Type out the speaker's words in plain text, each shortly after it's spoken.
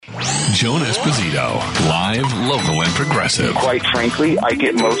Joan Esposito, live, local, and progressive. Quite frankly, I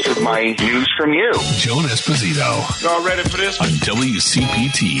get most of my news from you. Joan Esposito. Y'all ready for this? On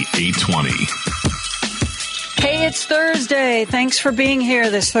WCPT 820. Hey, it's Thursday. Thanks for being here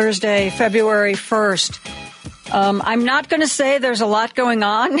this Thursday, February 1st. I'm not going to say there's a lot going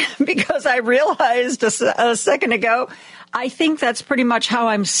on because I realized a second ago, I think that's pretty much how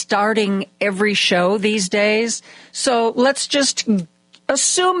I'm starting every show these days. So let's just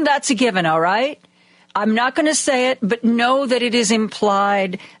assume that's a given, all right? I'm not going to say it, but know that it is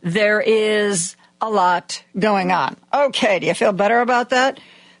implied there is a lot going on. Okay, do you feel better about that?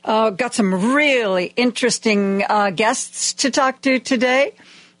 Got some really interesting guests to talk to today.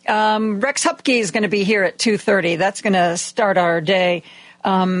 Rex Huppke is going to be here at 2:30. That's going to start our day.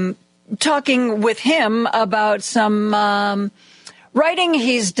 Talking with him about some writing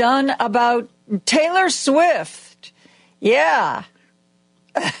he's done about Taylor Swift. Yeah.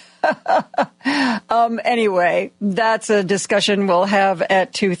 Anyway, that's a discussion we'll have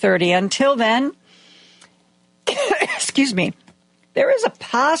at 2:30. Until then, excuse me, there is a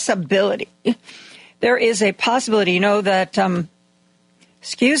possibility. There is a possibility, you know, that,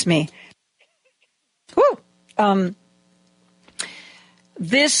 excuse me. Whew.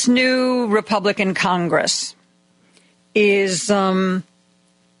 This new Republican Congress is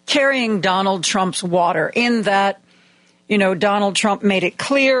carrying Donald Trump's water in that, you know, Donald Trump made it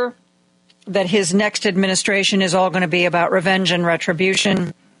clear that his next administration is all going to be about revenge and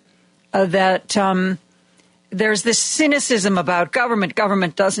retribution, that there's this cynicism about government.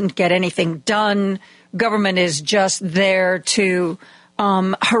 Government doesn't get anything done. Government is just there to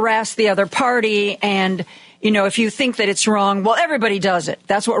harass the other party. And, you know, if you think that it's wrong, well, everybody does it.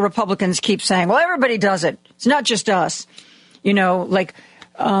 That's what Republicans keep saying. Well, everybody does it. It's not just us. You know, like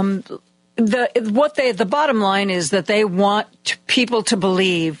the bottom line is that they want people to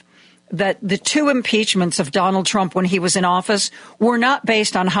believe that the two impeachments of Donald Trump when he was in office were not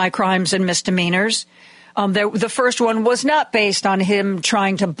based on high crimes and misdemeanors. The first one was not based on him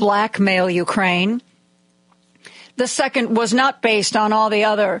trying to blackmail Ukraine. The second was not based on all the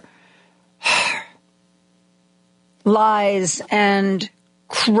other lies and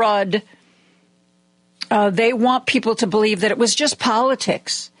crud. They want people to believe that it was just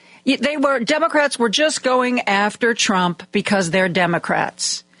politics. Democrats were just going after Trump because they're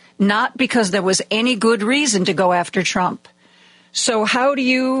Democrats, not because there was any good reason to go after Trump. So how do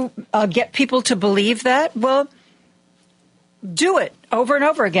you get people to believe that? Well, do it over and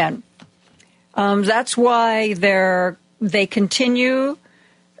over again. That's why they continue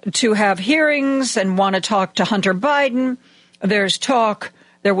to have hearings and want to talk to Hunter Biden. There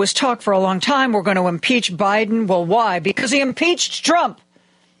was talk for a long time, we're going to impeach Biden. Well, why? Because he impeached Trump.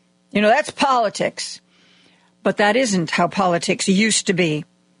 You know, that's politics. But that isn't how politics used to be.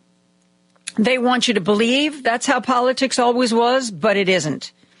 They want you to believe that's how politics always was, but it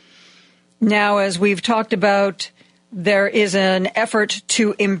isn't. Now, as we've talked about, there is an effort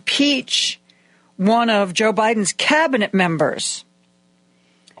to impeach one of Joe Biden's cabinet members.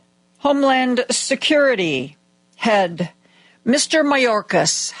 Homeland Security head Mr.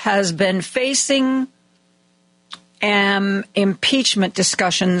 Mayorkas has been facing impeachment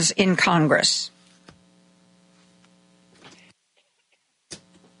discussions in Congress.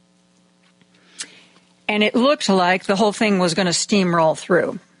 And it looked like the whole thing was going to steamroll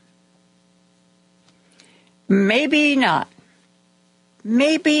through. Maybe not.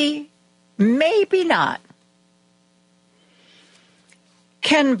 Maybe not.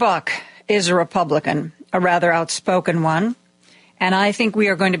 Ken Buck is a Republican, a rather outspoken one. And I think we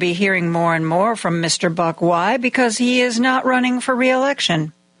are going to be hearing more and more from Mr. Buck. Why? Because he is not running for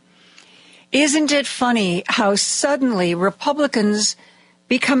re-election. Isn't it funny how suddenly Republicans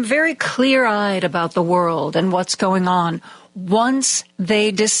become very clear-eyed about the world and what's going on once they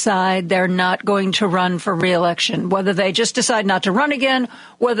decide they're not going to run for re-election, whether they just decide not to run again,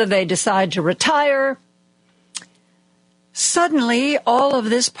 whether they decide to retire. Suddenly, all of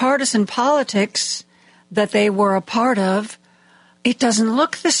this partisan politics that they were a part of, it doesn't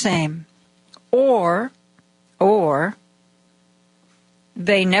look the same. Or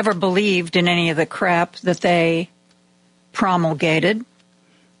they never believed in any of the crap that they promulgated.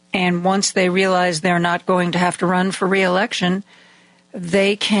 And once they realize they're not going to have to run for re-election,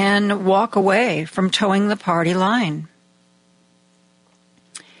 they can walk away from towing the party line.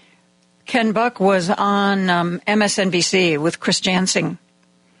 Ken Buck was on MSNBC with Chris Jansing,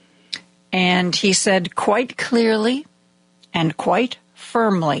 and he said quite clearly and quite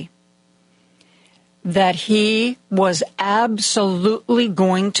firmly that he was absolutely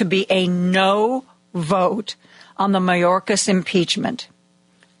going to be a no vote on the Mayorkas impeachment.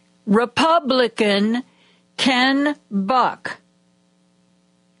 Republican Ken Buck,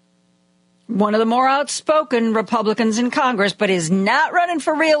 one of the more outspoken Republicans in Congress, but is not running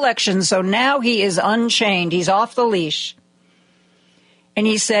for re-election, so now he is unchained. He's off the leash. And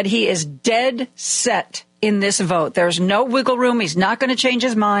he said he is dead set in this vote. There's no wiggle room. He's not going to change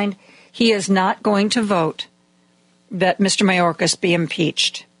his mind. He is not going to vote that Mr. Mayorkas be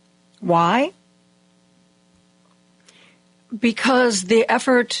impeached. Why? Because the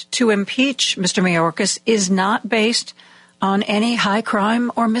effort to impeach Mr. Mayorkas is not based on any high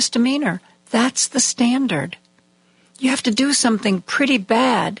crime or misdemeanor. That's the standard. You have to do something pretty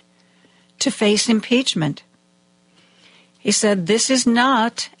bad to face impeachment. He said this is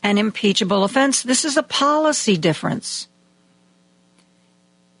not an impeachable offense. This is a policy difference.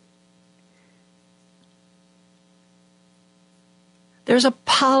 There's a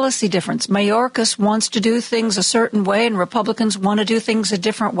policy difference. Mayorkas wants to do things a certain way, and Republicans want to do things a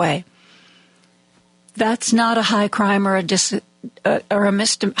different way. That's not a high crime or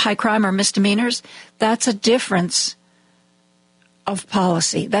high crime or misdemeanors. That's a difference of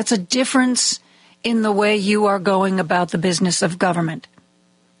policy. That's a difference in the way you are going about the business of government.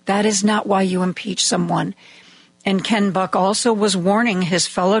 That is not why you impeach someone. And Ken Buck also was warning his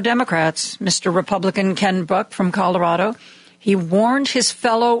fellow Democrats, Mr. Republican Ken Buck from Colorado. He warned his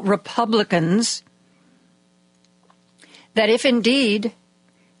fellow Republicans that if indeed,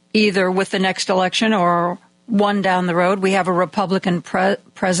 either with the next election or one down the road, we have a Republican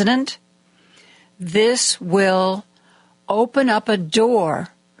president, this will open up a door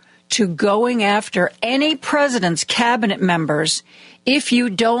to going after any president's cabinet members if you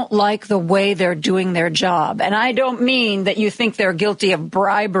don't like the way they're doing their job. And I don't mean that you think they're guilty of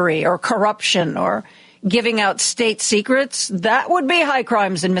bribery or corruption or giving out state secrets. That would be high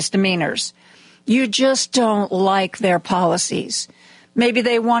crimes and misdemeanors. You just don't like their policies. Maybe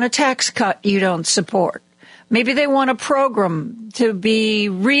they want a tax cut you don't support. Maybe they want a program to be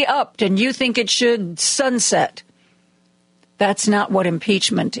re-upped and you think it should sunset. That's not what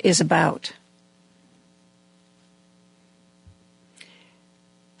impeachment is about.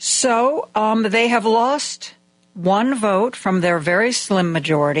 So they have lost one vote from their very slim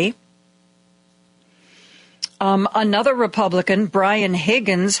majority. Another Republican, Brian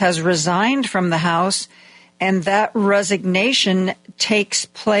Higgins, has resigned from the House, and that resignation takes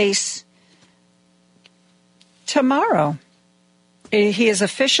place tomorrow. He is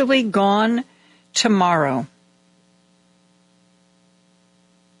officially gone tomorrow.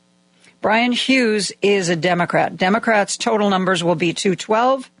 Brian Hughes is a Democrat. Democrats' total numbers will be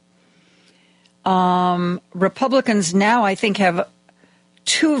 212. Republicans now, I think, have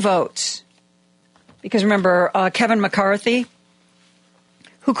 2 votes. Because remember, Kevin McCarthy,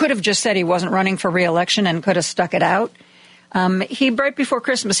 who could have just said he wasn't running for re-election and could have stuck it out, right before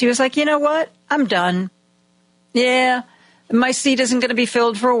Christmas, he was like, you know what? I'm done. Yeah, my seat isn't going to be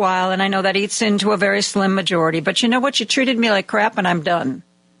filled for a while, and I know that eats into a very slim majority. But you know what? You treated me like crap, and I'm done.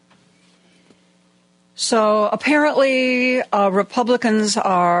 So apparently Republicans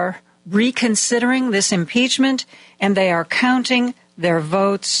are reconsidering this impeachment, and they are counting their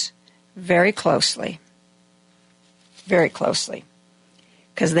votes very closely. Very closely.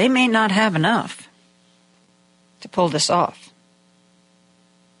 Because they may not have enough to pull this off.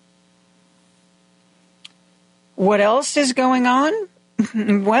 What else is going on?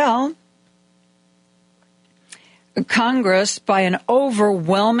 Well, Congress, by an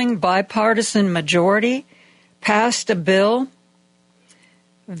overwhelming bipartisan majority, passed a bill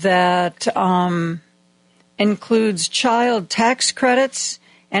that includes child tax credits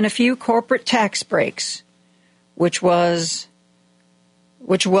and a few corporate tax breaks, which was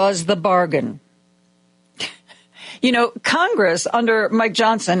the bargain. You know, Congress under Mike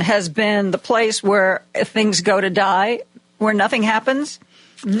Johnson has been the place where things go to die, where nothing happens.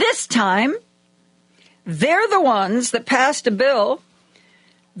 This time, they're the ones that passed a bill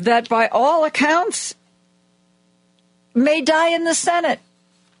that, by all accounts, may die in the Senate.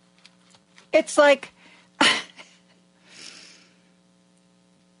 It's like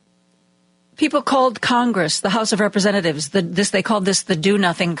people called Congress, the House of Representatives, they called this the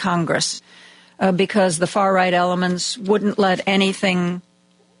do-nothing Congress, because the far-right elements wouldn't let anything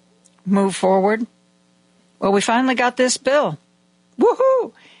move forward. Well, we finally got this bill.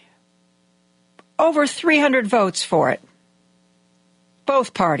 Woohoo! Over 300 votes for it.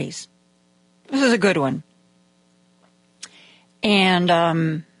 Both parties. This is a good one. And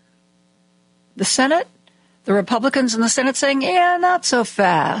the Senate, the Republicans in the Senate saying, yeah, not so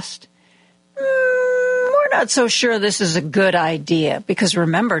fast. We're not so sure this is a good idea because,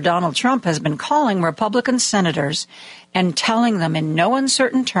 remember, Donald Trump has been calling Republican senators and telling them in no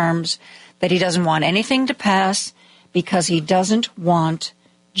uncertain terms that he doesn't want anything to pass because he doesn't want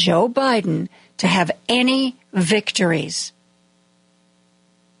Joe Biden to have any victories.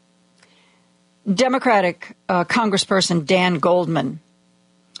 Democratic Congressperson Dan Goldman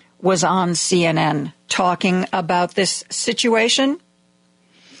was on CNN talking about this situation.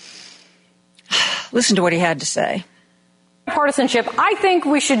 Listen to what he had to say. Partisanship, I think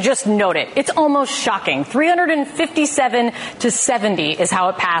we should just note it. It's almost shocking. 357 to 70 is how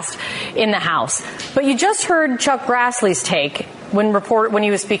it passed in the House. But you just heard Chuck Grassley's take when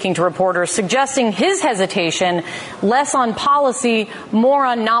he was speaking to reporters, suggesting his hesitation less on policy, more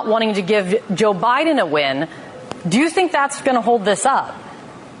on not wanting to give Joe Biden a win. Do you think that's going to hold this up?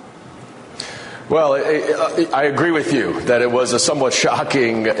 Well, I agree with you that it was a somewhat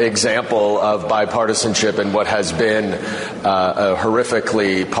shocking example of bipartisanship in what has been a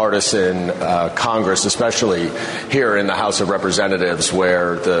horrifically partisan Congress, especially here in the House of Representatives,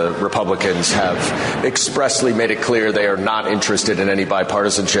 where the Republicans have expressly made it clear they are not interested in any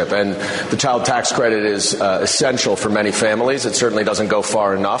bipartisanship. And the child tax credit is essential for many families. It certainly doesn't go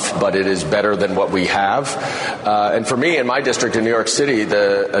far enough, but it is better than what we have. And for me, in my district in New York City,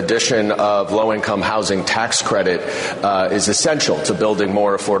 the addition of low-income housing tax credit is essential to building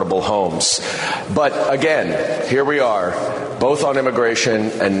more affordable homes. But again, here we are, both on immigration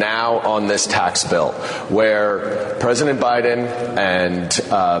and now on this tax bill, where President Biden and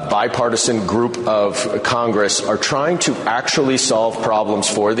a bipartisan group of Congress are trying to actually solve problems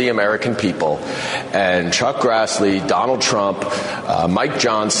for the American people. And Chuck Grassley, Donald Trump, Mike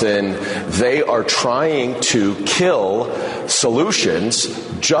Johnson, they are trying to kill solutions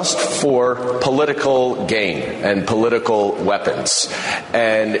just for political gain and political weapons.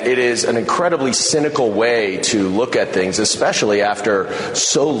 And it is an incredibly cynical way to look at things, especially after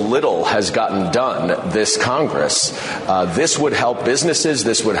so little has gotten done this Congress. This would help businesses,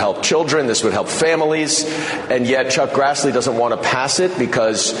 this would help children, this would help families, and yet Chuck Grassley doesn't want to pass it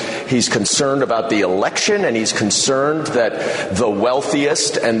because he's concerned about the election and he's concerned that the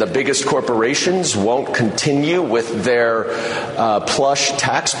wealthiest and the biggest corporations won't continue with their plush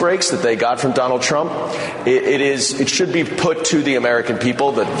tax breaks that they got from Donald Trump. It should be put to the American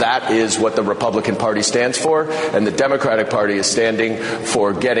people that is what the Republican Party stands for, and the Democratic Party is standing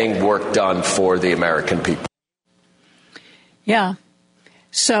for getting work done for the American people. Yeah.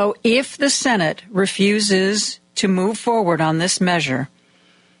 So if the Senate refuses to move forward on this measure,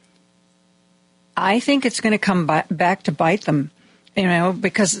 I think it's going to come back to bite them,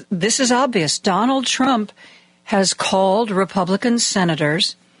 because this is obvious. Donald Trump has called Republican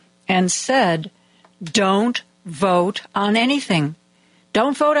senators and said, don't vote on anything.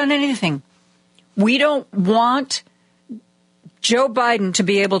 Don't vote on anything. We don't want Joe Biden to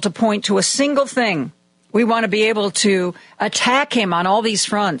be able to point to a single thing. We want to be able to attack him on all these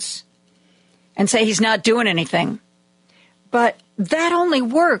fronts and say he's not doing anything. But that only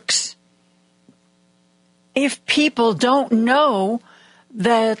works if people don't know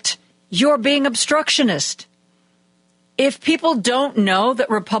that you're being obstructionist. If people don't know that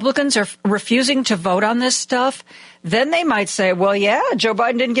Republicans are refusing to vote on this stuff, then they might say, well, yeah, Joe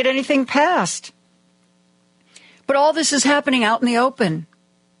Biden didn't get anything passed. But all this is happening out in the open.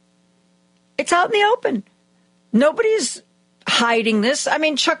 It's out in the open. Nobody's hiding this. I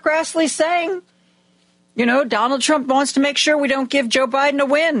mean, Chuck Grassley's saying, Donald Trump wants to make sure we don't give Joe Biden a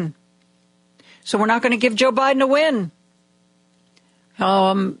win. So we're not going to give Joe Biden a win.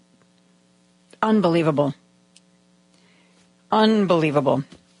 Unbelievable. Unbelievable.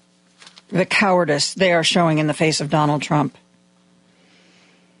 The cowardice they are showing in the face of Donald Trump.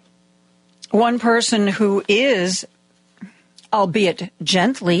 One person who is, albeit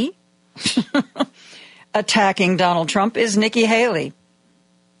gently, attacking Donald Trump is Nikki Haley.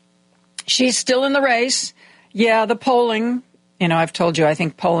 She's still in the race. Yeah, the polling, I've told you, I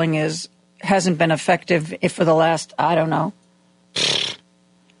think polling hasn't been effective for the last,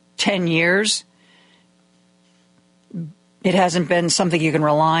 10 years. It hasn't been something you can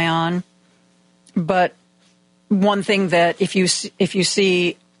rely on. But one thing that if you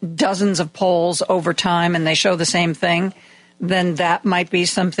see dozens of polls over time and they show the same thing, then that might be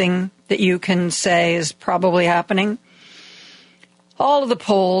something that you can say is probably happening. All of the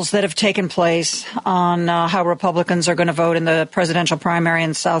polls that have taken place on how Republicans are going to vote in the presidential primary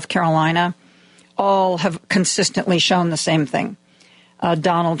in South Carolina all have consistently shown the same thing.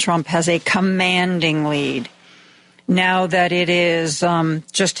 Donald Trump has a commanding lead. Now that it is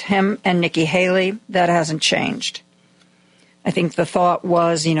just him and Nikki Haley, that hasn't changed. I think the thought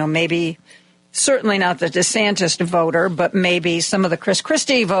was, maybe Certainly not the DeSantis voter, but maybe some of the Chris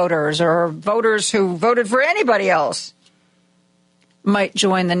Christie voters or voters who voted for anybody else might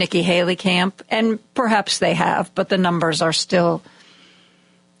join the Nikki Haley camp. And perhaps they have, but the numbers are still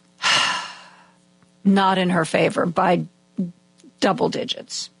not in her favor by double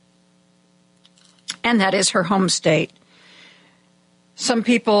digits. And that is her home state. Some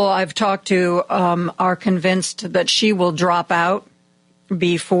people I've talked to are convinced that she will drop out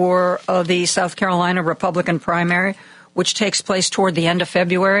before the South Carolina Republican primary, which takes place toward the end of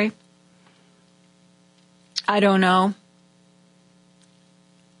February. I don't know.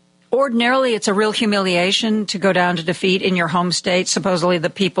 Ordinarily, it's a real humiliation to go down to defeat in your home state. Supposedly the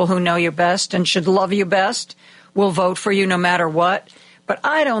people who know you best and should love you best will vote for you no matter what. But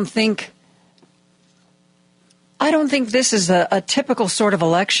I don't think this is a typical sort of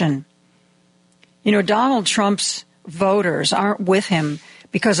election. You know, Donald Trump's voters aren't with him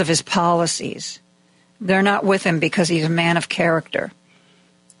because of his policies. They're not with him because he's a man of character.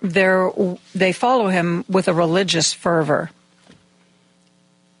 They follow him with a religious fervor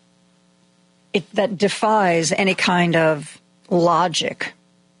that defies any kind of logic.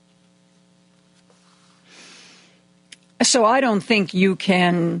 So I don't think you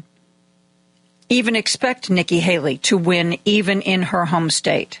can even expect Nikki Haley to win even in her home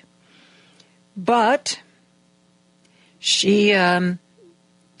state. But she's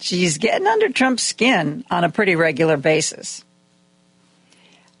getting under Trump's skin on a pretty regular basis.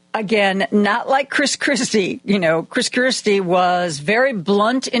 Again, not like Chris Christie. You know, Chris Christie was very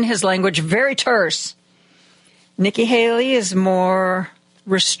blunt in his language, very terse. Nikki Haley is more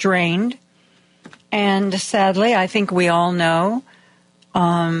restrained. And sadly, I think we all know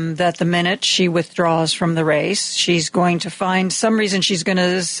that the minute she withdraws from the race, she's going to find some reason she's going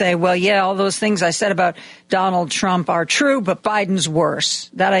to say, well, yeah, all those things I said about Donald Trump are true, but Biden's worse.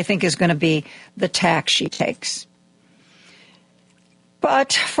 That, I think, is going to be the tack she takes.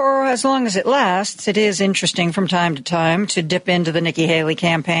 But for as long as it lasts, it is interesting from time to time to dip into the Nikki Haley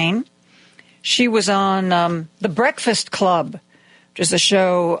campaign. She was on The Breakfast Club, which is a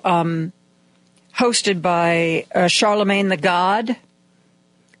show hosted by Charlemagne the God.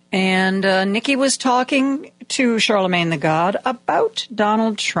 And Nikki was talking to Charlemagne the God about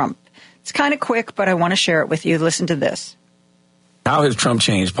Donald Trump. It's kind of quick, but I want to share it with you. Listen to this. How has Trump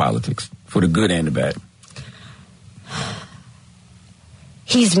changed politics, for the good and the bad?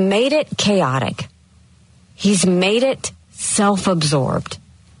 He's made it chaotic. He's made it self-absorbed.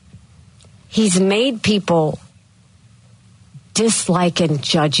 He's made people dislike and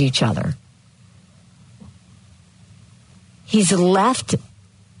judge each other. He's left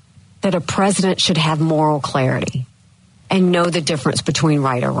that a president should have moral clarity and know the difference between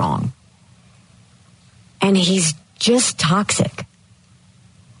right or wrong. And he's just toxic.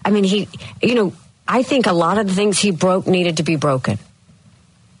 I mean, I think a lot of the things he broke needed to be broken,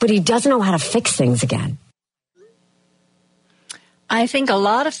 but he doesn't know how to fix things again. I think a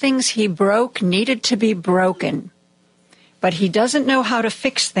lot of things he broke needed to be broken, but he doesn't know how to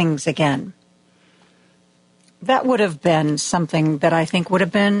fix things again. That would have been something that I think would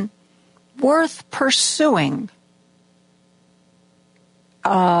have been worth pursuing.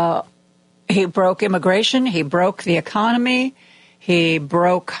 He broke immigration. He broke the economy. He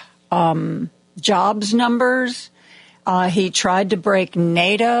broke jobs numbers. He tried to break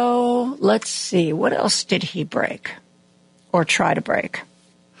NATO. Let's see. What else did he break or try to break?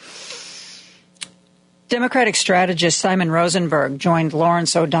 Democratic strategist Simon Rosenberg joined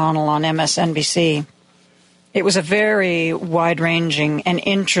Lawrence O'Donnell on MSNBC. It was a very wide-ranging and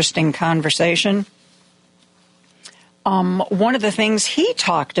interesting conversation. One of the things he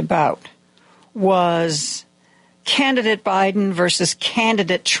talked about was candidate Biden versus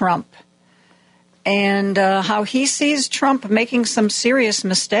candidate Trump, and how he sees Trump making some serious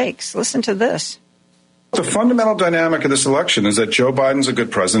mistakes. Listen to this. The fundamental dynamic of this election is that Joe Biden's a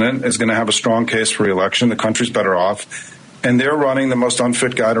good president, is going to have a strong case for re-election. The country's better off. And they're running the most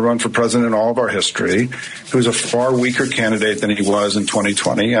unfit guy to run for president in all of our history, who's a far weaker candidate than he was in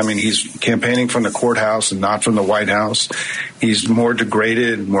 2020. I mean, he's campaigning from the courthouse and not from the White House. He's more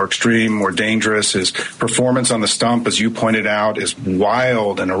degraded, more extreme, more dangerous. His performance on the stump, as you pointed out, is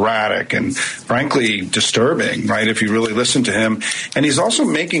wild and erratic and, frankly, disturbing, right, if you really listen to him. And he's also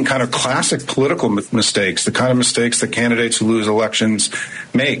making kind of classic political mistakes, the kind of mistakes that candidates who lose elections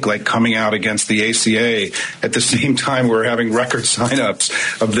make, like coming out against the ACA at the same time we're having record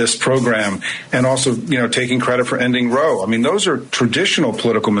signups of this program, and also, taking credit for ending Roe. I mean, those are traditional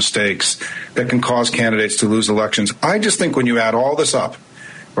political mistakes that can cause candidates to lose elections. I just think when you add all this up,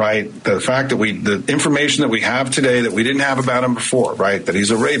 right? The fact that the information that we have today that we didn't have about him before, right? That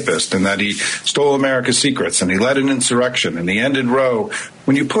he's a rapist and that he stole America's secrets and he led an insurrection and he ended Roe.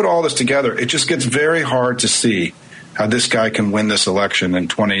 When you put all this together, it just gets very hard to see how this guy can win this election in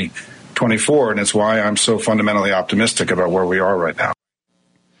 2024. And it's why I'm so fundamentally optimistic about where we are right now.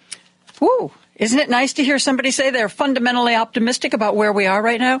 Woo. Isn't it nice to hear somebody say they're fundamentally optimistic about where we are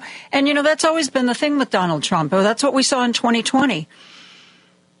right now? And, that's always been the thing with Donald Trump. That's what we saw in 2020.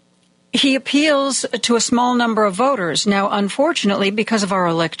 He appeals to a small number of voters. Now, unfortunately, because of our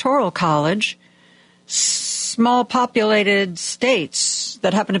electoral college, small populated states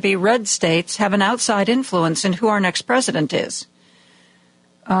that happen to be red states have an outside influence in who our next president is.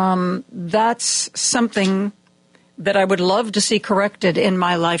 That's something that I would love to see corrected in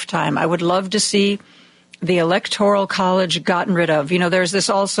my lifetime. I would love to see the Electoral College gotten rid of. There's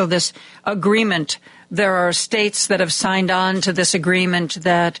this agreement. There are states that have signed on to this agreement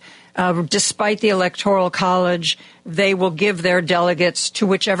that despite the Electoral College, they will give their delegates to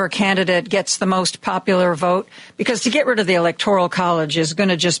whichever candidate gets the most popular vote. Because to get rid of the Electoral College is going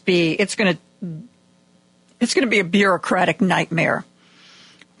to just be, it's going to be a bureaucratic nightmare.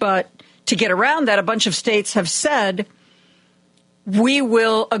 But to get around that, a bunch of states have said, we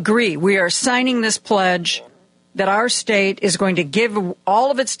will agree. We are signing this pledge that our state is going to give all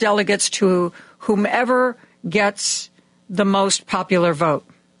of its delegates to whomever gets the most popular vote.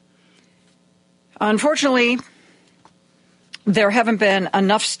 Unfortunately, there haven't been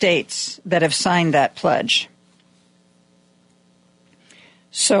enough states that have signed that pledge.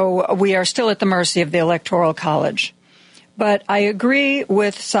 So we are still at the mercy of the Electoral College. But I agree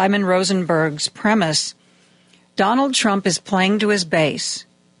with Simon Rosenberg's premise. Donald Trump is playing to his base.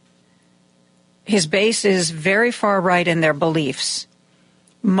 His base is very far right in their beliefs.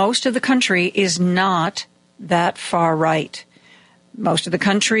 Most of the country is not that far right. Most of the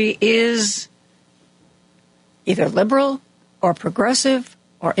country is either liberal or progressive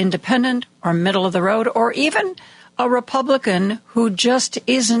or independent or middle of the road or even a Republican who just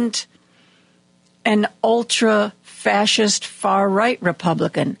isn't an ultra-fascist far-right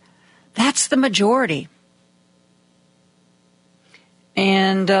Republican. That's the majority.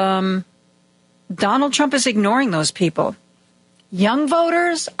 And Donald Trump is ignoring those people. Young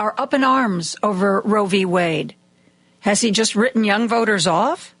voters are up in arms over Roe v. Wade. Has he just written young voters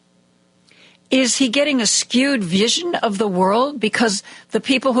off? Is he getting a skewed vision of the world because the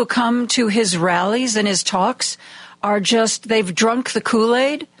people who come to his rallies and his talks are just, they've drunk the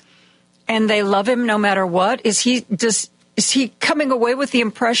Kool-Aid and they love him no matter what? Is he coming away with the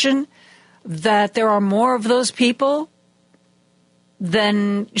impression that there are more of those people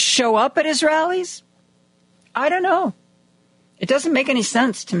than show up at his rallies? I don't know. It doesn't make any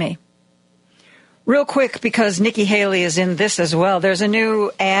sense to me. Real quick, because Nikki Haley is in this as well. There's a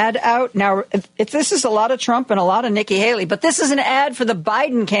new ad out. Now, this is a lot of Trump and a lot of Nikki Haley, but this is an ad for the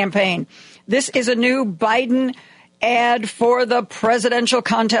Biden campaign. This is a new Biden ad for the presidential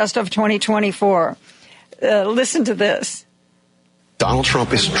contest of 2024. Listen to this. Donald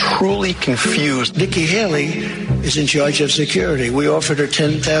Trump is truly confused. Nikki Haley is in charge of security. We offered her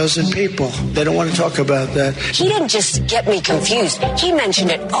 10,000 people. They don't want to talk about that. He didn't just get me confused. He mentioned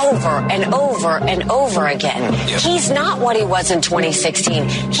it over and over and over again. He's not what he was in 2016.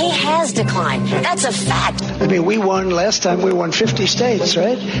 He has declined. That's a fact. I mean, we won last time. We won 50 states,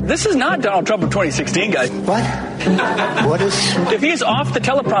 right? This is not Donald Trump of 2016, guys. What? What is? If he's off the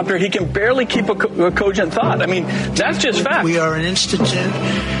teleprompter, he can barely keep a cogent thought. I mean, that's just fact. We are an institute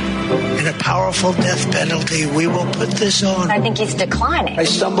in a powerful death penalty. We will put this on. I think he's declining. I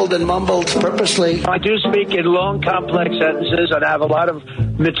stumbled and mumbled purposely. I do speak in long, complex sentences, and I have a lot of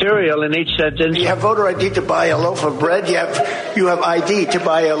material in each sentence. You have voter ID to buy a loaf of bread. You have ID to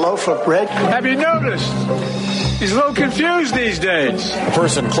buy a loaf of bread. Have you noticed? He's a little confused these days. A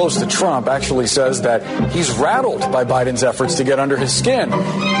person close to Trump actually says that he's rattled by Biden's efforts to get under his skin.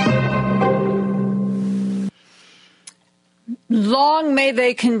 Long may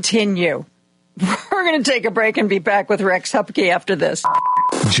they continue. We're going to take a break and be back with Rex Huppke after this.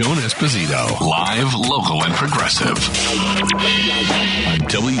 Joan Esposito, live, local, and progressive on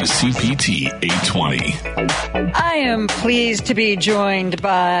WCPT 820. I am pleased to be joined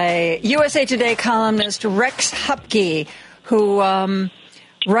by USA Today columnist Rex Huppke, who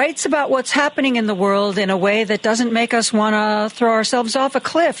writes about what's happening in the world in a way that doesn't make us want to throw ourselves off a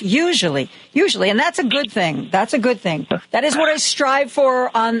cliff, usually. And that's a good thing. That's a good thing. That is what I strive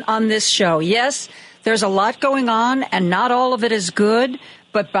for on this show. Yes, there's a lot going on, and not all of it is good,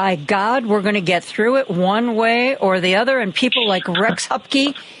 but by God, we're going to get through it one way or the other, and people like Rex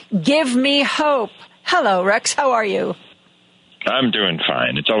Huppke give me hope. Hello, Rex. How are you? I'm doing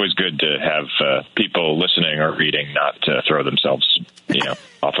fine. It's always good to have people listening or reading not throw themselves,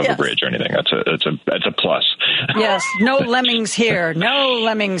 off of a bridge or anything. That's a plus. Yes, no lemmings here. No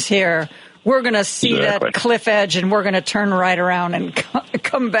lemmings here. We're going to see that cliff edge, and we're going to turn right around and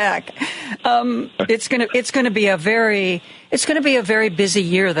come back. It's going to be a very busy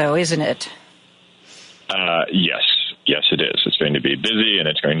year, though, isn't it? Yes, it is. It's going to be busy, and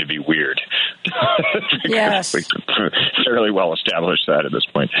it's going to be weird. Yes. We fairly well established that at this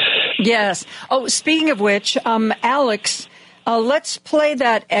point. Yes. Oh, speaking of which, Alex, let's play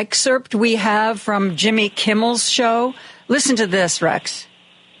that excerpt we have from Jimmy Kimmel's show. Listen to this, Rex.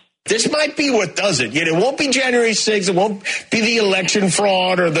 This might be what does it. It won't be January 6th. It won't be the election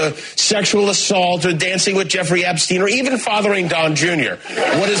fraud or the sexual assault or dancing with Jeffrey Epstein or even fathering Don Jr.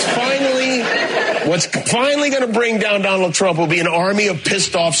 What's finally going to bring down Donald Trump will be an army of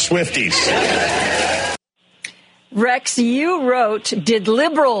pissed off Swifties. Rex, you wrote, did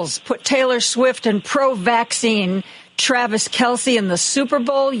liberals put Taylor Swift and pro-vaccine Travis Kelce in the Super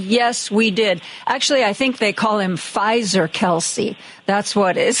Bowl? Yes, we did. Actually, I think they call him Pfizer Kelce. That's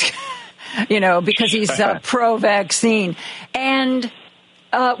what is, because he's pro-vaccine. And,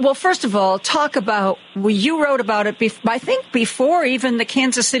 first of all, talk about, you wrote about it, I think before even the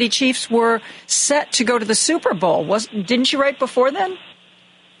Kansas City Chiefs were set to go to the Super Bowl. Didn't you write before then?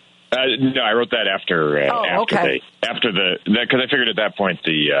 No, I wrote that after okay. Because I figured at that point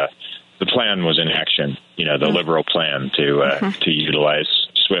the plan was in action, the liberal plan to utilize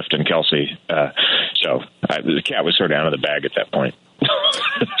Swift and Kelce. So the cat was sort of out of the bag at that point.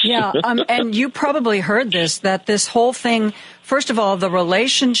 Yeah, and you probably heard that this whole thing, first of all, the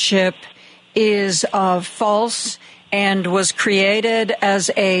relationship is false and was created as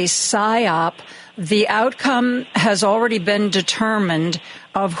a psyop. The outcome has already been determined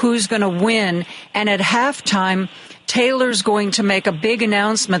of who's going to win, and at halftime, Taylor's going to make a big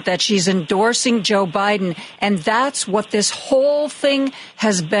announcement that she's endorsing Joe Biden, and that's what this whole thing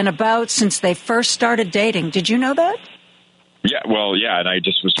has been about since they first started dating. Did you know that? Yeah, and I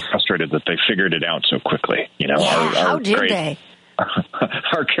just was frustrated that they figured it out so quickly. How did they?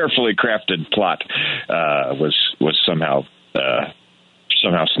 Our carefully crafted plot was somehow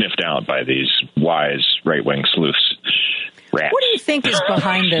sniffed out by these wise right-wing sleuths. Rats. What do you think is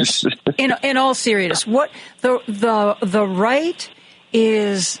behind this? In all seriousness, what the right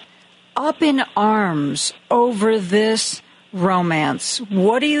is up in arms over this romance.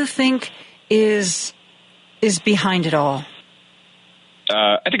 What do you think is behind it all?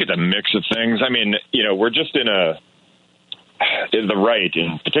 I think it's a mix of things. I mean, we're just the right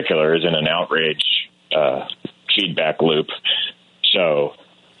in particular is in an outrage feedback loop. So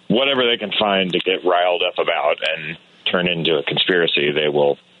whatever they can find to get riled up about and turn into a conspiracy, they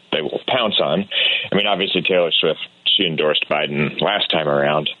will pounce on. I mean, obviously Taylor Swift, she endorsed Biden last time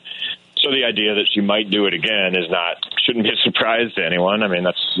around. So the idea that she might do it again shouldn't be a surprise to anyone. I mean,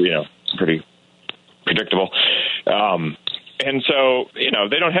 that's, pretty predictable. And so,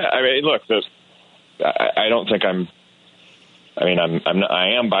 they don't have, I mean, look, I don't think I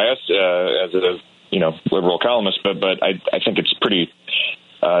am biased as a, liberal columnist, but I think it's pretty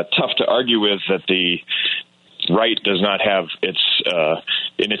tough to argue with that the right does not have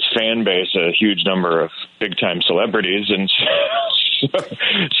in its fan base a huge number of big time celebrities, and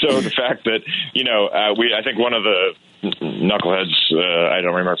so the fact that I think one of the knuckleheads, I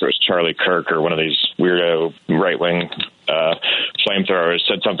don't remember if it was Charlie Kirk or one of these weirdo right wing flamethrowers,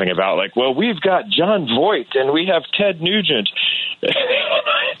 said something about well, we've got John Voight and we have Ted Nugent.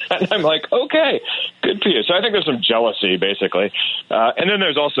 And I'm like, okay, good for you. So I think there's some jealousy, basically. And then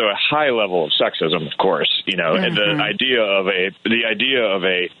there's also a high level of sexism, of course, and the idea of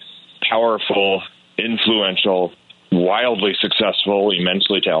a powerful, influential, wildly successful,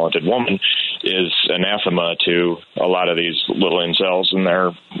 immensely talented woman is anathema to a lot of these little incels in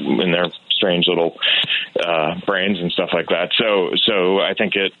their strange little brains and stuff like that. So I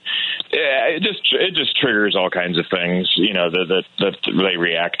think it just triggers all kinds of things, that they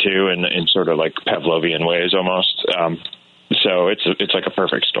react to in sort of like Pavlovian ways almost. So it's like a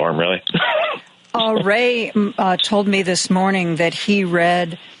perfect storm, really. Ray told me this morning that he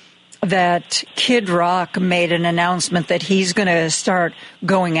read that Kid Rock made an announcement that he's going to start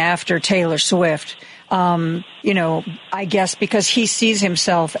going after Taylor Swift. I guess because he sees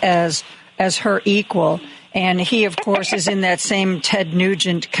himself as her equal, and he, of course, is in that same Ted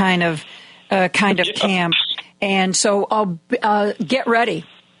Nugent kind of camp. And so get ready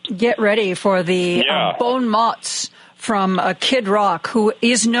for the bon mots from Kid Rock, who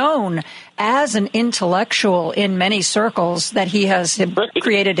is known as an intellectual in many circles that he has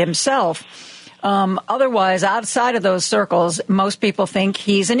created himself. Otherwise, outside of those circles, most people think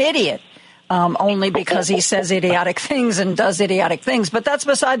he's an idiot, only because he says idiotic things and does idiotic things. But that's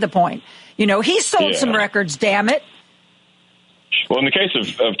beside the point. He sold some records, damn it. Well, in the case of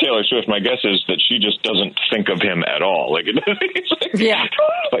Taylor Swift, my guess is that she just doesn't think of him at all. I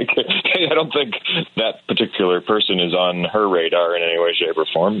don't think that particular person is on her radar in any way, shape, or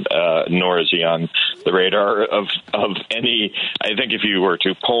form, nor is he on the radar of any. I think if you were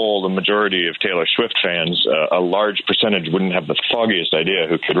to poll the majority of Taylor Swift fans, a large percentage wouldn't have the foggiest idea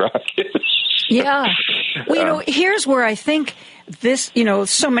who Kid Rock is. Yeah. Well, here's where I think this,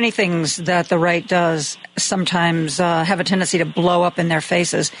 so many things that the right does sometimes have a tendency to blow up in their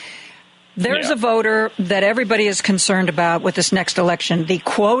faces. There's a voter that everybody is concerned about with this next election, the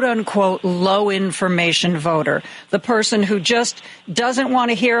quote-unquote low-information voter, the person who just doesn't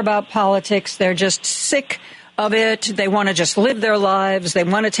want to hear about politics. They're just sick of it. They want to just live their lives. They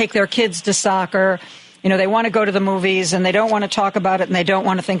want to take their kids to soccer. They want to go to the movies, and they don't want to talk about it, and they don't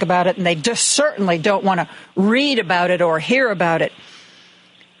want to think about it, and they just certainly don't want to read about it or hear about it.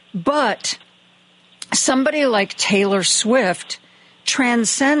 But somebody like Taylor Swift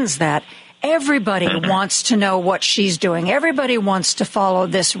transcends that. Everybody wants to know what she's doing. Everybody wants to follow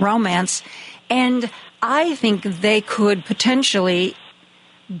this romance. And I think they could potentially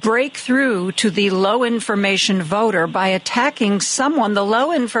break through to the low-information voter by attacking someone the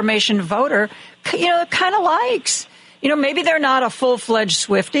low-information voter kind of likes. Maybe they're not a full-fledged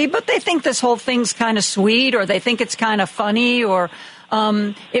Swiftie, but they think this whole thing's kind of sweet, or they think it's kind of funny, or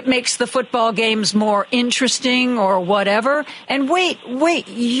it makes the football games more interesting, or whatever. And wait,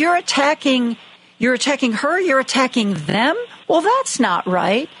 you're attacking her? You're attacking them? Well, that's not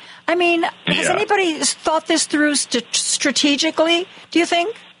right. I mean, has anybody thought this through strategically, do you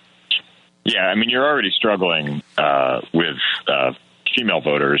think? Yeah, I mean, you're already struggling with female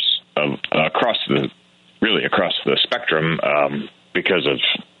voters across the spectrum because of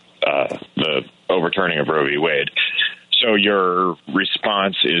the overturning of Roe v. Wade. So your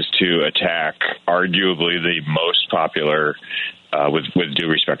response is to attack arguably the most popular, with due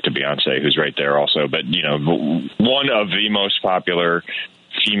respect to Beyonce, who's right there also, but one of the most popular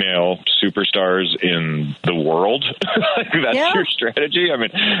female superstars in the world. That's your strategy. I mean,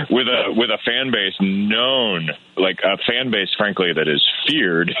 with a fan base known, like a fan base, frankly, that is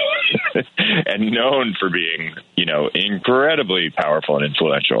feared and known for being, incredibly powerful and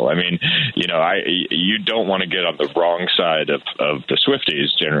influential. I mean, you don't want to get on the wrong side of the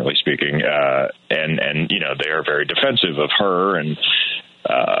Swifties, generally speaking, and they are very defensive of her and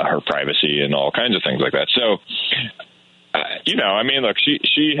her privacy and all kinds of things like that. So. Look,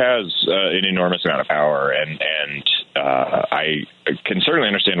 she has an enormous amount of power, and I can certainly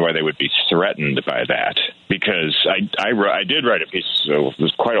understand why they would be threatened by that, because I did write a piece, so it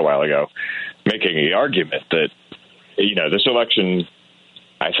was quite a while ago, making the argument that, this election,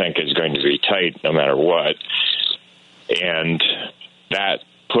 I think, is going to be tight no matter what, and that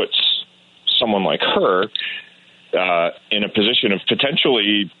puts someone like her in a position of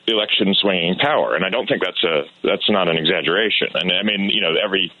potentially election swinging power. And I don't think that's not an exaggeration. And I mean,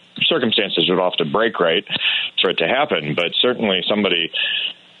 every circumstances would have to break right for it to happen. But certainly somebody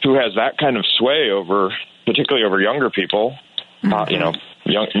who has that kind of sway over, particularly over younger people, young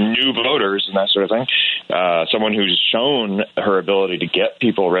new voters and that sort of thing, someone who's shown her ability to get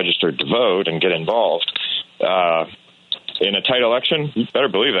people registered to vote and get involved, in a tight election, you better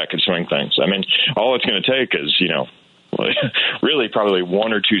believe that could swing things. I mean, all it's going to take is, really probably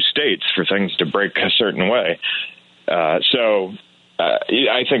one or two states for things to break a certain way. So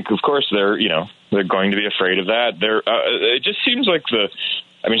I think, of course, they're going to be afraid of that. It just seems like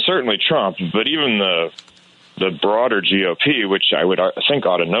certainly Trump, but even the broader GOP, which I would think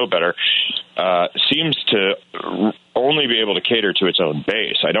ought to know better, seems to only be able to cater to its own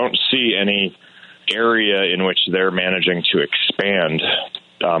base. I don't see any area in which they're managing to expand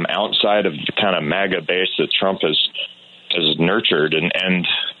outside of the kind of MAGA base that Trump has nurtured, and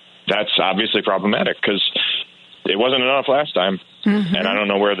that's obviously problematic because it wasn't enough last time, and I don't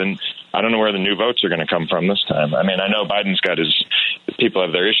know where the new votes are going to come from this time. I mean, I know Biden's got people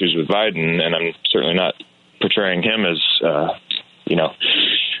have their issues with Biden, and I'm certainly not portraying him as the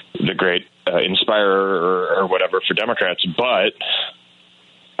great inspirer or whatever for Democrats, but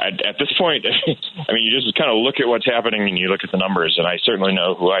at this point, I mean, you just kind of look at what's happening and you look at the numbers, and I certainly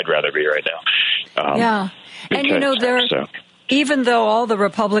know who I'd rather be right now. And even though all the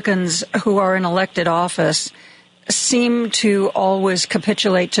Republicans who are in elected office seem to always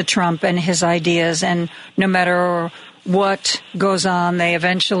capitulate to Trump and his ideas, and no matter what goes on, they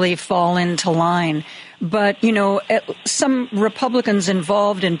eventually fall into line. But, some Republicans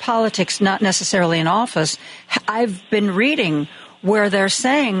involved in politics, not necessarily in office, I've been reading where they're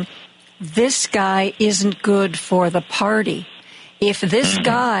saying this guy isn't good for the party. If this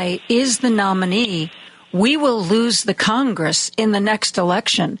guy is the nominee, we will lose the Congress in the next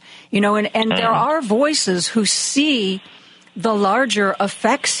election. And there are voices who see the larger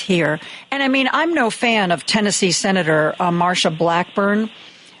effects here. And I'm no fan of Tennessee Senator Marsha Blackburn,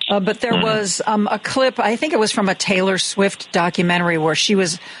 but there was a clip, I think it was from a Taylor Swift documentary, where she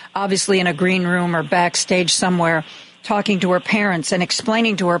was obviously in a green room or backstage somewhere talking to her parents and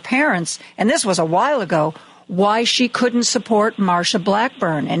explaining to her parents, and this was a while ago, why she couldn't support Marsha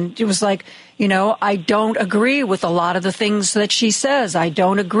Blackburn. And it was like, I don't agree with a lot of the things that she says. I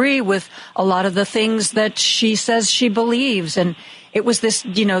don't agree with a lot of the things that she says she believes. And it was this,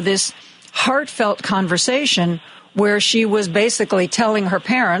 this heartfelt conversation where she was basically telling her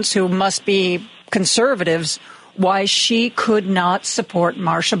parents, who must be conservatives, why she could not support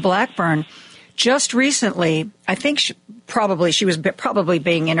Marsha Blackburn. Just recently, I think she was probably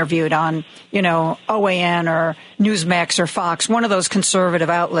being interviewed on, OAN or Newsmax or Fox, one of those conservative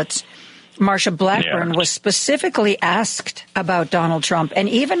outlets. Marsha Blackburn was specifically asked about Donald Trump. And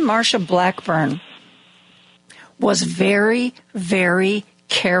even Marsha Blackburn was very, very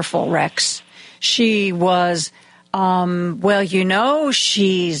careful, Rex. She was,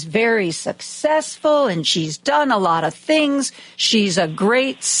 she's very successful and she's done a lot of things. She's a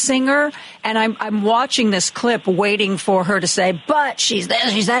great singer. And I'm watching this clip waiting for her to say, but she's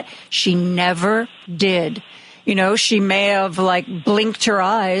this, she's that. She never did. She may have blinked her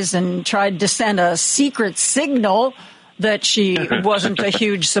eyes and tried to send a secret signal that she wasn't a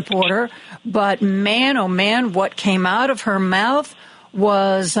huge supporter. But man, oh man, what came out of her mouth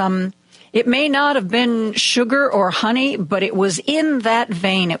was, it may not have been sugar or honey, but it was in that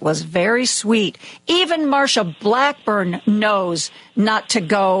vein. It was very sweet. Even Marsha Blackburn knows not to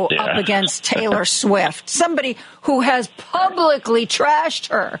go up against Taylor Swift, somebody who has publicly trashed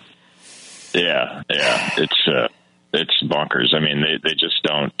her. Yeah. It's bonkers. They just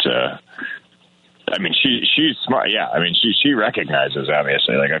don't. She's smart. Yeah. She recognizes,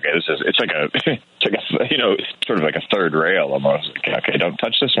 obviously, okay, it's like a sort of like a third rail almost. Okay, don't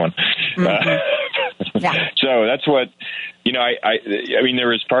touch this one. So that's what, there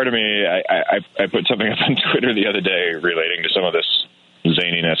was part of me, I put something up on Twitter the other day relating to some of this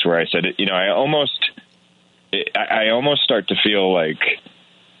zaniness where I said, I almost start to feel like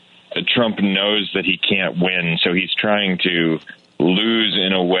Trump knows that he can't win, so he's trying to lose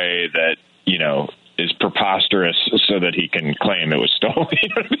in a way that, is preposterous so that he can claim it was stolen.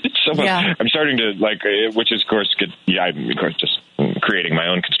 I'm starting to which is, of course, I'm of course just creating my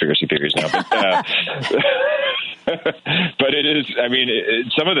own conspiracy theories now. But, but it is,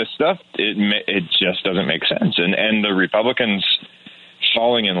 some of this stuff, it just doesn't make sense. And the Republicans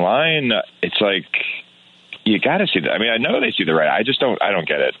falling in line, it's like, you got to see that. I know they see the right. I don't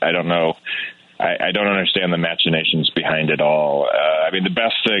get it. I don't know. I don't understand the machinations behind it all. The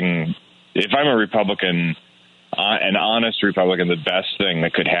best thing, if I'm a Republican, an honest Republican, the best thing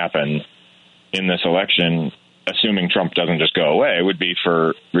that could happen in this election, assuming Trump doesn't just go away, would be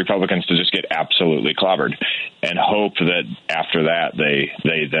for Republicans to just get absolutely clobbered and hope that after that they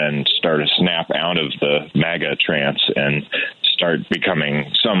then start to snap out of the MAGA trance and start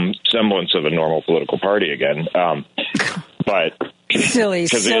becoming some semblance of a normal political party again. But silly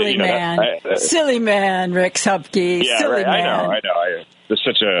man, Rex Huppke. Yeah, silly right. man. I know. It's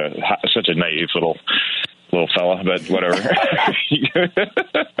such a naive little fella, but whatever.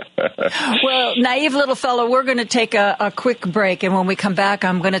 Well, naive little fella, we're going to take a quick break, and when we come back,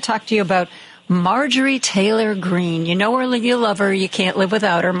 I'm going to talk to you about Marjorie Taylor Greene. You know her, you love her, you can't live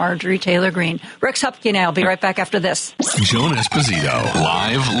without her, Marjorie Taylor Greene. Rex Huppke and I'll be right back after this. Joan Esposito,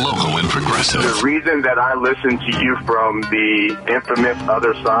 live, local, and progressive. The reason that I listen to you from the infamous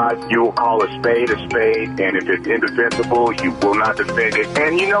other side, you will call a spade, and if it's indefensible, you will not defend it.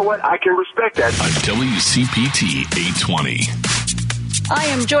 And you know what? I can respect that. On WCPT 820. I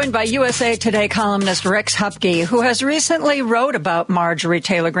am joined by USA Today columnist Rex Huppke, who has recently wrote about Marjorie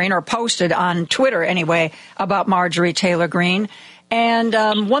Taylor Greene, or posted on Twitter anyway, about Marjorie Taylor Greene. And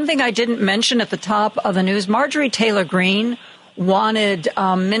one thing I didn't mention at the top of the news, Marjorie Taylor Greene wanted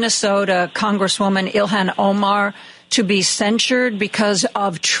Minnesota Congresswoman Ilhan Omar to be censured because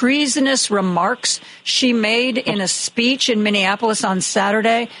of treasonous remarks she made in a speech in Minneapolis on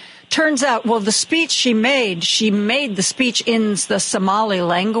Saturday. Turns out, the speech she made the speech in the Somali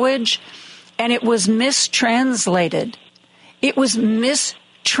language, and it was mistranslated. It was mistranslated.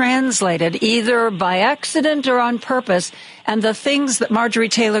 mistranslated either by accident or on purpose. And the things that Marjorie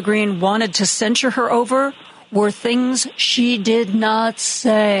Taylor Greene wanted to censure her over were things she did not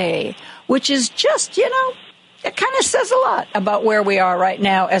say, which is just, it kind of says a lot about where we are right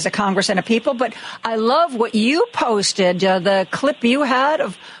now as a Congress and a people. But I love what you posted, the clip you had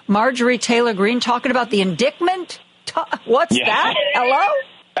of Marjorie Taylor Greene talking about the indictment. What's that? Hello?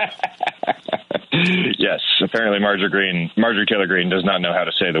 Yes, apparently Marjorie Taylor Greene does not know how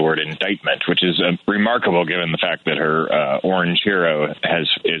to say the word indictment, which is remarkable given the fact that her orange hero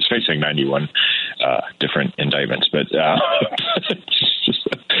is facing 91 different indictments. But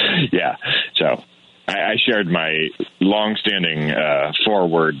yeah, so I shared my long-standing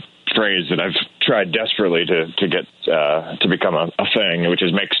forward phrase that I've tried desperately to get to become a thing, which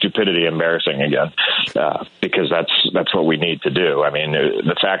is make stupidity embarrassing again, because that's what we need to do. I mean,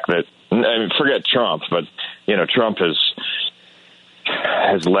 the fact that forget Trump, but Trump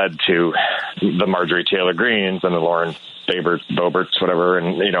has led to the Marjorie Taylor Greenes and the Lauren Boeberts, whatever,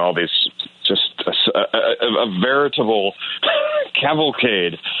 and all these just a veritable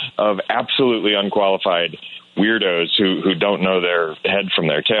cavalcade of absolutely unqualified weirdos who don't know their head from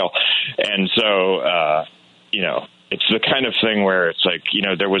their tail. And so, it's the kind of thing where it's like,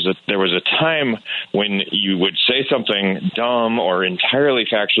 there was a time when you would say something dumb or entirely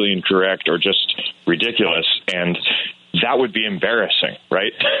factually incorrect or just ridiculous, and that would be embarrassing,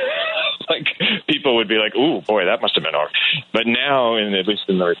 right? Like, people would be like, ooh, boy, that must have been hard. But now, at least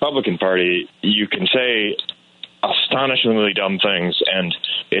in the Republican Party, you can say astonishingly dumb things, and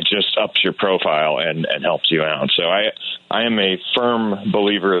it just ups your profile and helps you out. So I am a firm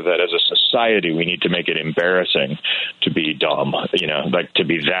believer that as a society, we need to make it embarrassing to be dumb, to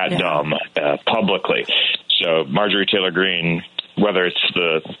be that dumb publicly. So Marjorie Taylor Greene, whether it's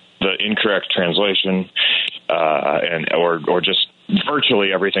the incorrect translation or just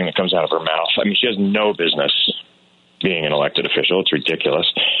virtually everything that comes out of her mouth, I mean, she has no business being an elected official. It's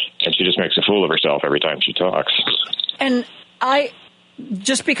ridiculous. And she just makes a fool of herself every time she talks. And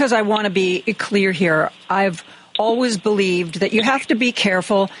just because I want to be clear here, I've always believed that you have to be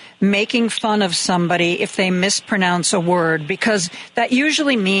careful making fun of somebody if they mispronounce a word, because that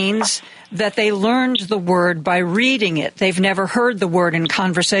usually means that they learned the word by reading it. They've never heard the word in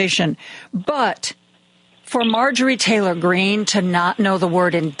conversation. But for Marjorie Taylor Greene to not know the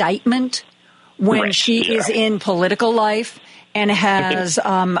word indictment when she is in political life and has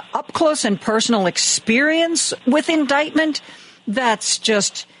up close and personal experience with indictment, that's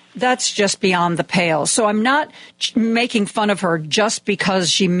just beyond the pale. So I'm not making fun of her just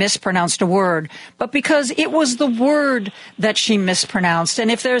because she mispronounced a word, but because it was the word that she mispronounced. And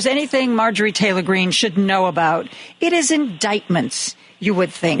if there's anything Marjorie Taylor Greene should know about, it is indictments, you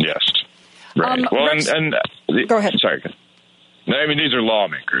would think. Yes. Right. Go ahead. Sorry. I mean, these are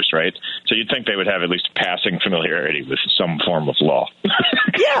lawmakers, right? So you'd think they would have at least passing familiarity with some form of law.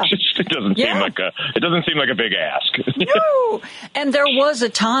 Yeah. It doesn't seem like a big ask. No. And there was a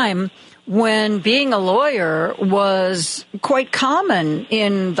time when being a lawyer was quite common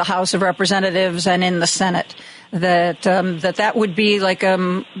in the House of Representatives and in the Senate. That would be like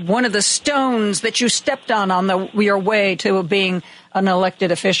one of the stones that you stepped on your way to being an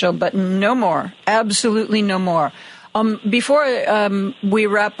elected official, but no more. Absolutely no more. Before we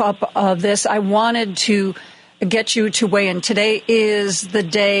wrap up this, I wanted to get you to weigh in. Today is the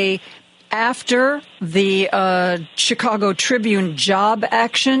day after the Chicago Tribune job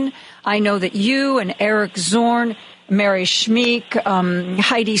action. I know that you and Eric Zorn, Mary Schmeek,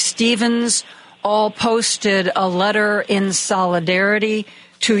 Heidi Stevens all posted a letter in solidarity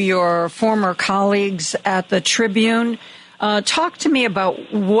to your former colleagues at the Tribune. Talk to me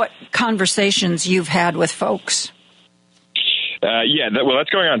about what conversations you've had with folks. That's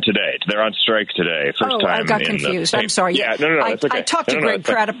going on today. They're on strike today. First time. I got confused. I'm sorry. Yeah, no, that's okay. I talked to Greg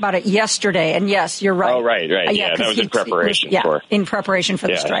Pratt about it yesterday, and yes, you're right. Oh, right. Yeah, that was in preparation for. In preparation for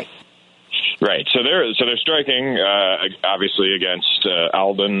the strike. Right. So they're striking, obviously against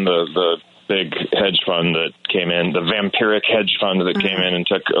Alden, the big hedge fund that came in, the vampiric hedge fund that came in and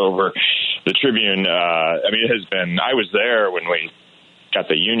took over the Tribune. It has been. I was there when we got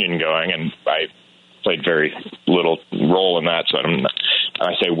the union going, and I played very little role in that, so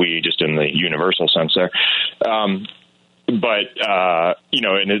I say we just in the universal sense there. And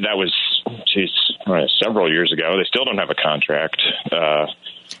that was several years ago. They still don't have a contract.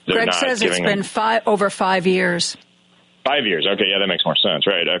 Greg says it's been over 5 years. 5 years. Okay, yeah, that makes more sense,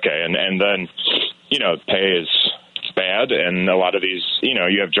 right? Okay, and then pay is bad, and a lot of these,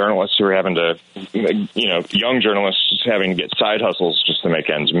 you have journalists who are having to, young journalists having to get side hustles just to make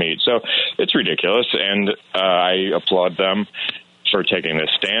ends meet. So it's ridiculous, and I applaud them for taking this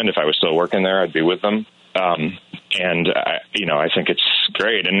stand. If I was still working there, I'd be with them. And I think it's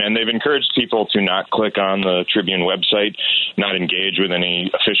great. And they've encouraged people to not click on the Tribune website, not engage with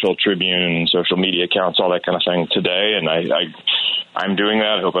any official Tribune social media accounts, all that kind of thing today. And I'm doing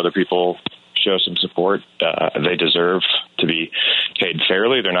that. I hope other people show some support. They deserve to be paid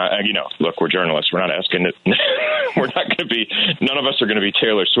fairly. They're not, look, we're journalists. We're not asking it. We're not going to be, none of us are going to be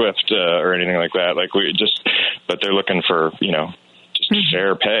Taylor Swift or anything like that. But they're looking for,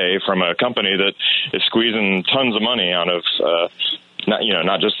 fair pay from a company that is squeezing tons of money out of,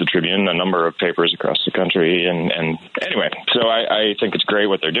 not just the Tribune, a number of papers across the country. And anyway, so I think it's great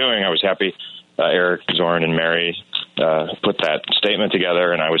what they're doing. I was happy Eric, Zorn, and Mary put that statement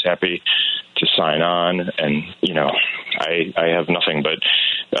together, and I was happy to sign on. And, I have nothing but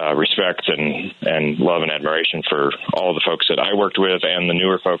respect and love and admiration for all the folks that I worked with and the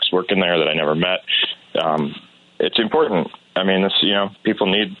newer folks working there that I never met. It's important. I mean, this, people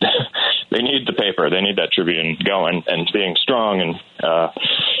need the paper. They need that Tribune going and being strong and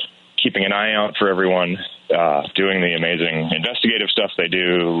keeping an eye out for everyone, doing the amazing investigative stuff they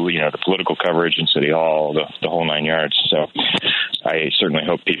do, the political coverage in City Hall, the whole 9 yards. So I certainly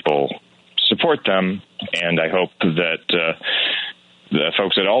hope people support them, and I hope that the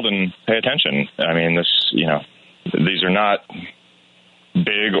folks at Alden pay attention. I mean, these are not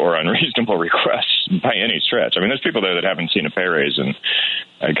big or unreasonable requests by any stretch. I mean, there's people there that haven't seen a pay raise in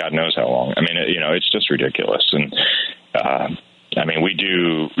God knows how long. I mean, it's just ridiculous. And, we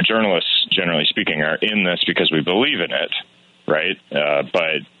do, journalists, generally speaking, are in this because we believe in it, right?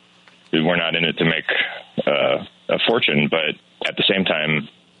 But we're not in it to make a fortune. But at the same time,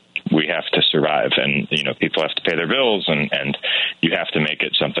 we have to survive, and, people have to pay their bills, and you have to make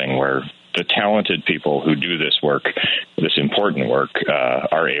it something where the talented people who do this work, this important work,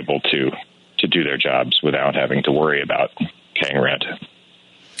 are able to do their jobs without having to worry about paying rent.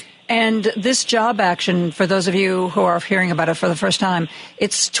 And this job action, for those of you who are hearing about it for the first time,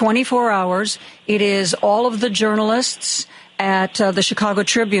 it's 24 hours. It is all of the journalists at the Chicago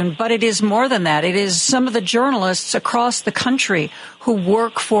Tribune, but it is more than that. It is some of the journalists across the country who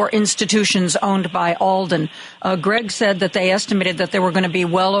work for institutions owned by Alden. Greg said that they estimated that there were going to be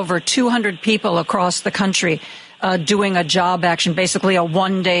well over 200 people across the country doing a job action, basically a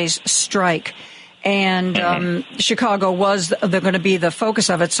one-day strike. And Chicago was going to be the focus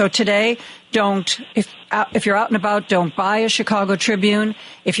of it. So today, if you're out and about, don't buy a Chicago Tribune.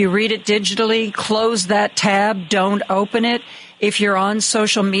 If you read it digitally, close that tab. Don't open it. If you're on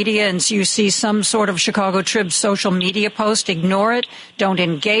social media and you see some sort of Chicago Trib social media post, ignore it. Don't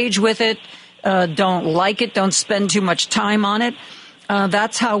engage with it. Don't like it. Don't spend too much time on it.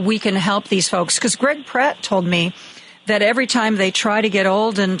 That's how we can help these folks. Because Greg Pratt told me that every time they try to get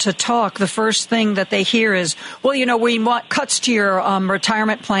Alden to talk, the first thing that they hear is, well, we want cuts to your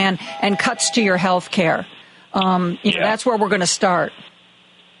retirement plan and cuts to your health care. That's where we're going to start.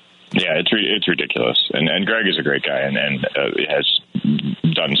 Yeah, it's ridiculous. And Greg is a great guy and has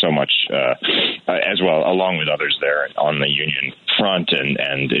done so much as well, along with others there on the union front.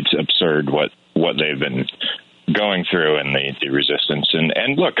 And it's absurd what they've been going through and the resistance.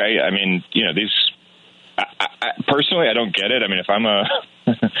 And look, personally, I don't get it. I mean, if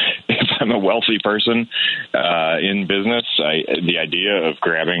I'm a wealthy person in business, the idea of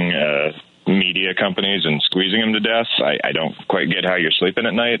grabbing media companies and squeezing them to death, I don't quite get how you're sleeping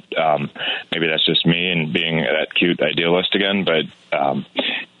at night. Maybe that's just me and being that cute idealist again. But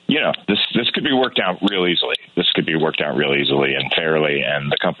this could be worked out real easily. This could be worked out real easily and fairly,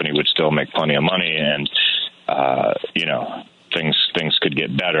 and the company would still make plenty of money. And things could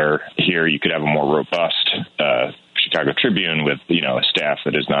get better here. You could have a more robust Chicago Tribune with, a staff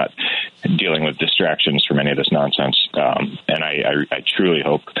that is not dealing with distractions from any of this nonsense. And I truly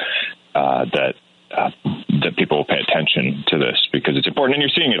hope that people will pay attention to this because it's important. And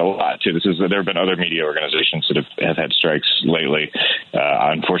you're seeing it a lot, too. There have been other media organizations that have had strikes lately.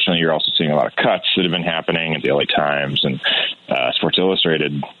 Unfortunately, you're also seeing a lot of cuts that have been happening at the LA Times and Sports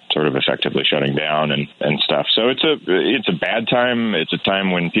Illustrated sort of effectively shutting down and stuff. So it's a bad time. It's a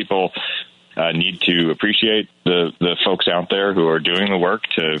time when people need to appreciate the folks out there who are doing the work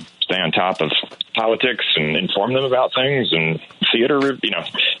to stay on top of politics and inform them about things and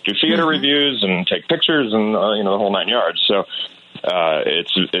do theater reviews and take pictures and the whole 9 yards. So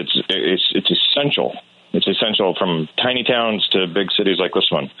it's essential. It's essential from tiny towns to big cities like this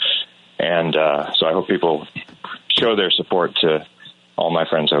one. And so I hope people show their support to all my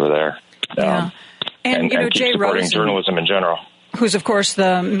friends over there. And keep Jay supporting Rosen, journalism in general. Who's, of course,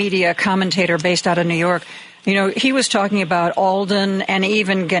 the media commentator based out of New York. He was talking about Alden and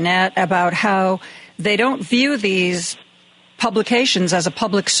even Gannett about how they don't view these publications as a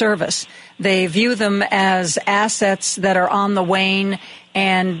public service. They view them as assets that are on the wane,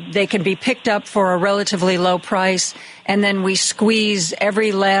 and they can be picked up for a relatively low price, and then we squeeze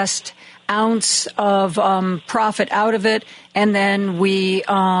every last ounce of profit out of it, and then we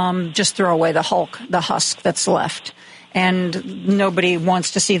just throw away the husk that's left. And nobody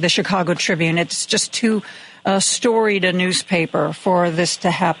wants to see the Chicago Tribune. It's just too storied a newspaper for this to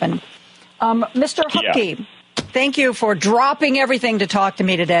happen. Mr. Huppke, thank you for dropping everything to talk to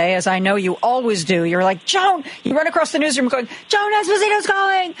me today, as I know you always do. You're like, Joan, you run across the newsroom going, Joan Esposito's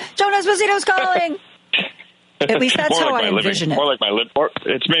calling! Joan Esposito's calling! At least that's how I envision it. More like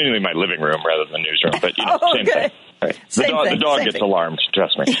it's mainly my living room rather than the newsroom, but same thing. Right. The dog gets alarmed,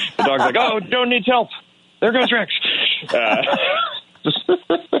 trust me. The dog's like, oh, Joan needs help. There goes Rex.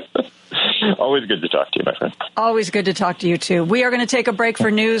 Always good to talk to you, my friend. Always good to talk to you, too. We are going to take a break for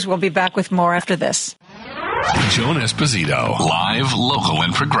news. We'll be back with more after this. Joan Esposito, live, local,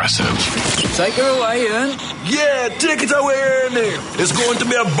 and progressive. Take her away, Ian. Yeah, take it away, Ernie. It's going to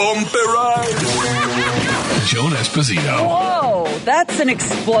be a bumpy ride. Joan Esposito. Whoa, that's an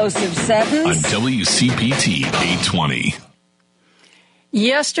explosive sentence. On WCPT 820.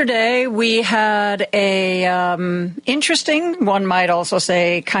 Yesterday, we had a interesting, one might also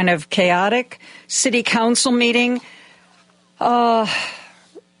say kind of chaotic, city council meeting. I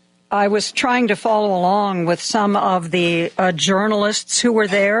was trying to follow along with some of the journalists who were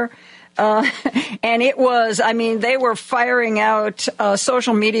there. And it was, they were firing out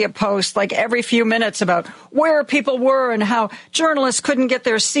social media posts like every few minutes about where people were and how journalists couldn't get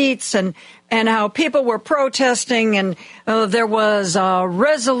their seats and how people were protesting. And there was a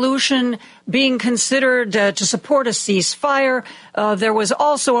resolution being considered to support a ceasefire. There was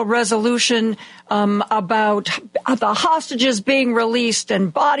also a resolution about the hostages being released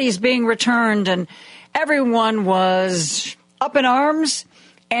and bodies being returned. And everyone was up in arms.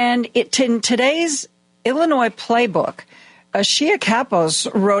 And in today's Illinois playbook, Shia Kapos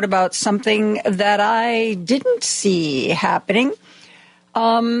wrote about something that I didn't see happening.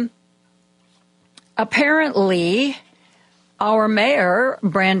 Apparently, our mayor,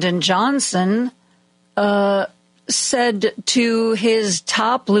 Brandon Johnson, said to his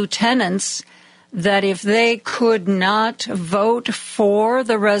top lieutenants that if they could not vote for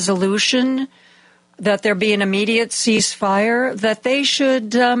the resolution that there be an immediate ceasefire, that they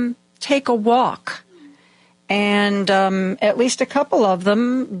should take a walk. And at least a couple of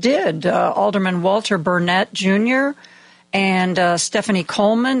them did. Alderman Walter Burnett Jr. and Stephanie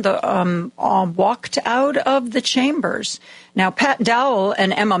Coleman walked out of the chambers. Now, Pat Dowell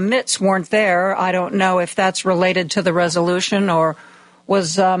and Emma Mitz weren't there. I don't know if that's related to the resolution or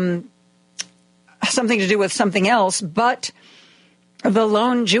was something to do with something else, but the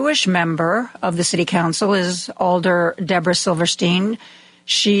lone Jewish member of the city council is Alder Deborah Silverstein.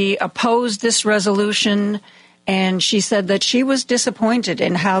 She opposed this resolution, and she said that she was disappointed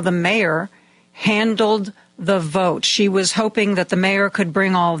in how the mayor handled the vote. She was hoping that the mayor could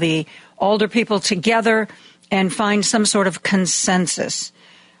bring all the alder people together and find some sort of consensus.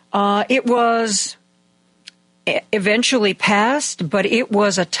 It was eventually passed, but it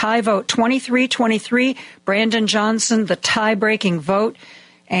was a tie vote, 23-23. Brandon Johnson, the tie-breaking vote,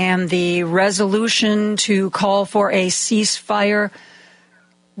 and the resolution to call for a ceasefire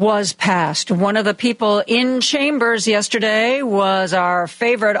was passed. One of the people in chambers yesterday was our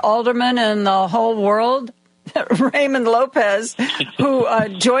favorite alderman in the whole world, Raymond Lopez, who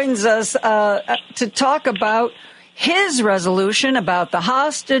joins us to talk about his resolution about the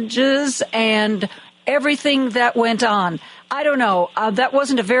hostages and everything that went on. I don't know. That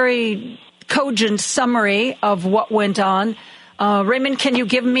wasn't a very cogent summary of what went on. Raymond, can you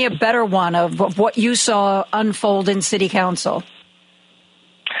give me a better one of what you saw unfold in City Council?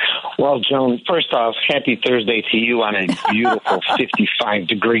 Well, Joan, first off, happy Thursday to you on a beautiful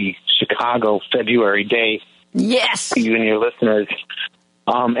 55-degree Chicago February day. Yes. You and your listeners.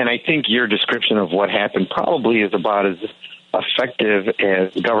 And I think your description of what happened probably is about as effective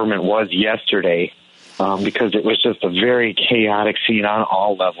as government was yesterday. Because it was just a very chaotic scene on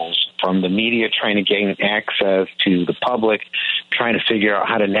all levels, from the media trying to gain access to the public trying to figure out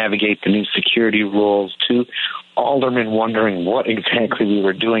how to navigate the new security rules, to aldermen wondering what exactly we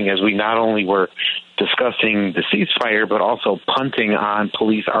were doing as we not only were discussing the ceasefire, but also punting on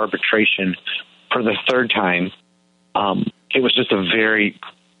police arbitration for the third time. It was just a very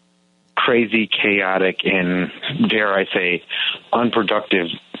crazy, chaotic, and, dare I say, unproductive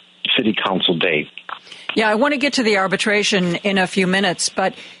city council day. Yeah, I want to get to the arbitration in a few minutes,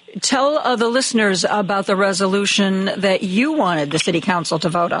 but tell the listeners about the resolution that you wanted the city council to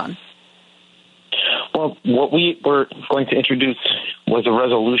vote on. Well, Well, what we were going to introduce was a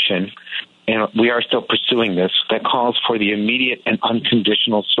resolution, and we are still pursuing this, that calls for the immediate and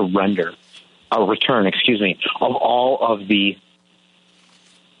unconditional return of all of the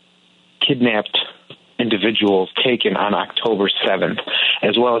kidnapped individuals taken on October 7th,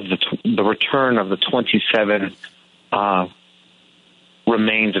 as well as the return of the 27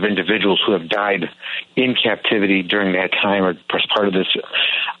 remains of individuals who have died in captivity during that time or as part of this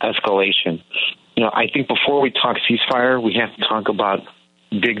escalation. I think before we talk ceasefire, we have to talk about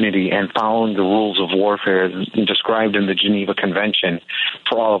dignity and following the rules of warfare as described in the Geneva Convention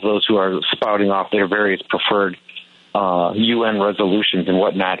for all of those who are spouting off their various preferred UN resolutions and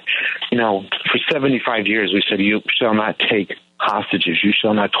whatnot. For 75 years we said you shall not take hostages, you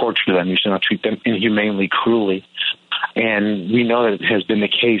shall not torture them, you shall not treat them inhumanely, cruelly. And we know that it has been the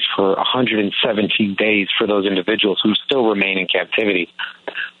case for 117 days for those individuals who still remain in captivity.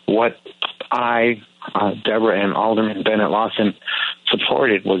 What I, Deborah, and Alderman Bennett Lawson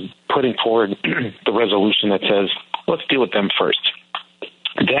supported was putting forward the resolution that says, let's deal with them first.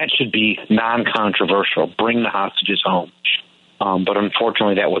 That should be non-controversial. Bring the hostages home. But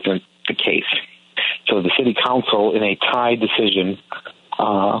unfortunately, that wasn't the case. So the city council, in a tie decision,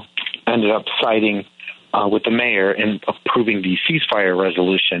 ended up siding with the mayor in approving the ceasefire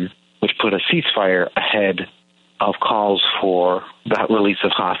resolution, which put a ceasefire ahead of calls for the release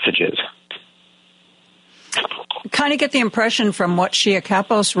of hostages. Kind of get the impression from what Shia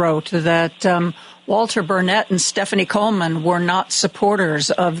Kapos wrote that Walter Burnett and Stephanie Coleman were not supporters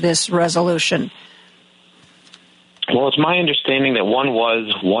of this resolution. Well, it's my understanding that one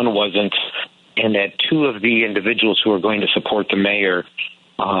was, one wasn't, and that two of the individuals who are going to support the mayor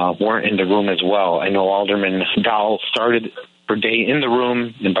weren't in the room as well. I know Alderman Dowell started her day in the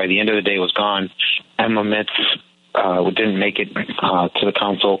room, and by the end of the day was gone. Emma Mitz didn't make it to the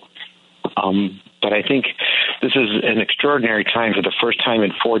council. But I think this is an extraordinary time. For the first time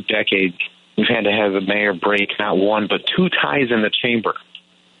in 4 decades, we've had to have the mayor break not one, but 2 ties in the chamber.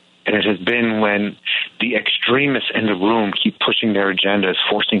 And it has been when the extremists in the room keep pushing their agendas,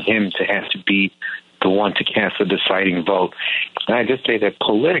 forcing him to have to be the one to cast the deciding vote. And I just say that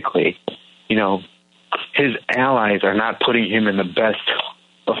politically, his allies are not putting him in the best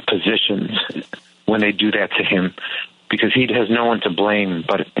of positions when they do that to him, because he has no one to blame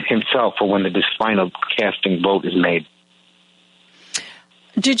but himself for when the final casting vote is made.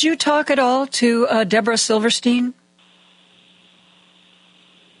 Did you talk at all to Deborah Silverstein?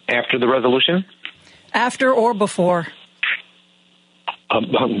 After the resolution? After or before?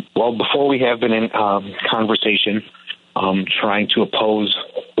 Well, before we have been in conversation, trying to oppose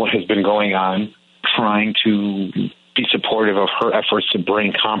what has been going on, trying to be supportive of her efforts to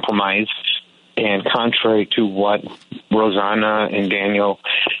bring compromise. And contrary to what Rosanna and Daniel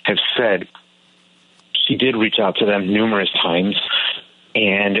have said, she did reach out to them numerous times.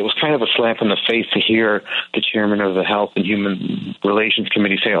 And it was kind of a slap in the face to hear the chairman of the Health and Human Relations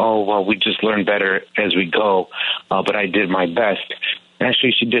Committee say, oh, well, we just learn better as we go, but I did my best.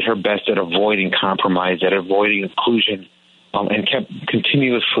 Actually, she did her best at avoiding compromise, at avoiding inclusion, and kept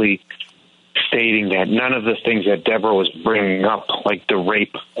continuously stating that none of the things that Deborah was bringing up, like the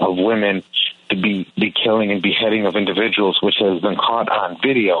rape of women, the killing and beheading of individuals, which has been caught on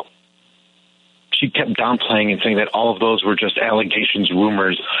video, she kept downplaying and saying that all of those were just allegations,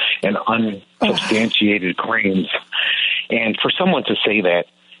 rumors, and unsubstantiated claims. And for someone to say that,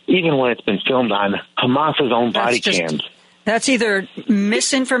 even when it's been filmed on Hamas's own body cams. That's either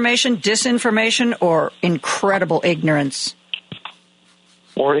misinformation, disinformation, or incredible ignorance.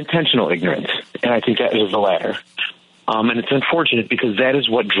 Or intentional ignorance. And I think that is the latter. And it's unfortunate because that is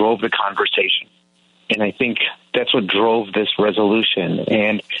what drove the conversation. And I think that's what drove this resolution.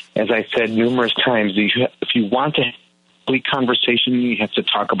 And as I said numerous times, if you want to have a complete conversation, you have to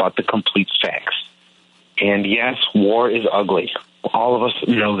talk about the complete facts. And yes, war is ugly. All of us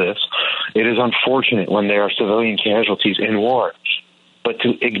know this. It is unfortunate when there are civilian casualties in war. But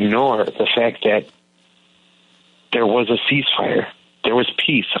to ignore the fact that there was a ceasefire, there was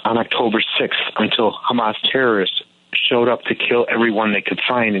peace on October 6th until Hamas terrorists showed up to kill everyone they could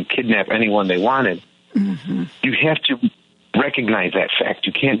find and kidnap anyone they wanted. Mm-hmm. You have to recognize that fact.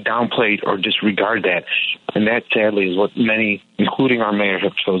 You can't downplay or disregard that. And that, sadly, is what many, including our mayor,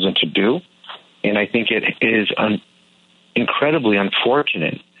 have chosen to do. And I think it is incredibly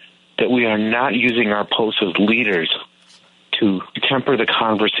unfortunate that we are not using our posts as leaders to temper the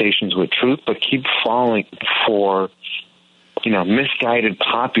conversations with truth, but keep falling for, misguided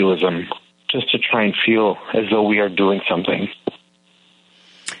populism just to try and feel as though we are doing something.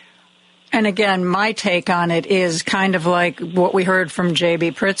 And again, my take on it is kind of like what we heard from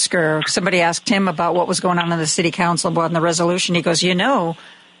J.B. Pritzker. Somebody asked him about what was going on in the city council about the resolution. He goes,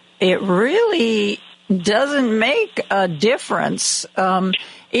 it really doesn't make a difference.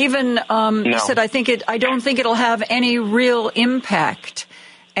 He said, I don't think it'll have any real impact.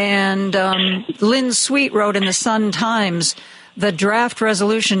 And Lynn Sweet wrote in the Sun-Times, the draft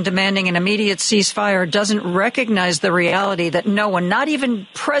resolution demanding an immediate ceasefire doesn't recognize the reality that no one, not even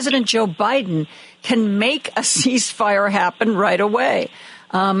President Joe Biden, can make a ceasefire happen right away.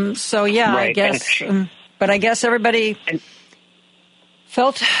 I guess, but I guess everybody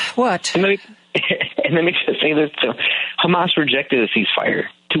felt what? And let me just say this too. Hamas rejected a ceasefire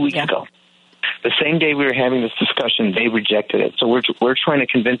 2 weeks ago. The same day we were having this discussion, they rejected it. So we're trying to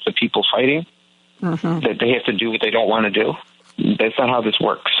convince the people fighting that they have to do what they don't want to do. That's not how this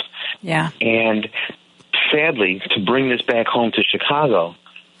works. Yeah. And sadly, to bring this back home to Chicago,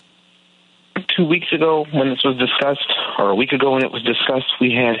 2 weeks ago when this was discussed, or a week ago when it was discussed,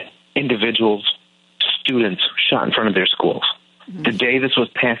 we had individuals, students shot in front of their schools. The day this was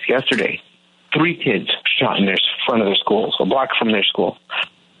passed yesterday, 3 kids shot in front of their schools, a block from their school.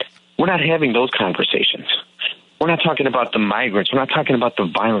 We're not having those conversations. We're not talking about the migrants. We're not talking about the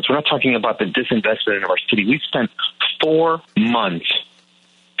violence. We're not talking about the disinvestment in our city. We've spent 4 months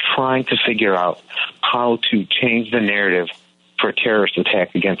trying to figure out how to change the narrative for a terrorist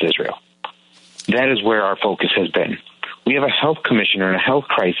attack against Israel. That is where our focus has been. We have a health commissioner and a health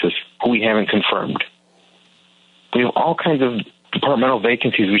crisis who we haven't confirmed. We have all kinds of departmental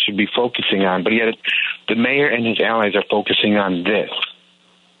vacancies we should be focusing on, but yet the mayor and his allies are focusing on this.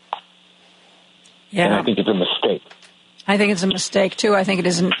 Yeah. And I think it's a mistake. I think it's a mistake, too. I think it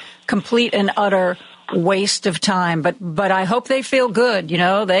is a complete and utter waste of time. But I hope they feel good.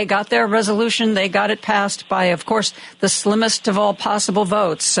 They got their resolution. They got it passed by, of course, the slimmest of all possible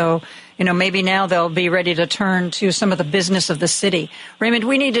votes. So, maybe now they'll be ready to turn to some of the business of the city. Raymond,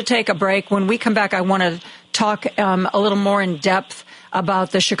 we need to take a break. When we come back, I want to talk a little more in depth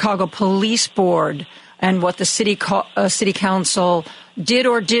about the Chicago Police Board and what the city council did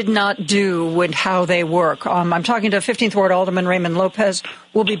or did not do with how they work. I'm talking to 15th Ward Alderman Raymond Lopez.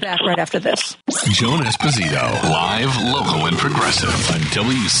 We'll be back right after this. Joan Esposito, live, local, and progressive on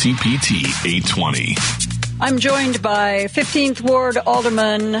WCPT 820. I'm joined by 15th Ward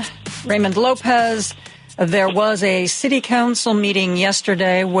Alderman Raymond Lopez. There was a city council meeting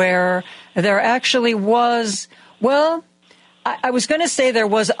yesterday where there actually was, I was going to say there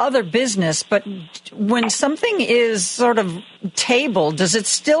was other business, but when something is sort of tabled, does it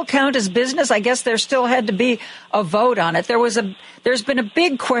still count as business? I guess there still had to be a vote on it. There's been a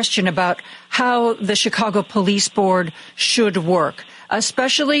big question about how the Chicago Police Board should work,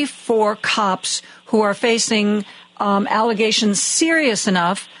 especially for cops who are facing allegations serious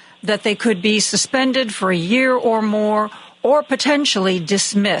enough that they could be suspended for a year or more, or potentially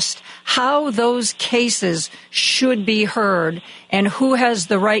dismissed. How those cases should be heard and who has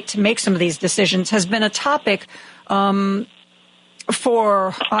the right to make some of these decisions has been a topic for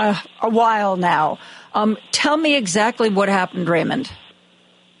a while now. Tell me exactly what happened, Raymond.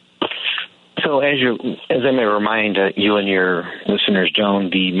 So as I may remind you and your listeners, Joan,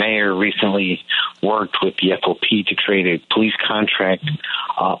 the mayor recently worked with the FOP to create a police contract,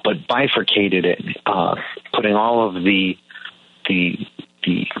 but bifurcated it, putting all of the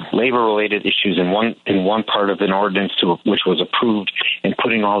labor-related issues in one part of an ordinance which was approved, and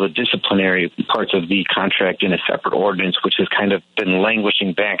putting all the disciplinary parts of the contract in a separate ordinance, which has kind of been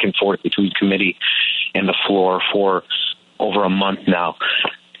languishing back and forth between committee and the floor for over a month now.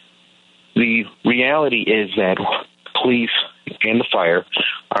 The reality is that police and the fire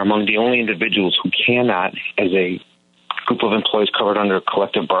are among the only individuals who cannot, as a group of employees covered under a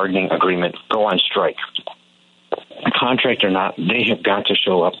collective bargaining agreement, go on strike. Contract or not, they have got to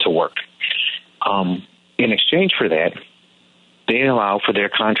show up to work. In exchange for that, they allow for their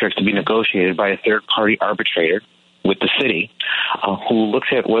contracts to be negotiated by a third-party arbitrator with the city, who looks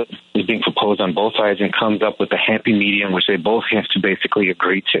at what is being proposed on both sides and comes up with a happy medium, which they both have to basically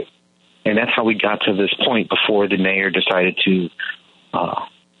agree to. And that's how we got to this point before the mayor decided to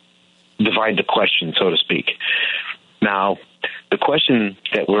divide the question, so to speak. Now, the question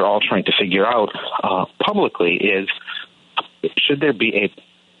that we're all trying to figure out publicly is, should there be a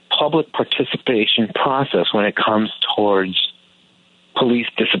public participation process when it comes towards police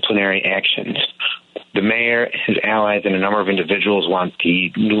disciplinary actions? The mayor, his allies, and a number of individuals want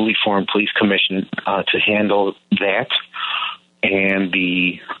the newly formed police commission to handle that, and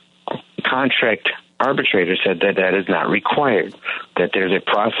the contract arbitrator said that that is not required, that there's a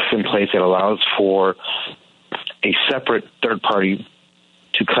process in place that allows for a separate third-party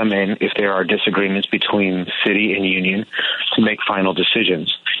to come in if there are disagreements between city and union to make final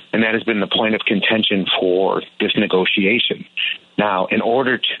decisions. And that has been the point of contention for this negotiation. Now, in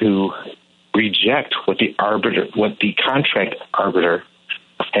order to reject what the contract arbiter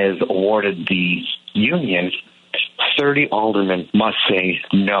has awarded the union, 30 aldermen must say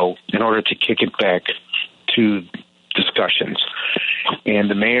no in order to kick it back to discussions. And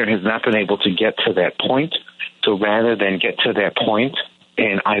the mayor has not been able to get to that point. So rather than get to that point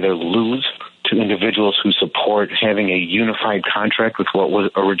and either lose to individuals who support having a unified contract with what was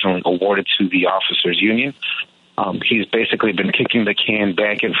originally awarded to the officers union, he's basically been kicking the can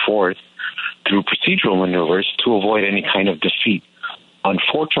back and forth through procedural maneuvers to avoid any kind of defeat.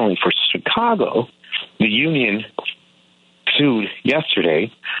 Unfortunately for Chicago, the union sued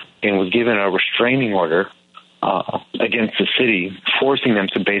yesterday and was given a restraining order against the city, forcing them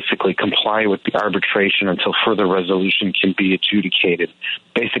to basically comply with the arbitration until further resolution can be adjudicated.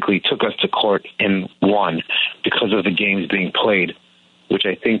 Basically took us to court and won because of the games being played, which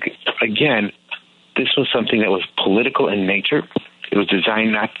I think, again, this was something that was political in nature. It was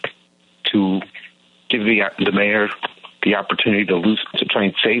designed not to give the mayor the opportunity to try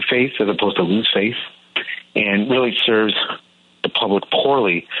and save face as opposed to lose face, and really serves the public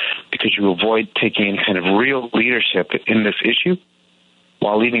poorly because you avoid taking any kind of real leadership in this issue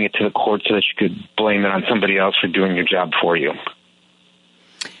while leaving it to the court so that you could blame it on somebody else for doing your job for you.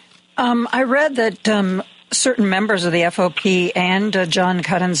 I read that certain members of the FOP and John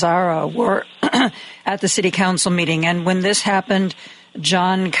Catanzara were at the city council meeting, and when this happened,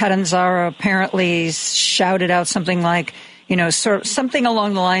 John Catanzara apparently shouted out something like, something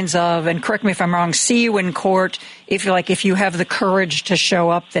along the lines of, and correct me if I'm wrong, see you in court if you have the courage to show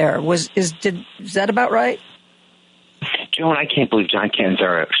up there. Is that about right? Joan, I can't believe John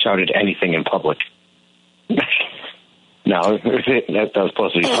Catanzara shouted anything in public. No, that was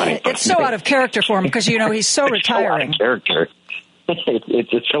supposed to be funny. It's so out of character for him because, he's so retiring. So out of character.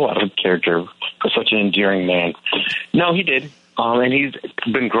 It's so out of character for such an endearing man. No, he did. And he's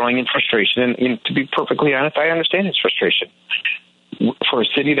been growing in frustration. And to be perfectly honest, I understand his frustration. For a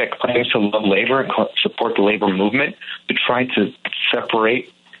city that claims to love labor and support the labor movement, to try to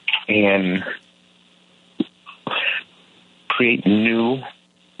separate and create new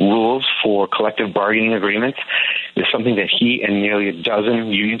rules for collective bargaining agreements is something that he and nearly a dozen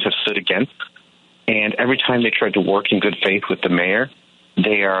unions have stood against. And every time they tried to work in good faith with the mayor,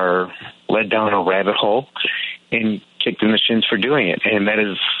 they are led down a rabbit hole and kicked in the shins for doing it. And that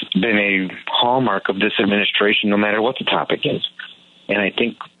has been a hallmark of this administration, no matter what the topic is. And I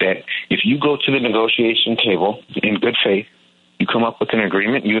think that if you go to the negotiation table in good faith, you come up with an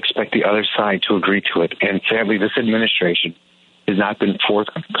agreement, you expect the other side to agree to it. And sadly, this administration has not been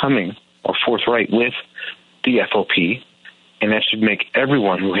forthcoming or forthright with the FOP, and that should make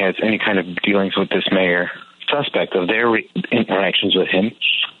everyone who has any kind of dealings with this mayor suspect of their interactions with him,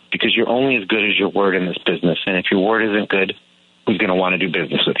 because you're only as good as your word in this business. And if your word isn't good, who's going to want to do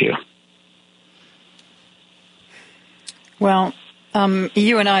business with you? Well,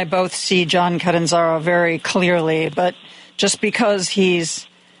 you and I both see John Catanzara very clearly, but just because he's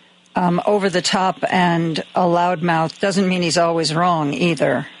over the top and a loudmouth doesn't mean he's always wrong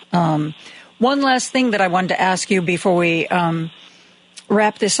either. One last thing that I wanted to ask you before we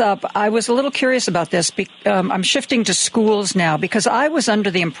wrap this up. I was a little curious about this. I'm shifting to schools now because I was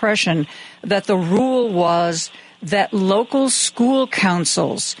under the impression that the rule was that local school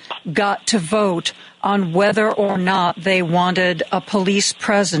councils got to vote on whether or not they wanted a police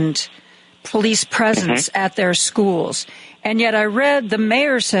presence at their schools. And yet I read the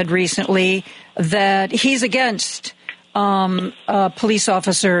mayor said recently that he's against police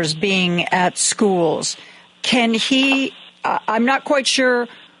officers being at schools. Can he, I'm not quite sure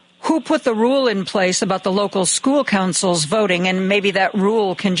who put the rule in place about the local school councils voting, and maybe that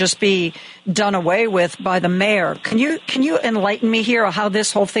rule can just be done away with by the mayor. Can you enlighten me here on how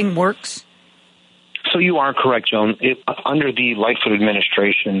this whole thing works? So you are correct, Joan. Under the Lightfoot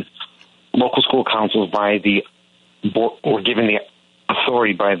administration, local school councils were given the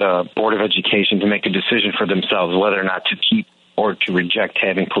authority by the Board of Education to make a decision for themselves whether or not to keep or to reject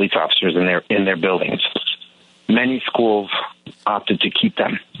having police officers in their buildings. Many schools opted to keep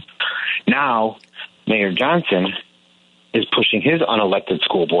them. Now, Mayor Johnson is pushing his unelected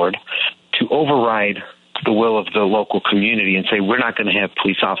school board to override the will of the local community and say we're not going to have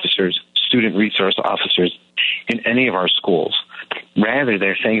police officers, student resource officers in any of our schools. Rather,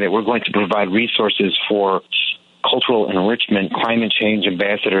 they're saying that we're going to provide resources for cultural enrichment, climate change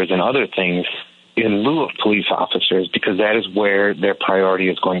ambassadors, and other things in lieu of police officers, because that is where their priority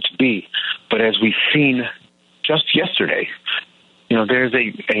is going to be. But as we've seen just yesterday, there's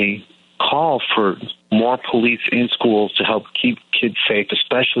a call for more police in schools to help keep kids safe,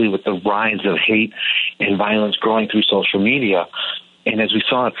 especially with the rise of hate and violence growing through social media. And as we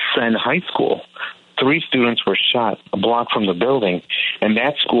saw at Senn High School, 3 students were shot a block from the building, and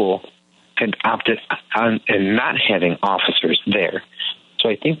that school had opted on and not having officers there. So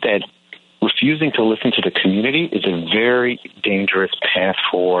I think that refusing to listen to the community is a very dangerous path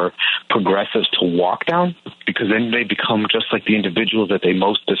for progressives to walk down, because then they become just like the individuals that they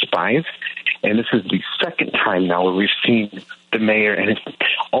most despise. And this is the second time now where we've seen the mayor and his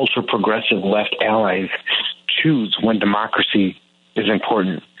ultra-progressive left allies choose when democracy is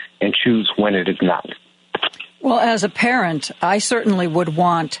important and choose when it is not. Well, as a parent, I certainly would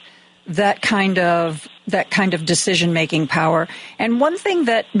want that kind of decision-making power. And one thing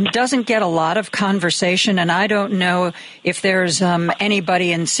that doesn't get a lot of conversation, and I don't know if there's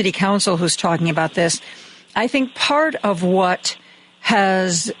anybody in city council who's talking about this, I think part of what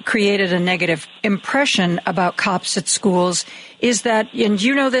has created a negative impression about cops at schools is that, and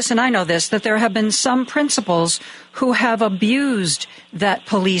you know this and I know this, that there have been some principals who have abused that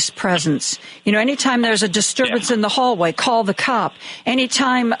police presence. Anytime there's a disturbance in the hallway, call the cop.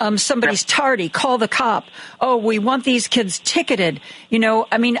 Anytime somebody's tardy, call the cop. Oh, we want these kids ticketed.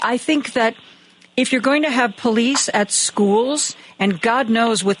 I think that if you're going to have police at schools, and God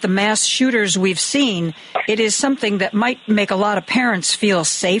knows with the mass shooters we've seen, it is something that might make a lot of parents feel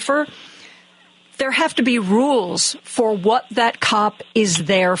safer. There have to be rules for what that cop is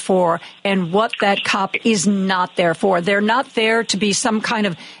there for and what that cop is not there for. They're not there to be some kind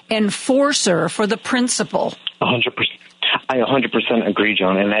of enforcer for the principal. 100%. I 100% agree,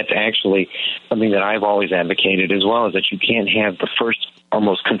 Joan, and that's actually something that I've always advocated as well, is that you can't have the first or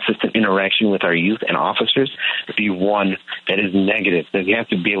most consistent interaction with our youth and officers be one that is negative. That we have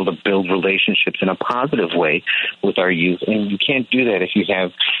to be able to build relationships in a positive way with our youth, and you can't do that if you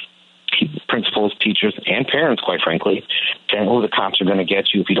have principals, teachers, and parents, quite frankly, saying, "Oh, the cops are going to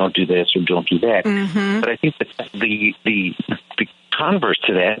get you if you don't do this or don't do that." Mm-hmm. But I think that the converse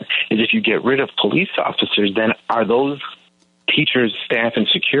to that is, if you get rid of police officers, then are those teachers, staff, and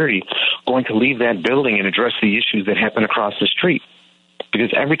security going to leave that building and address the issues that happen across the street?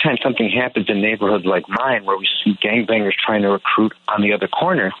 Because every time something happens in neighborhoods like mine, where we see gangbangers trying to recruit on the other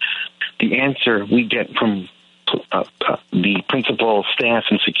corner, the answer we get from the principal, staff,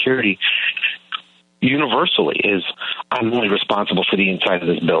 and security universally is, "I'm only responsible for the inside of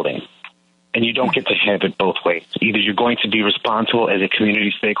this building." And you don't get to have it both ways. Either you're going to be responsible as a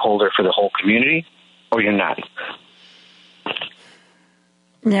community stakeholder for the whole community, or you're not.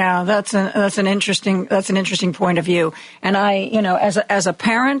 Yeah, that's an interesting point of view. And I, as a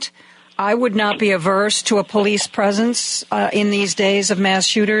parent, I would not be averse to a police presence in these days of mass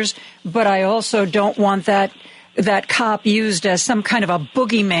shooters, but I also don't want that cop used as some kind of a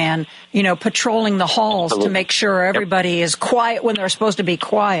boogeyman, patrolling the halls to make sure everybody is quiet when they're supposed to be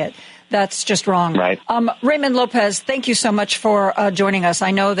quiet. That's just wrong. Right. Raymond Lopez, thank you so much for joining us.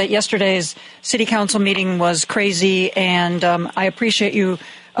 I know that yesterday's city council meeting was crazy, and I appreciate you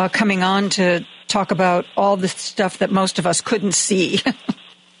coming on to talk about all the stuff that most of us couldn't see.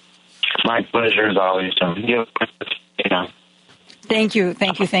 My pleasure, as always, John. Thank you.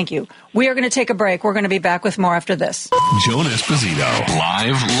 We are going to take a break. We're going to be back with more after this. Joan Esposito,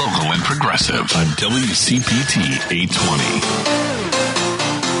 live, local, and progressive on WCPT 820.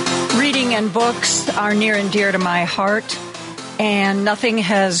 Reading and books are near and dear to my heart, and nothing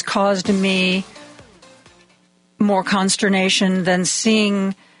has caused me more consternation than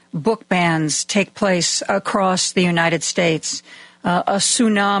seeing book bans take place across the United States, a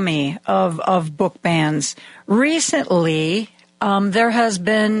tsunami of book bans. Recently, there has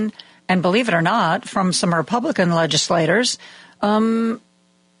been, and believe it or not, from some Republican legislators,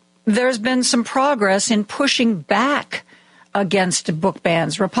 there's been some progress in pushing back against book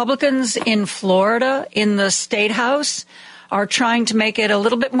bans. Republicans in Florida, in the State House, are trying to make it a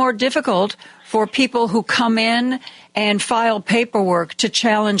little bit more difficult for people who come in and file paperwork to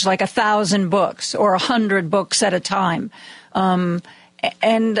challenge like 1,000 books or 100 books at a time.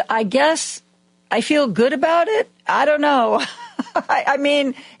 And I guess I feel good about it. I don't know. I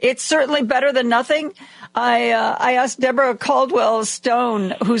mean, it's certainly better than nothing. I asked Deborah Caldwell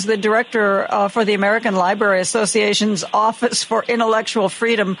Stone, who's the director for the American Library Association's Office for Intellectual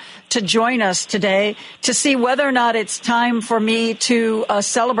Freedom, to join us today to see whether or not it's time for me to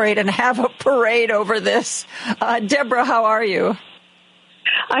celebrate and have a parade over this. Deborah, how are you?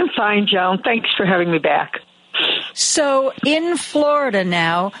 I'm fine, Joan. Thanks for having me back. So in Florida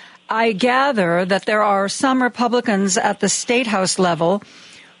now, I gather that there are some Republicans at the State House level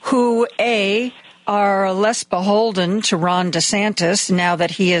who, A, are less beholden to Ron DeSantis now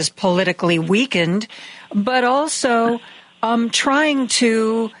that he is politically weakened, but also trying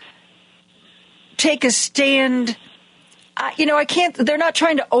to take a stand. They're not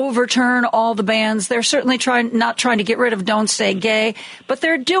trying to overturn all the bans. They're certainly not trying to get rid of Don't Say Gay, but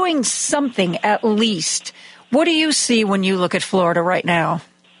they're doing something at least. What do you see when you look at Florida right now?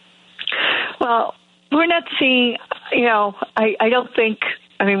 Well, we're not seeing, I don't think,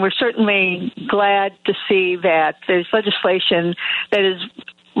 we're certainly glad to see that there's legislation that is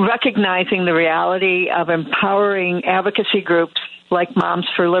recognizing the reality of empowering advocacy groups like Moms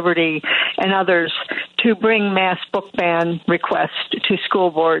for Liberty and others to bring mass book ban requests to school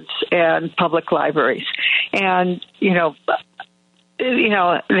boards and public libraries. And,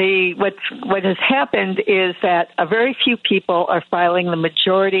 what has happened is that a very few people are filing the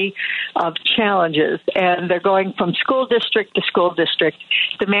majority of challenges, and they're going from school district to school district,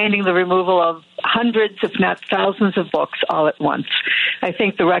 demanding the removal of hundreds, if not thousands, of books all at once. I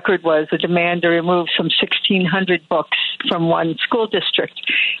think the record was a demand to remove some 1,600 books from one school district,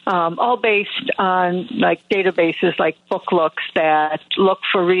 all based on databases like BookLooks that look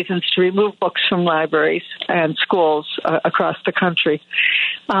for reasons to remove books from libraries and schools across the country,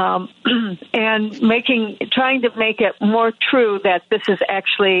 and trying to make it more true that this is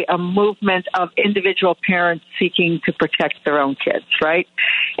actually a movement of individual parents seeking to protect their own kids, right?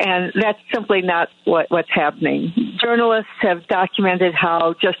 And that's simply not what's happening. Journalists have documented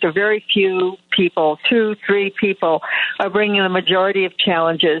how just a very few people, 2-3 people, are bringing the majority of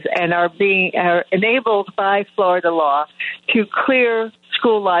challenges and are enabled by Florida law to clear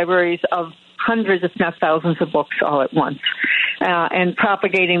school libraries of hundreds, if not thousands, of books all at once, and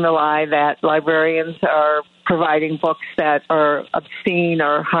propagating the lie that librarians are providing books that are obscene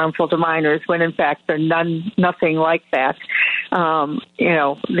or harmful to minors, when in fact they're nothing like that.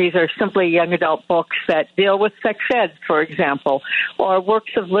 These are simply young adult books that deal with sex ed, for example, or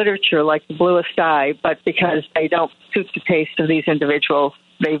works of literature like The Bluest Eye, but because they don't suit the taste of these individuals,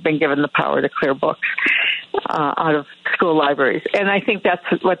 they've been given the power to clear books out of school libraries. And I think that's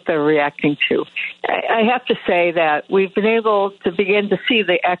what they're reacting to. I have to say that we've been able to begin to see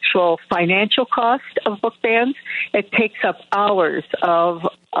the actual financial cost of book bans. It takes up hours of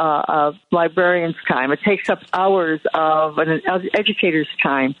librarians' time. It takes up hours of an educator's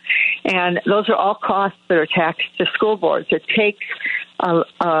time. And those are all costs that are taxed to school boards. It takes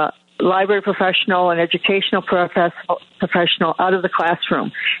library professional and educational professional out of the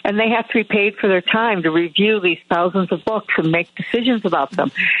classroom, and they have to be paid for their time to review these thousands of books and make decisions about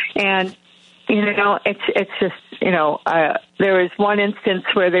them. And it's just there was one instance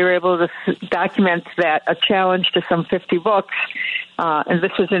where they were able to document that a challenge to some 50 books, and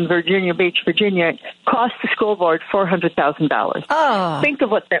this was in Virginia Beach, Virginia, cost the school board $400,000. Oh. Think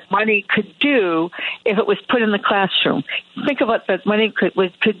of what that money could do if it was put in the classroom. Think of what that money could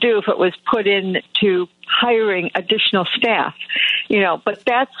do if it was put into hiring additional staff. But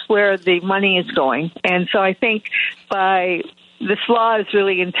that's where the money is going. And so I think this law is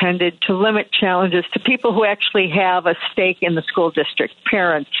really intended to limit challenges to people who actually have a stake in the school district,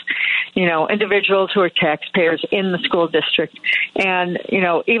 parents, individuals who are taxpayers in the school district. And,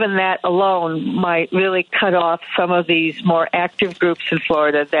 even that alone might really cut off some of these more active groups in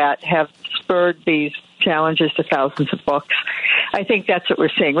Florida that have spurred these challenges to thousands of books. I think that's what we're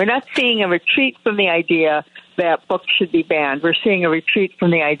seeing. We're not seeing a retreat from the idea that books should be banned. We're seeing a retreat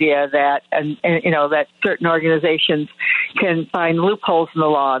from the idea that, that certain organizations can find loopholes in the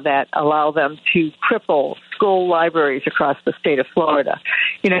law that allow them to cripple school libraries across the state of Florida.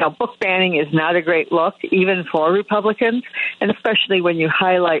 Book banning is not a great look, even for Republicans, and especially when you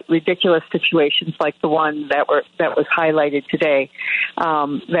highlight ridiculous situations like the one that was highlighted today,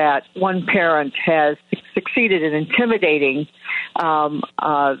 that one parent has succeeded in intimidating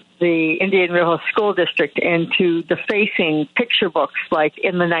the Indian River School District into defacing picture books like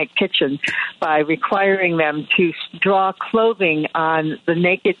In the Night Kitchen by requiring them to draw clothing on the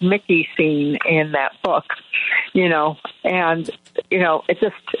naked Mickey scene in that book.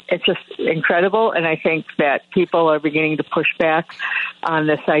 It's just incredible, and I think that people are beginning to push back on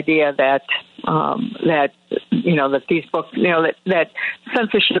this idea that these books, that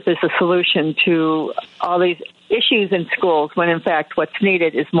censorship is a solution to all these issues in schools, when in fact what's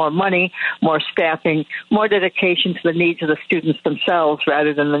needed is more money, more staffing, more dedication to the needs of the students themselves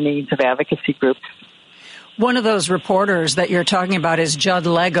rather than the needs of advocacy groups. One of those reporters that you're talking about is Judd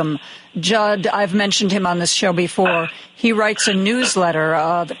Legum. Judd, I've mentioned him on this show before. He writes a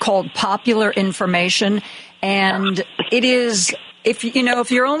newsletter called Popular Information, and it is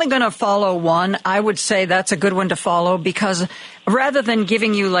if you're only going to follow one, I would say that's a good one to follow, because rather than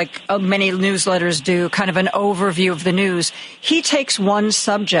giving you, like many newsletters do, kind of an overview of the news, he takes one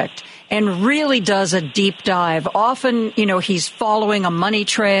subject and really does a deep dive. Often, he's following a money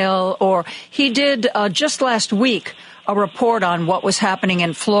trail, or he did just last week a report on what was happening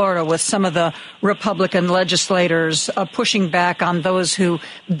in Florida with some of the Republican legislators pushing back on those who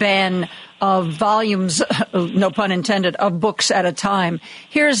ban volumes, no pun intended, of books at a time.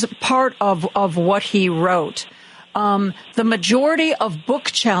 Here's part of what he wrote. The majority of book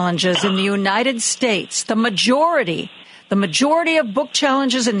challenges in the United States, the majority of book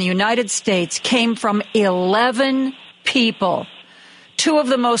challenges in the United States came from 11 people. Two of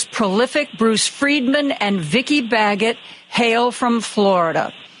the most prolific, Bruce Friedman and Vicky Baggett, hail from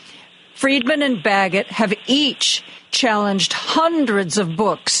Florida. Friedman and Baggett have each challenged hundreds of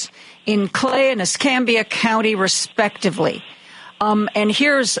books in Clay and Escambia County, respectively. And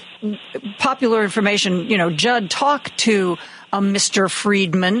here's popular information. Judd talked to Mr.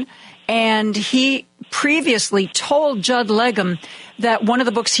 Friedman, and he previously told Judd Legum that one of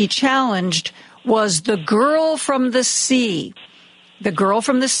the books he challenged was The Girl from the Sea. The Girl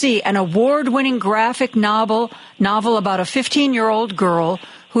from the Sea, an award-winning graphic novel about a 15-year-old girl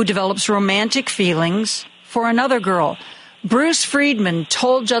who develops romantic feelings for another girl. Bruce Friedman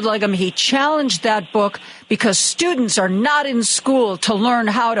told Judd Legum he challenged that book because students are not in school to learn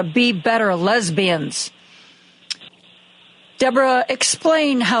how to be better lesbians. Deborah,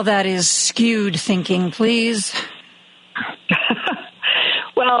 explain how that is skewed thinking, please.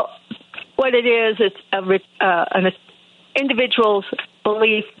 Well, what it is, it's an individual's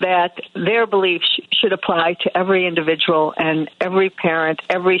belief that their beliefs should apply to every individual and every parent,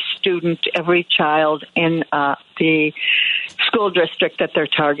 every student, every child in the school district that they're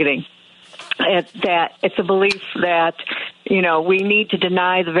targeting. That it's a belief that, we need to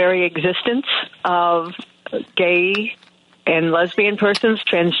deny the very existence of gay and lesbian persons,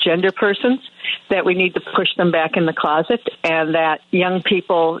 transgender persons, that we need to push them back in the closet, and that young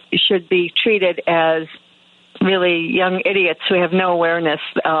people should be treated as really young idiots who have no awareness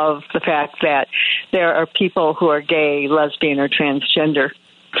of the fact that there are people who are gay, lesbian, or transgender.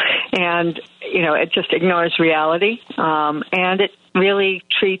 And, it just ignores reality, and it really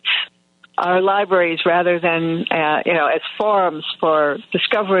treats our libraries rather than, as forums for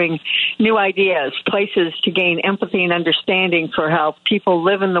discovering new ideas, places to gain empathy and understanding for how people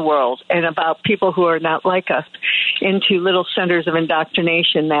live in the world and about people who are not like us, into little centers of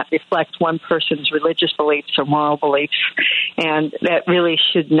indoctrination that reflect one person's religious beliefs or moral beliefs. And that really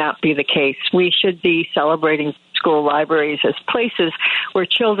should not be the case. We should be celebrating school libraries as places where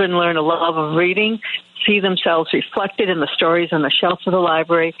children learn a love of reading, see themselves reflected in the stories on the shelf of the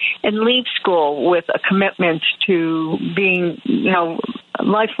library, and leave school with a commitment to being,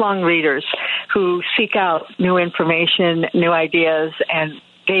 lifelong readers who seek out new information, new ideas, and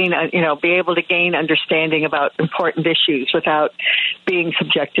be able to gain understanding about important issues without being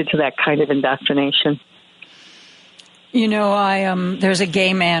subjected to that kind of indoctrination. There's a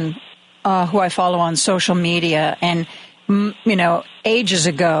gay man who I follow on social media, and ages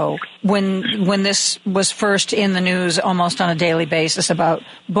ago, when this was first in the news almost on a daily basis about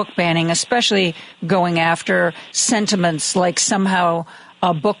book banning, especially going after sentiments like somehow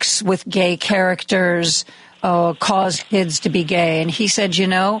books with gay characters cause kids to be gay. And he said,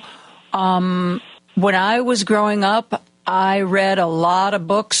 when I was growing up, I read a lot of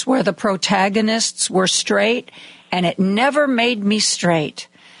books where the protagonists were straight, and it never made me straight.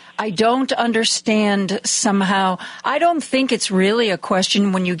 I don't understand somehow. I don't think it's really a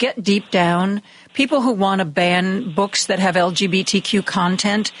question when you get deep down. People who want to ban books that have LGBTQ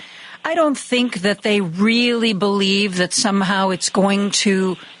content, I don't think that they really believe that somehow it's going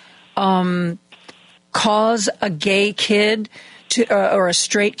to cause a gay kid or a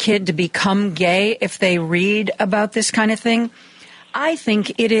straight kid to become gay if they read about this kind of thing. I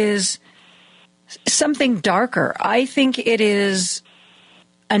think it is something darker. I think it is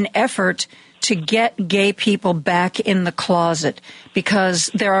an effort to get gay people back in the closet,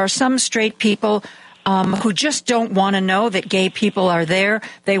 because there are some straight people who just don't want to know that gay people are there.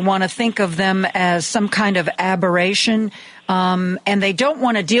 They want to think of them as some kind of aberration, and they don't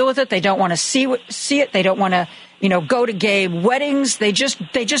want to deal with it. They don't want to see it. They don't want to, go to gay weddings. They just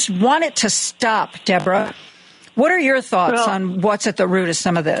want it to stop. Deborah, what are your thoughts on what's at the root of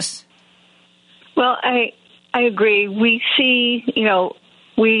some of this? Well, I agree. We see,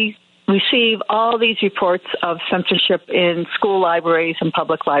 we receive all these reports of censorship in school libraries and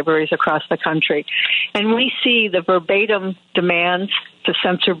public libraries across the country. And we see the verbatim demands to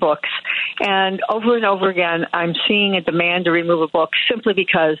censor books. And over again, I'm seeing a demand to remove a book simply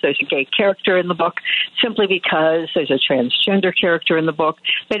because there's a gay character in the book, simply because there's a transgender character in the book,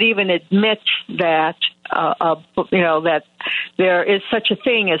 that even admits that that there is such a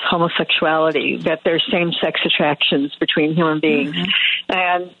thing as homosexuality, that there's same-sex attractions between human beings.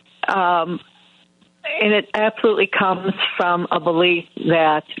 Mm-hmm. And it absolutely comes from a belief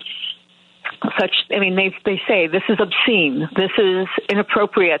that they say this is obscene, this is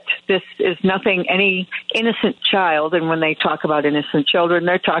inappropriate, this is nothing any innocent child, and when they talk about innocent children,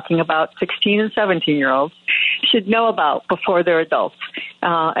 they're talking about 16 and 17-year-olds, should know about before they're adults.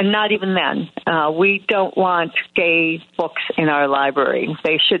 And not even then. We don't want gay books in our library.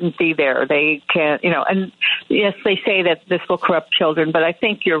 They shouldn't be there. They can't, and yes, they say that this will corrupt children, but I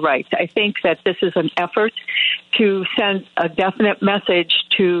think you're right. I think that this is an effort to send a definite message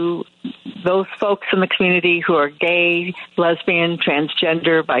to those folks in the community who are gay, lesbian,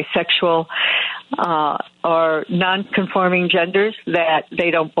 transgender, bisexual, or non-conforming genders, that they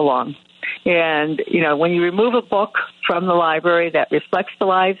don't belong. And, when you remove a book from the library that reflects the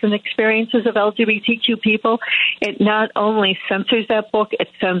lives and experiences of LGBTQ people, it not only censors that book, it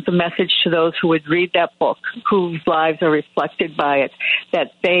sends a message to those who would read that book, whose lives are reflected by it,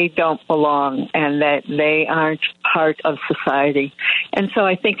 that they don't belong and that they aren't part of society. And so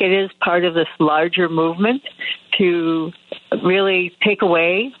I think it is part of this larger movement to really take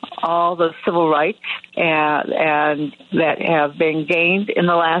away all the civil rights and that have been gained in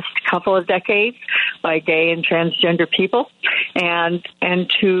the last couple of decades by gay and transgender people, and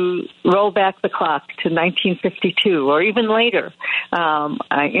to roll back the clock to 1952 or even later.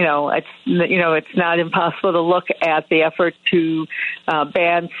 It's not impossible to look at the effort to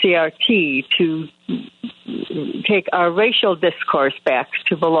ban CRT, to take our racial discourse back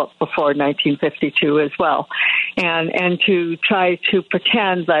to before 1952 as well, and to try to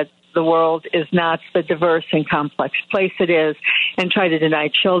pretend that the world is not the diverse and complex place it is, and try to deny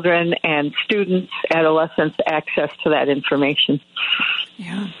children and students, adolescents, access to that information.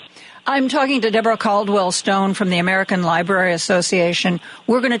 Yeah. I'm talking to Deborah Caldwell Stone from the American Library Association.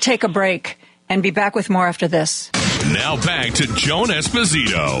 We're going to take a break and be back with more after this. Now back to Joan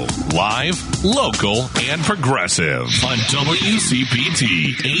Esposito, live, local, and progressive on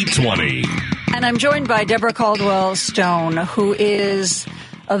WCPT 820. And I'm joined by Deborah Caldwell Stone, who is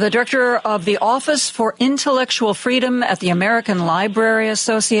the director of the Office for Intellectual Freedom at the American Library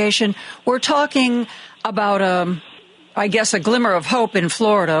Association. We're talking about a glimmer of hope in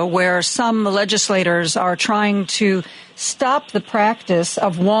Florida, where some legislators are trying to stop the practice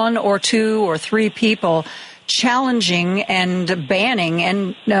of one or two or three people challenging and banning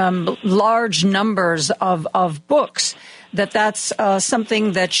and large numbers of books. That's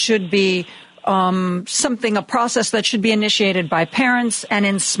something that should be a process that should be initiated by parents and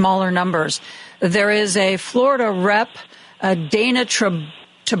in smaller numbers. There is a Florida rep, Dana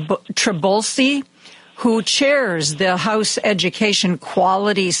Trabolsi, who chairs the House Education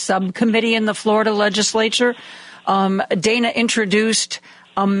Quality Subcommittee in the Florida legislature. Dana introduced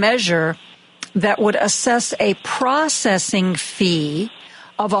a measure that would assess a processing fee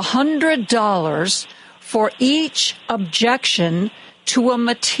of $100 for each objection to a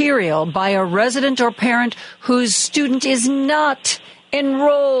material by a resident or parent whose student is not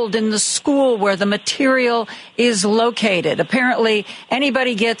enrolled in the school where the material is located. Apparently,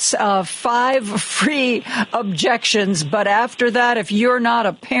 anybody gets 5 free objections, but after that, if you're not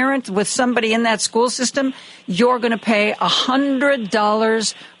a parent with somebody in that school system, you're going to pay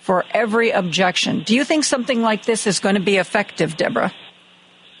 $100 for every objection. Do you think something like this is going to be effective, Deborah?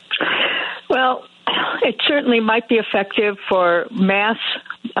 Well, it certainly might be effective for mass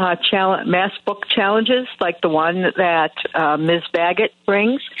book challenges like the one that Ms. Baggett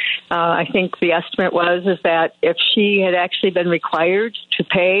brings. I think the estimate is that if she had actually been required to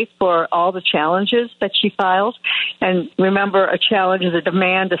pay for all the challenges that she files, and remember, a challenge is a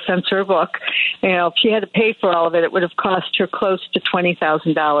demand to censor a book, if she had to pay for all of it, it would have cost her close to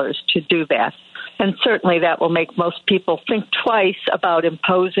 $20,000 to do that. And certainly that will make most people think twice about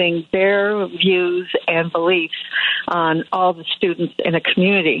imposing their views and beliefs on all the students in a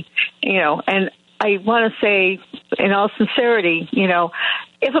community. And I want to say, in all sincerity,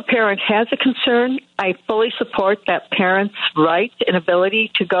 If a parent has a concern, I fully support that parent's right and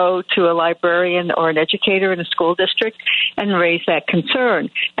ability to go to a librarian or an educator in a school district and raise that concern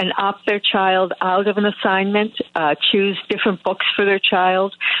and opt their child out of an assignment, choose different books for their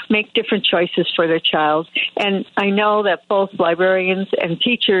child, make different choices for their child. And I know that both librarians and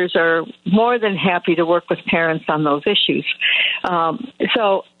teachers are more than happy to work with parents on those issues.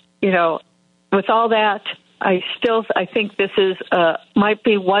 So, with all that, I think this is might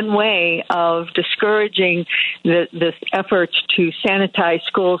be one way of discouraging this effort to sanitize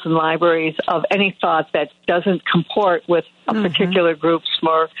schools and libraries of any thought that doesn't comport with a particular group's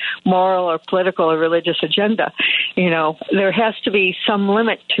more moral or political or religious agenda. There has to be some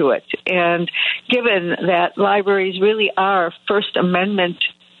limit to it. And given that libraries really are First Amendment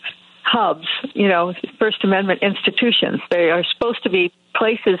hubs, First Amendment institutions. They are supposed to be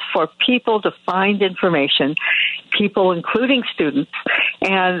places for people to find information, people including students,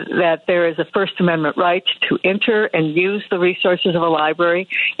 and that there is a First Amendment right to enter and use the resources of a library,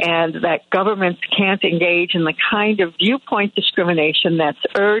 and that governments can't engage in the kind of viewpoint discrimination that's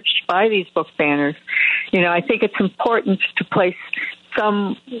urged by these book banners. I think it's important to place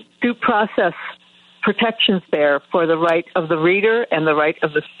some due process protections there for the right of the reader and the right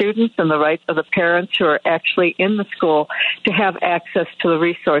of the students and the right of the parents who are actually in the school to have access to the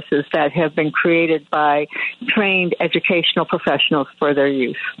resources that have been created by trained educational professionals for their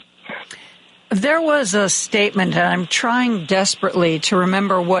use. There was a statement, and I'm trying desperately to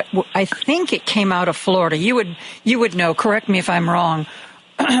remember what I think it came out of Florida. You would know, correct me if I'm wrong,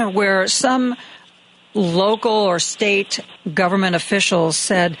 where some local or state government officials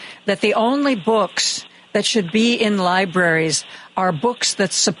said that the only books that should be in libraries are books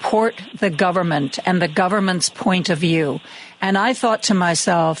that support the government and the government's point of view. And I thought to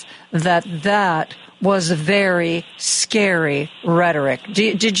myself that was very scary rhetoric.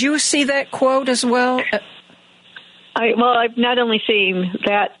 Did you see that quote as well? I've not only seen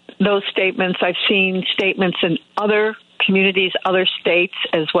those statements, I've seen statements in other communities, other states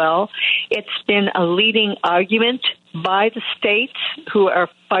as well. It's been a leading argument by the states who are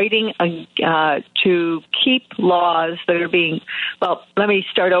fighting to keep laws that are being, let me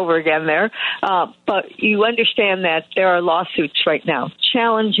start over again there. But you understand that there are lawsuits right now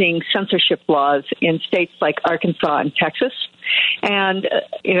challenging censorship laws in states like Arkansas and Texas. And,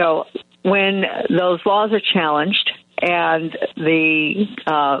 when those laws are challenged and the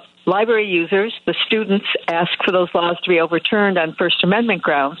library users, the students, ask for those laws to be overturned on First Amendment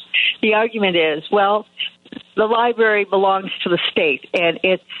grounds, the argument is, the library belongs to the state, and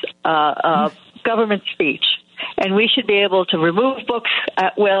it's government speech. And we should be able to remove books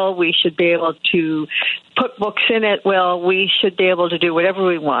at will. We should be able to put books in at will. We should be able to do whatever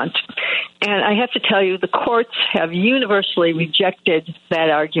we want. And I have to tell you, the courts have universally rejected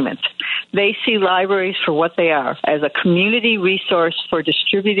that argument. They see libraries for what they are, as a community resource for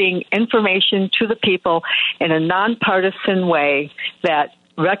distributing information to the people in a nonpartisan way that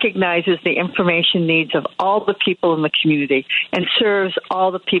recognizes the information needs of all the people in the community and serves all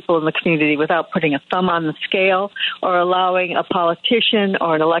the people in the community without putting a thumb on the scale or allowing a politician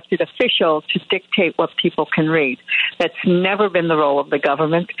or an elected official to dictate what people can read. That's never been the role of the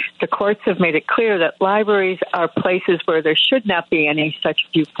government. The courts have made it clear that libraries are places where there should not be any such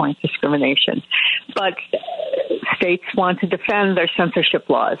viewpoint discrimination. But states want to defend their censorship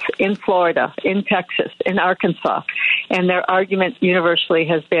laws in Florida, in Texas, in Arkansas, and their argument universally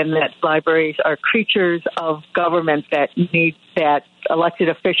has been that libraries are creatures of government that elected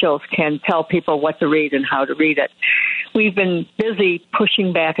officials can tell people what to read and how to read it. We've been busy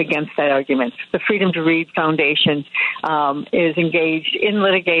pushing back against that argument. The Freedom to Read Foundation is engaged in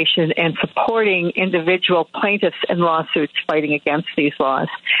litigation and supporting individual plaintiffs in lawsuits fighting against these laws.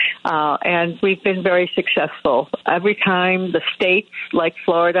 And we've been very successful. Every time the states like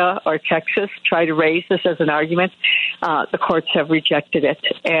Florida or Texas try to raise this as an argument, the courts have rejected it.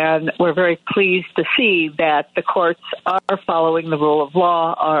 And we're very pleased to see that the courts are following the rule of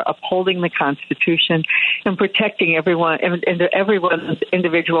law, are upholding the Constitution, and protecting everyone's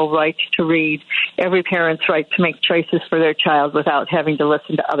individual right to read, every parent's right to make choices for their child without having to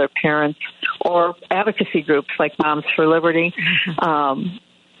listen to other parents or advocacy groups like Moms for Liberty. But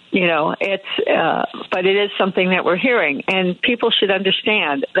it is something that we're hearing, and people should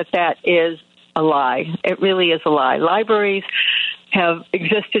understand that is a lie. It really is a lie. Libraries have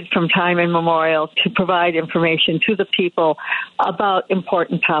existed from time immemorial to provide information to the people about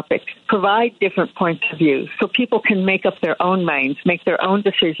important topics, provide different points of view so people can make up their own minds, make their own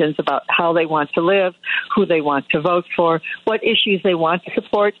decisions about how they want to live, who they want to vote for, what issues they want to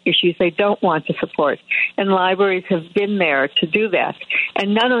support, issues they don't want to support. And libraries have been there to do that.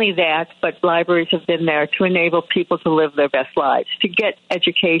 And not only that, but libraries have been there to enable people to live their best lives, to get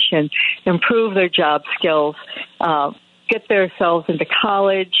education, improve their job skills, get themselves into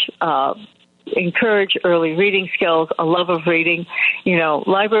college, encourage early reading skills, a love of reading. You know,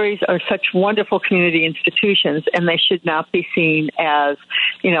 libraries are such wonderful community institutions, and they should not be seen as,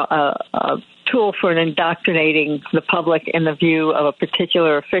 you know, a tool for indoctrinating the public in the view of a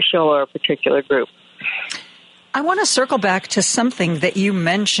particular official or a particular group. I want to circle back to something that you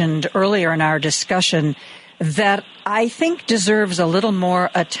mentioned earlier in our discussion that I think deserves a little more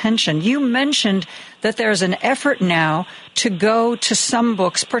attention. You mentioned that there's an effort now to go to some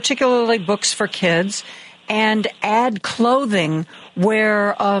books, particularly books for kids, and add clothing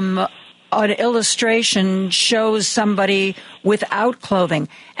where an illustration shows somebody without clothing.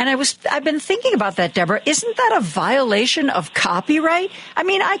 And I've been thinking about that, Deborah. Isn't that a violation of copyright? I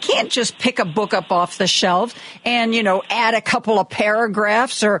mean, I can't just pick a book up off the shelf and, you know, add a couple of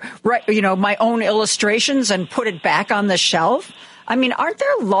paragraphs or, you know, my own illustrations and put it back on the shelf. I mean, aren't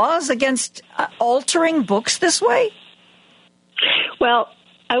there laws against altering books this way? Well,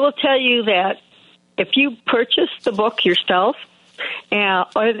 I will tell you that if you purchase the book yourself,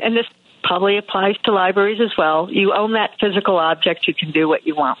 and this probably applies to libraries as well, you own that physical object. You can do what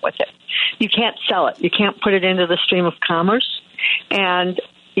you want with it. You can't sell it. You can't put it into the stream of commerce. And,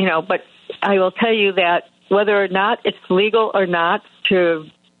 you know, but I will tell you that whether or not it's legal or not to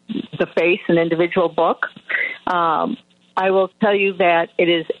deface an individual book, I will tell you that it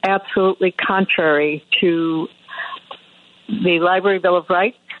is absolutely contrary to the Library Bill of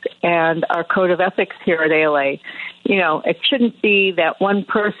Rights and our Code of Ethics here at ALA. You know, it shouldn't be that one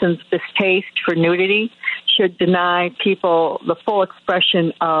person's distaste for nudity should deny people the full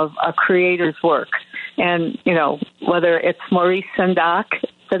expression of a creator's work. And, you know, whether it's Maurice Sendak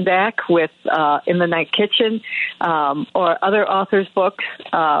with In the Night Kitchen or other authors' books,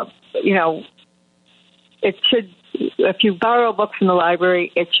 you know, it should, if you borrow books from the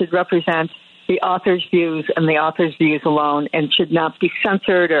library, it should represent the author's views and the author's views alone, and should not be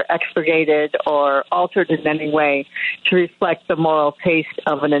censored or expurgated or altered in any way to reflect the moral taste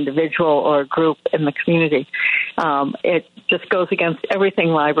of an individual or a group in the community. It just goes against everything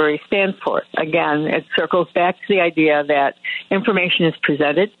library stands for. Again, it circles back to the idea that information is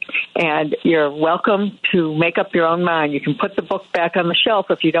presented and you're welcome to make up your own mind. You can put the book back on the shelf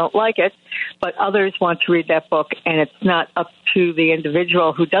if you don't like it, but others want to read that book, and it's not up to the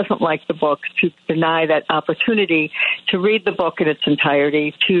individual who doesn't like the book to deny that opportunity to read the book in its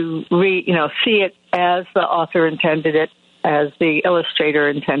entirety, to see it as the author intended it, as the illustrator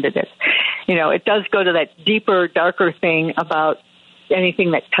intended it. You know, it does go to that deeper, darker thing about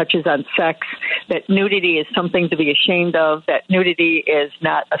anything that touches on sex, that nudity is something to be ashamed of, that nudity is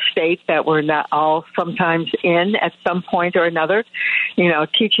not a state that we're not all sometimes in at some point or another. You know,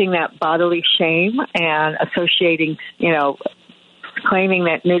 teaching that bodily shame and associating, you know, claiming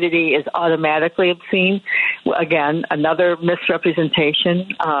that nudity is automatically obscene. Again, another misrepresentation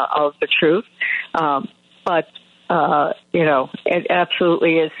of the truth. You know, it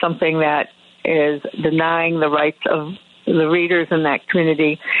absolutely is something that is denying the rights of the readers in that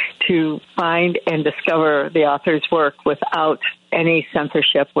community to find and discover the author's work without any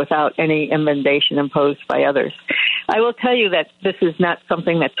censorship, without any intimidation imposed by others. I will tell you that this is not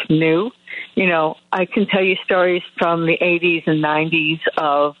something that's new. You know, I can tell you stories from the 80s and 90s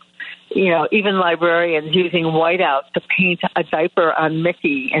of, you know, even librarians using whiteout to paint a diaper on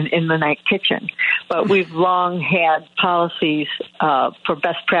Mickey in the Night Kitchen. But we've long had policies for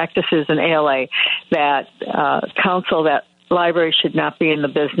best practices in ALA that counsel that libraries should not be in the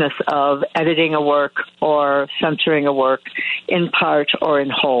business of editing a work or censoring a work in part or in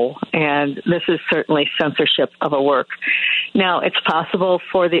whole. And this is certainly censorship of a work. Now, it's possible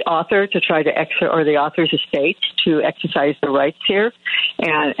for the author to try to or the author's estate to exercise the rights here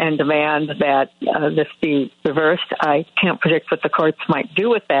and demand that this be reversed. I can't predict what the courts might do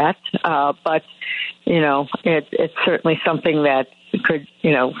with that, but, you know, it's certainly something that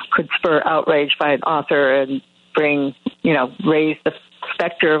could spur outrage by an author and raise the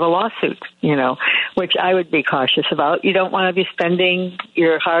specter of a lawsuit, you know, which I would be cautious about. You don't want to be spending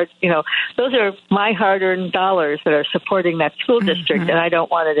your those are my hard-earned dollars that are supporting that school district, and I don't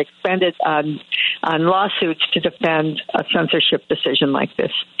want it expended on lawsuits to defend a censorship decision like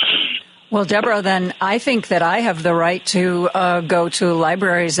this. Well, Deborah, then I think that I have the right to go to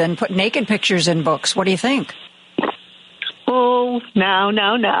libraries and put naked pictures in books. What do you think? Oh, no.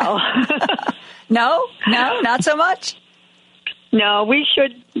 No, not so much. No, we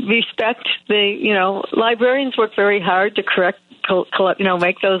should respect librarians work very hard to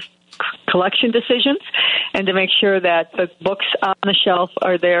make those collection decisions and to make sure that the books on the shelf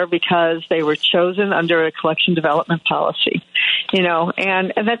are there because they were chosen under a collection development policy,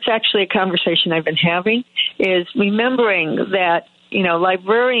 and that's actually a conversation I've been having, is remembering that,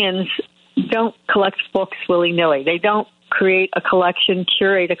 librarians don't collect books willy-nilly. They don't curate a collection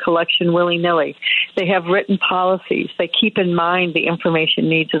willy-nilly. They have written policies. They keep in mind the information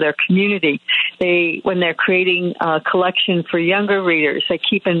needs of their community. When they're creating a collection for younger readers, they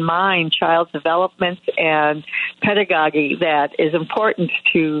keep in mind child development and pedagogy that is important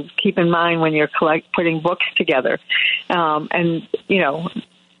to keep in mind when you're putting books together. I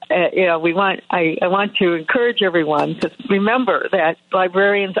want to encourage everyone to remember that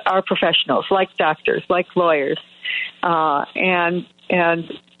librarians are professionals, like doctors, like lawyers, and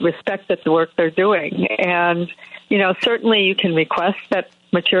respect that the work they're doing. And, certainly you can request that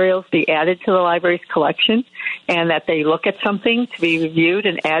materials be added to the library's collection and that they look at something to be reviewed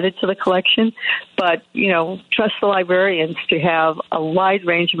and added to the collection. But, trust the librarians to have a wide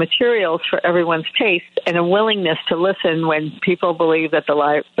range of materials for everyone's taste and a willingness to listen when people believe that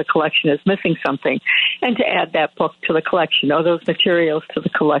the collection is missing something, and to add that book to the collection or those materials to the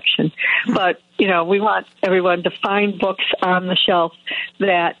collection. But, we want everyone to find books on the shelf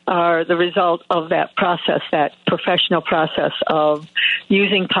that are the result of that process, that professional process of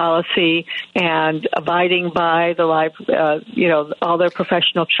using policy and abiding by the all their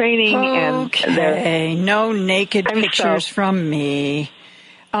professional training. Okay, no naked pictures from me.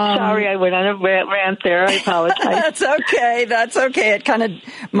 Sorry, I went on a rant there. I apologize. That's okay. It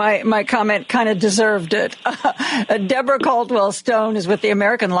my comment kind of deserved it. Deborah Caldwell Stone is with the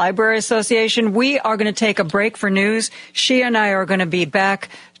American Library Association. We are going to take a break for news. She and I are going to be back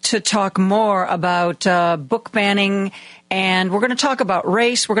to talk more about book banning, and we're going to talk about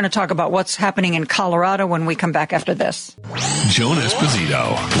race. We're going to talk about what's happening in Colorado when we come back after this. Joan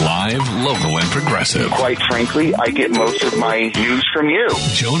Esposito, live, local, and progressive. Quite frankly, I get most of my news from you.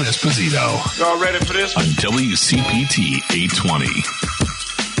 Joan Esposito. Y'all ready for this? On WCPT 820.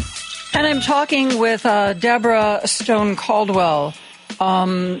 And I'm talking with Deborah Stone Caldwell,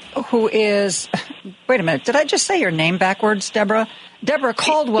 who is... Wait a minute. Did I just say your name backwards, Deborah? Deborah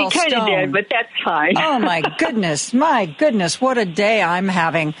Caldwell Stone. He kind of did, but that's fine. Oh, my goodness. What a day I'm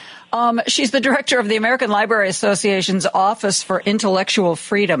having. She's the director of the American Library Association's Office for Intellectual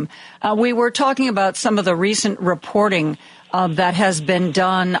Freedom. We were talking about some of the recent reporting that has been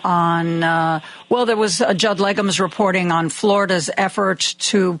done on, there was Judd Legum's reporting on Florida's effort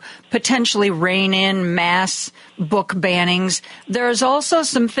to potentially rein in mass book bannings. There's also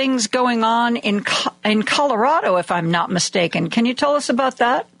some things going on in Colorado, if I'm not mistaken. Can you tell us about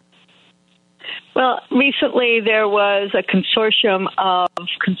that? Well, recently there was a consortium of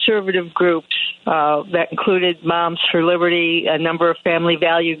conservative groups that included Moms for Liberty, a number of family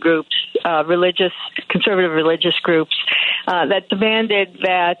value groups, conservative religious groups, that demanded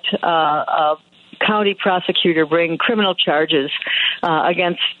that a county prosecutor bring criminal charges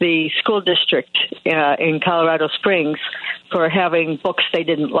against the school district in Colorado Springs for having books they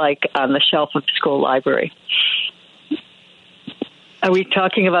didn't like on the shelf of the school library. Are we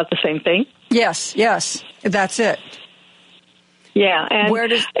talking about the same thing? Yes, that's it. Yeah, and where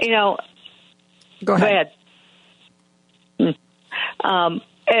does Go ahead.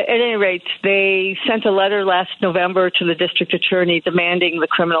 At any rate, they sent a letter last November to the district attorney demanding the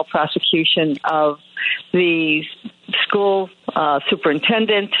criminal prosecution of the school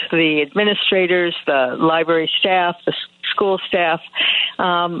superintendent, the administrators, the library staff, the school staff,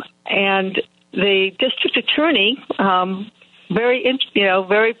 and the district attorney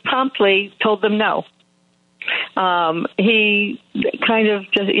very promptly told them no. He kind of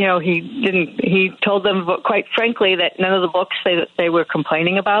just, he told them quite frankly that none of the books they were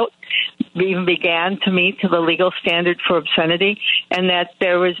complaining about even began to meet the legal standard for obscenity, and that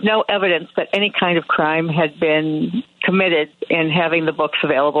there was no evidence that any kind of crime had been committed in having the books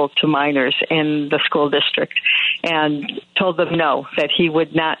available to minors in the school district, and told them no, that he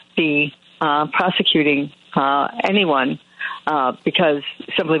would not be prosecuting anyone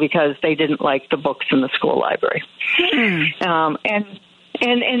simply because they didn't like the books in the school library. And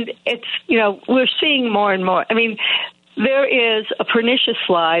it's, we're seeing more and more. I mean, there is a pernicious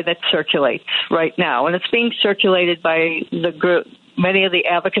lie that circulates right now, and it's being circulated by the group, many of the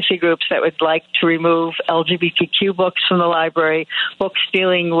advocacy groups that would like to remove LGBTQ books from the library, books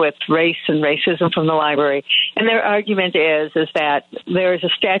dealing with race and racism from the library. And their argument is that there is a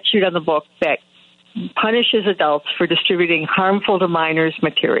statute on the book that punishes adults for distributing harmful to minors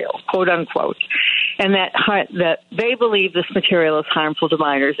material, quote unquote, and that they believe this material is harmful to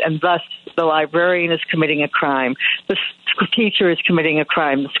minors, and thus the librarian is committing a crime, the teacher is committing a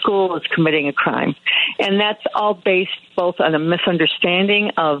crime, the school is committing a crime. And that's all based both on a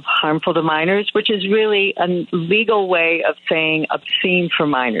misunderstanding of harmful to minors, which is really a legal way of saying obscene for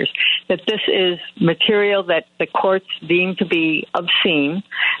minors, that this is material that the courts deem to be obscene,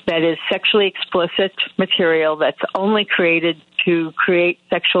 that is sexually explicit material that's only created to create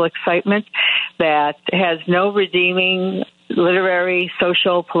sexual excitement, that has no redeeming literary,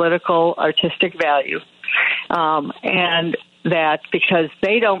 social, political, artistic value. And that because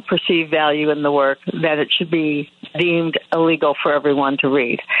they don't perceive value in the work, that it should be deemed illegal for everyone to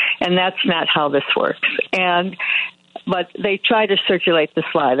read. And that's not how this works. But they try to circulate this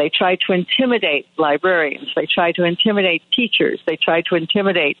lie. They try to intimidate librarians. They try to intimidate teachers. They try to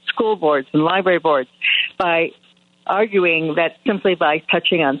intimidate school boards and library boards by arguing that simply by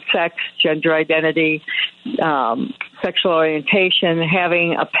touching on sex, gender identity, sexual orientation,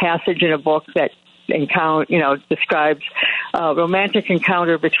 having a passage in a book that describes a romantic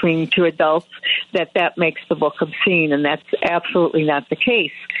encounter between two adults, that makes the book obscene, and that's absolutely not the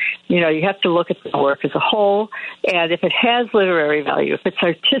case. You have to look at the work as a whole, and if it has literary value, if it's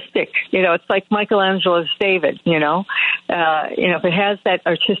artistic, it's like Michelangelo's David, if it has that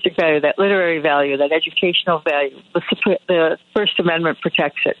artistic value, that literary value, that educational value, the First Amendment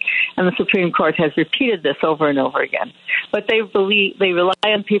protects it, and the Supreme Court has repeated this over and over again. But they rely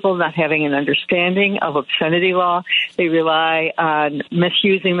on people not having an understanding of obscenity law. They rely on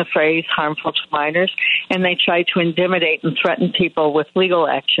misusing the phrase harmful to minors, and they try to intimidate and threaten people with legal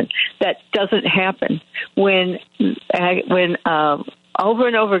action. That doesn't happen. When over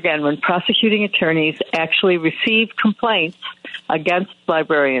and over again, when prosecuting attorneys actually receive complaints against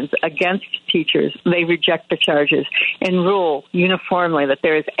librarians, against teachers, they reject the charges and rule uniformly that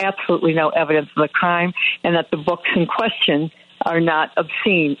there is absolutely no evidence of the crime and that the books in question are not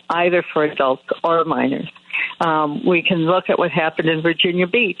obscene, either for adults or minors. We can look at what happened in Virginia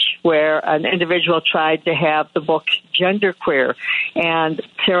Beach, where an individual tried to have the book genderqueer, and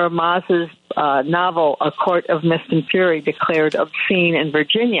Sarah Maas's novel, A Court of Mist and Fury, declared obscene in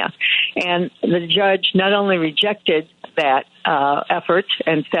Virginia. And the judge not only rejected that effort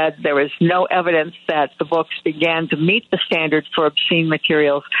and said there was no evidence that the books began to meet the standards for obscene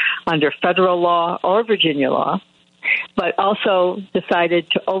materials under federal law or Virginia law, but also decided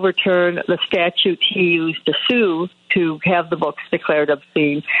to overturn the statute he used to sue to have the books declared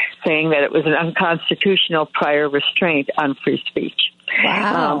obscene, saying that it was an unconstitutional prior restraint on free speech.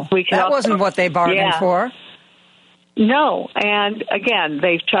 Wow. That wasn't what they bargained for. No. And again,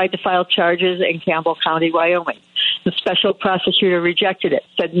 they've tried to file charges in Campbell County, Wyoming. The special prosecutor rejected it,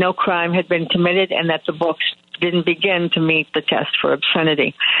 said no crime had been committed and that the books didn't begin to meet the test for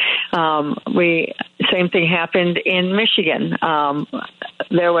obscenity. Same thing happened in Michigan.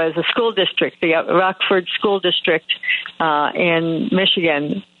 There was a school district, the Rockford School District in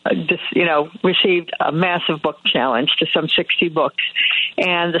Michigan, received a massive book challenge to some 60 books.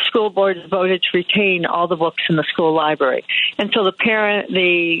 And the school board voted to retain all the books in the school library. And so the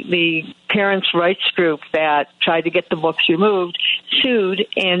parents' rights group that tried to get the books removed sued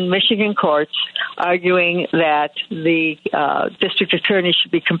in Michigan courts, arguing that the district attorney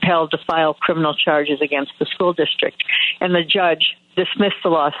should be compelled to file criminal charges against the school district. And the judge dismissed the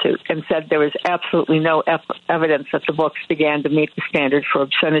lawsuit and said there was absolutely no evidence that the books began to meet the standard for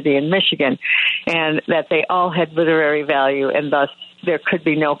obscenity in Michigan, and that they all had literary value, and thus there could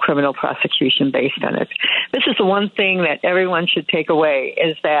be no criminal prosecution based on it. This is the one thing that everyone should take away,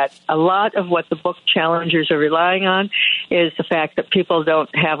 is that a lot of what the book challengers are relying on is the fact that people don't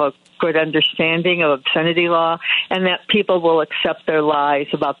have a good understanding of obscenity law, and that people will accept their lies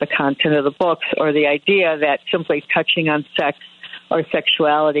about the content of the books, or the idea that simply touching on sex or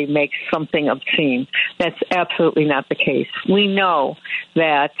sexuality makes something obscene. That's absolutely not the case. We know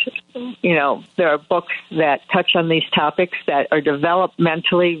that, there are books that touch on these topics that are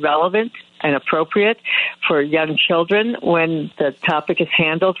developmentally relevant and appropriate for young children when the topic is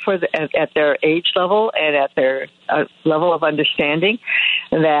handled at their age level and at their level of understanding.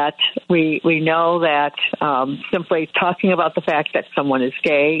 That we know that simply talking about the fact that someone is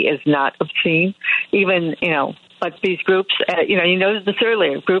gay is not obscene, even, But these groups, you noted this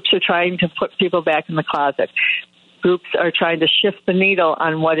earlier, groups are trying to put people back in the closet. groups are trying to shift the needle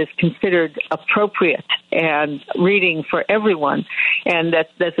on what is considered appropriate and reading for everyone, and that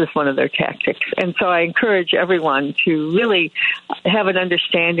this is one of their tactics. And so I encourage everyone to really have an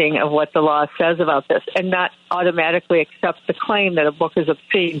understanding of what the law says about this and not automatically accept the claim that a book is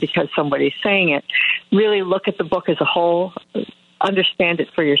obscene because somebody's saying it. Really look at the book as a whole, understand it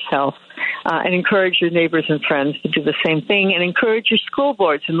for yourself, and encourage your neighbors and friends to do the same thing, and encourage your school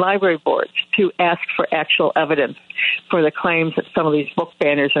boards and library boards to ask for actual evidence for the claims that some of these book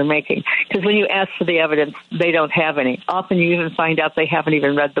banners are making. Because when you ask for the evidence, they don't have any. Often you even find out they haven't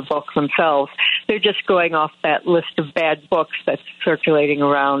even read the book themselves. They're just going off that list of bad books that's circulating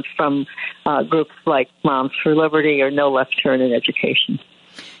around from groups like Moms for Liberty or No Left Turn in Education.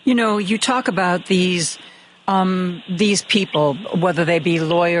 You know, you talk about these people, whether they be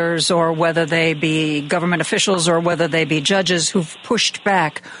lawyers or whether they be government officials or whether they be judges who've pushed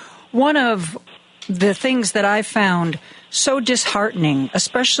back. One of the things that I found so disheartening,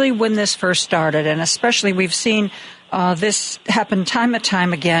 especially when this first started, and especially we've seen this happen time and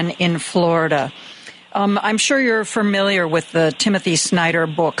time again in Florida. I'm sure you're familiar with the Timothy Snyder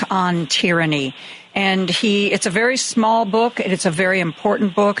book on tyranny. And it's a very small book, and it's a very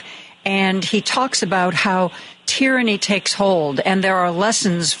important book. And he talks about how tyranny takes hold, and there are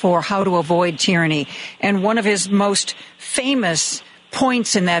lessons for how to avoid tyranny. And one of his most famous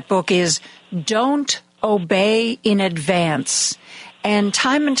points in that book is don't obey in advance. And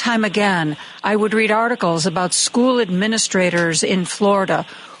time again, I would read articles about school administrators in Florida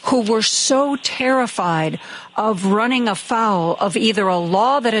who were so terrified of running afoul of either a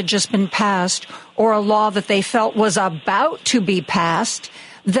law that had just been passed or a law that they felt was about to be passed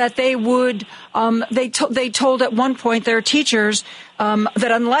that they would, they told at one point their teachers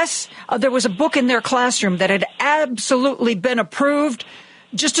that unless there was a book in their classroom that had absolutely been approved,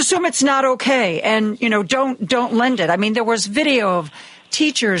 just assume it's not okay, and don't lend it. I mean, there was video of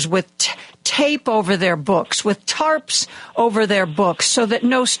teachers with tape over their books, with tarps over their books, so that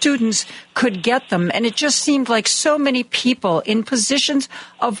no students could get them. And it just seemed like so many people in positions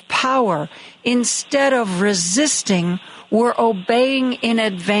of power, instead of resisting, were obeying in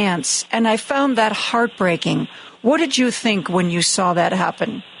advance. And I found that heartbreaking. What did you think when you saw that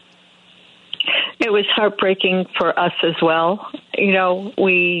happen? It was heartbreaking for us as well.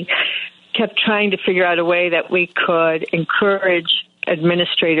 We kept trying to figure out a way that we could encourage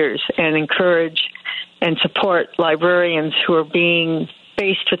administrators and encourage and support librarians who are being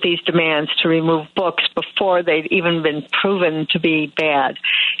faced with these demands to remove books before they've even been proven to be bad.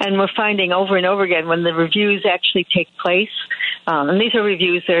 And we're finding over and over again when the reviews actually take place, and these are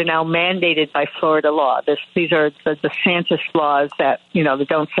reviews that are now mandated by Florida law. These are the DeSantis laws that, the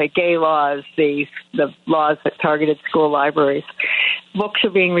Don't Say Gay laws, the laws that targeted school libraries. Books are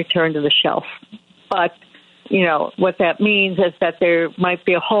being returned to the shelf. But, what that means is that there might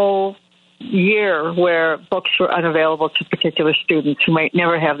be a whole year where books were unavailable to particular students who might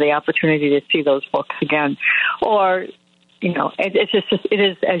never have the opportunity to see those books again. Or, it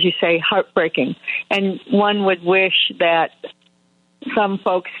is, as you say, heartbreaking. And one would wish that some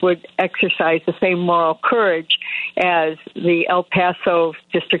folks would exercise the same moral courage as the El Paso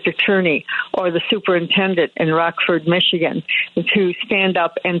district attorney or the superintendent in Rockford, Michigan, to stand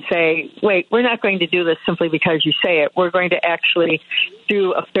up and say, wait, we're not going to do this simply because you say it. We're going to actually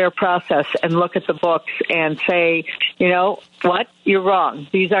do a fair process and look at the books and say, what? You're wrong.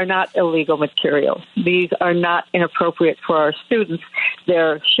 These are not illegal materials. These are not inappropriate for our students.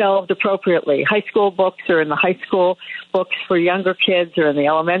 They're shelved appropriately. High school books are in the high school, books for younger kids are in the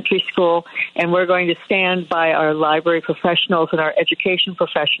elementary school, and we're going to stand by our library professionals and our education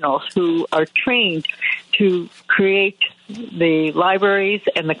professionals who are trained to create the libraries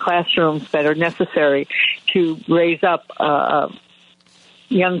and the classrooms that are necessary to raise up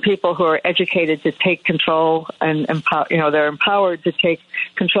young people who are educated to take control and they're empowered to take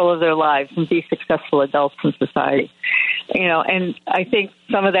control of their lives and be successful adults in society. And I think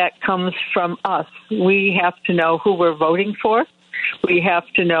some of that comes from us. We have to know who we're voting for. We have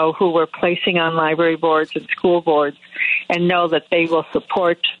to know who we're placing on library boards and school boards and know that they will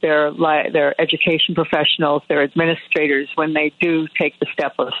support their education professionals, their administrators, when they do take the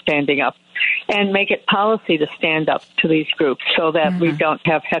step of standing up, and make it policy to stand up to these groups so that we don't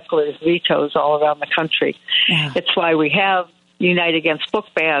have hecklers' vetoes all around the country. Yeah. It's why we have Unite Against Book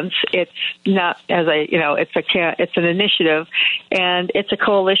Bans. It's not, it's an initiative, and it's a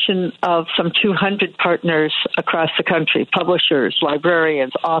coalition of some 200 partners across the country, publishers,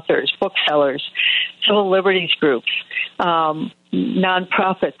 librarians, authors, booksellers, civil liberties groups,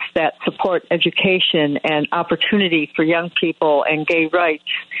 nonprofits that support education and opportunity for young people and gay rights.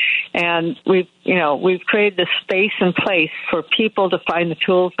 And we've created this space and place for people to find the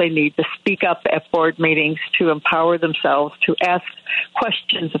tools they need to speak up at board meetings, to empower themselves, to ask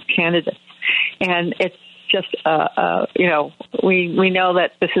questions of candidates. And it's just, we know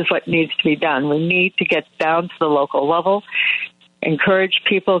that this is what needs to be done. We need to get down to the local level, encourage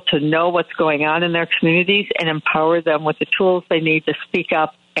people to know what's going on in their communities, and empower them with the tools they need to speak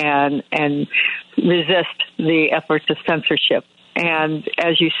up and resist the efforts of censorship. And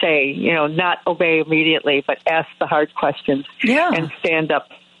as you say, not obey immediately, but ask the hard questions and stand up.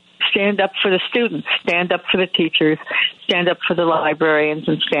 Stand up for the students, stand up for the teachers, stand up for the librarians,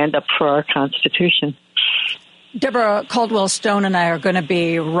 and stand up for our Constitution. Deborah Caldwell Stone and I are going to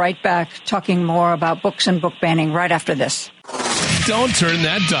be right back talking more about books and book banning right after this. Don't turn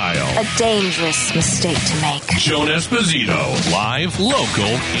that dial. A dangerous mistake to make. Joan Esposito, live, local,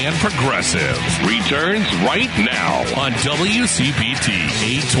 and progressive, returns right now on WCPT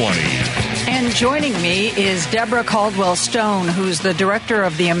 820. And joining me is Deborah Caldwell Stone, who's the director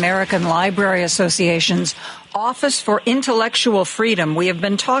of the American Library Association's Office for Intellectual Freedom. We have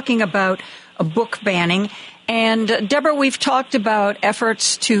been talking about book banning. And, Deborah, we've talked about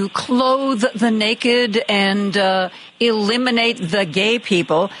efforts to clothe the naked and eliminate the gay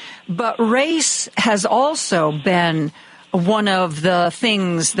people. But race has also been one of the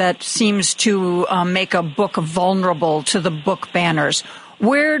things that seems to make a book vulnerable to the book banners.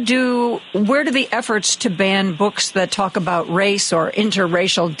 Where do the efforts to ban books that talk about race or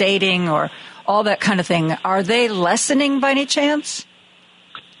interracial dating or all that kind of thing, are they lessening by any chance?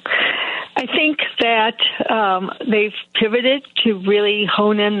 I think that they've pivoted to really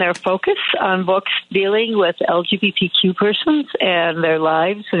hone in their focus on books dealing with LGBTQ persons and their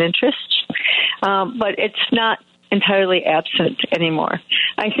lives and interests, but it's not entirely absent anymore.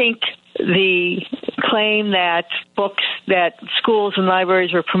 I think the claim that schools and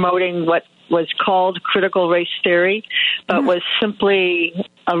libraries were promoting what was called critical race theory, but was simply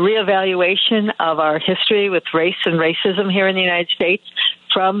a reevaluation of our history with race and racism here in the United States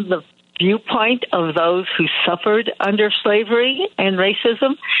from the viewpoint of those who suffered under slavery and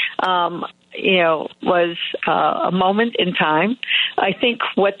racism, was a moment in time. I think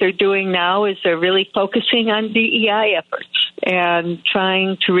what they're doing now is they're really focusing on DEI efforts and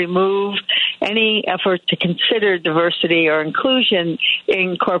trying to remove any effort to consider diversity or inclusion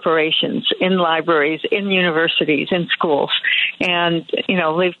in corporations, in libraries, in universities, in schools. And,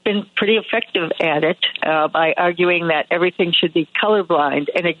 they've been pretty effective at it by arguing that everything should be colorblind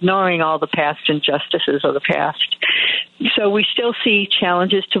and ignoring all the past injustices of the past. So we still see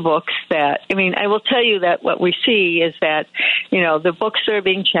challenges to books I will tell you that what we see is that, the books that are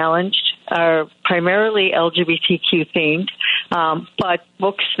being challenged are primarily LGBTQ themed, but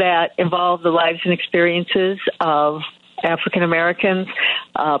books that involve the lives and experiences of African Americans,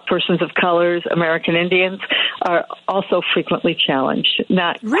 persons of colors, American Indians are also frequently challenged.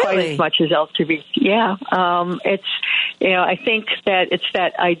 Not quite as much as LGBT. Yeah. I think that it's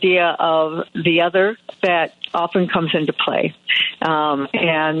that idea of the other that often comes into play.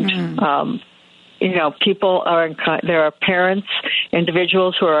 People there are parents,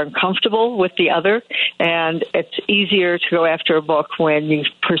 individuals who are uncomfortable with the other, and it's easier to go after a book when you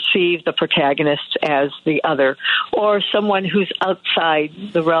perceive the protagonist as the other or someone who's outside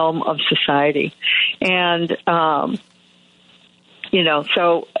the realm of society. And,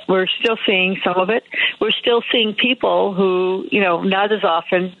 so we're still seeing some of it. We're still seeing people who, not as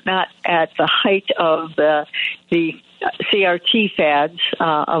often, not at the height of the CRT fads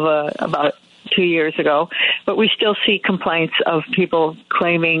about 2 years ago, but we still see complaints of people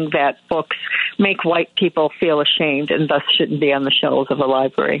claiming that books make white people feel ashamed and thus shouldn't be on the shelves of a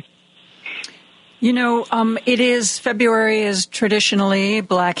library. February is traditionally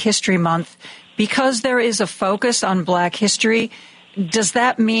Black History Month. Because there is a focus on Black history, does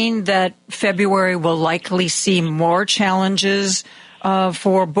that mean that February will likely see more challenges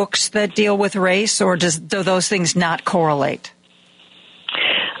for books that deal with race, or do those things not correlate?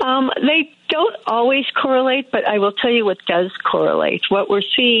 They don't always correlate, but I will tell you what does correlate. What we're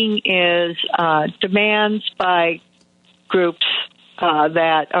seeing is demands by groups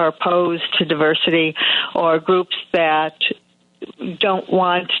that are opposed to diversity or groups that don't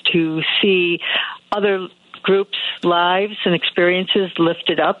want to see other groups' lives and experiences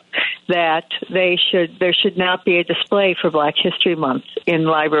lifted up, that there should not be a display for Black History Month in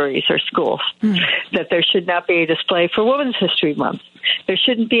libraries or schools, that there should not be a display for Women's History Month. There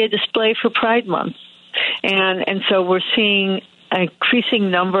shouldn't be a display for Pride Month. And so we're seeing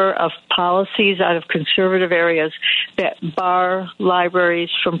increasing number of policies out of conservative areas that bar libraries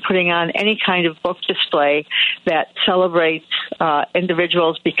from putting on any kind of book display that celebrates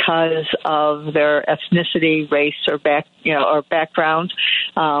individuals because of their ethnicity, race, or background,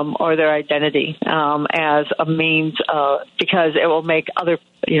 or their identity, as a means, because it will make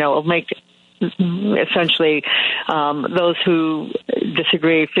essentially those who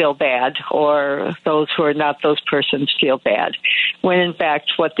disagree feel bad, or those who are not those persons feel bad, when in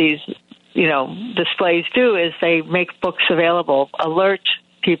fact what these displays do is they make books available, alert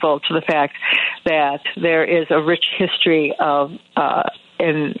people to the fact that there is a rich history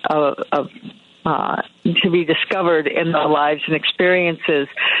to be discovered in the lives and experiences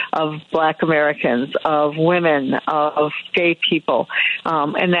of Black Americans, of women, of gay people,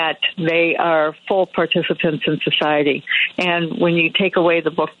 and that they are full participants in society. And when you take away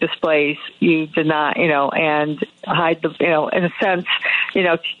the book displays, you deny, and hide the, in a sense,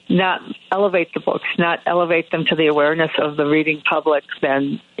 not elevate the books, not elevate them to the awareness of the reading public,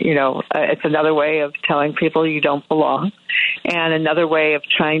 then, it's another way of telling people you don't belong, and another way of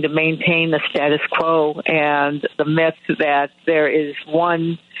trying to maintain the status quo and the myth that there is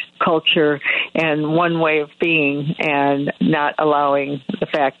one culture and one way of being, and not allowing the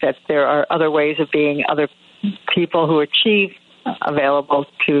fact that there are other ways of being, other people who achieve available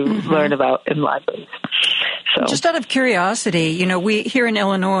to learn about in libraries. So, just out of curiosity, we here in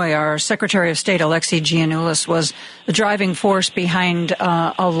Illinois, our Secretary of State, Alexi Giannoulis, was the driving force behind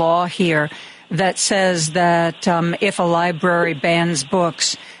a law here that says that if a library bans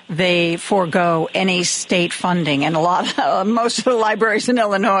books, they forego any state funding, and most of the libraries in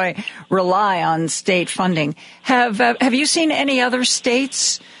Illinois rely on state funding. Have you seen any other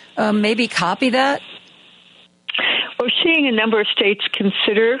states maybe copy that? We're seeing a number of states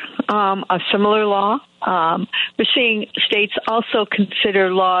consider a similar law. We're seeing states also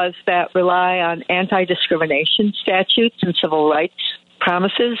consider laws that rely on anti-discrimination statutes and civil rights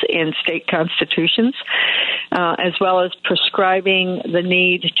promises in state constitutions, as well as prescribing the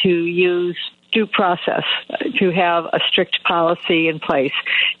need to use due process, to have a strict policy in place,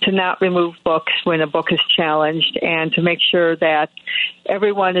 to not remove books when a book is challenged, and to make sure that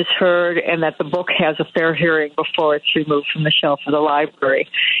everyone is heard and that the book has a fair hearing before it's removed from the shelf of the library.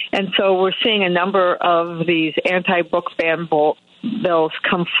 And so we're seeing a number of these anti-book ban bills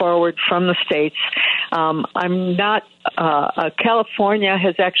come forward from the states. California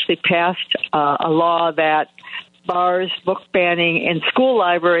has actually passed a law that bars book banning in school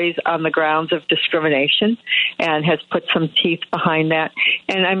libraries on the grounds of discrimination, and has put some teeth behind that.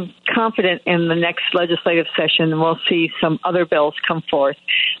 And I'm confident in the next legislative session we'll see some other bills come forth.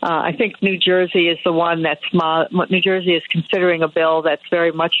 I think New Jersey is the one New Jersey is considering a bill that's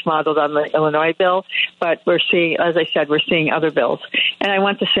very much modeled on the Illinois bill, but we're seeing, as I said, we're seeing other bills. And I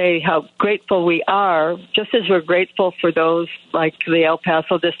want to say how grateful we are, just as we're grateful for those like the El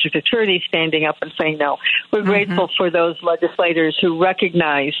Paso District Attorney standing up and saying no. We're grateful for those legislators who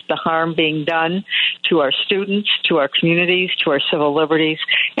recognize the harm being done to our students, to our communities, to our civil liberties,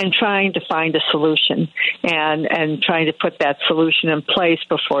 and trying to find a solution and trying to put that solution in place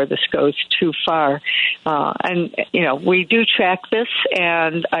before this goes too far. We do track this,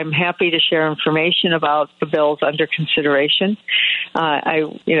 and I'm happy to share information about the bills under consideration.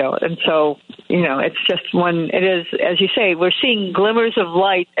 It's just one, it is, as you say, we're seeing glimmers of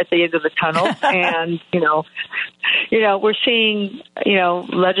light at the end of the tunnel, and, we're seeing,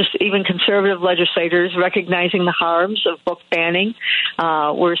 even conservative legislators recognizing the harms of book banning.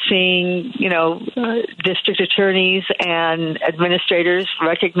 We're seeing, district attorneys and administrators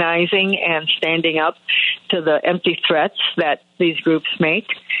recognizing and standing up to the empty threats that these groups make.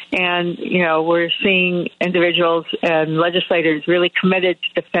 And, we're seeing individuals and legislators really committed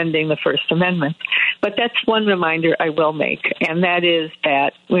to defending the First Amendment. But that's one reminder I will make, and that is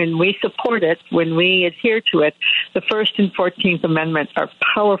that when we support it, when we adhere to it, the First and 14th Amendment are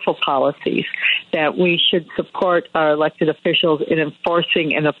powerful policies that we should support our elected officials in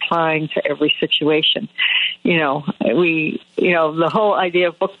enforcing and applying to every situation. The whole idea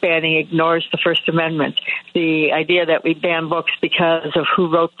of book banning ignores the First Amendment. The idea that we ban books because of who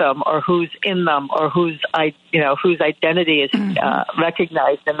wrote them or who's in them or whose identity is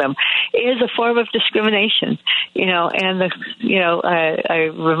recognized in them is a form of discrimination. I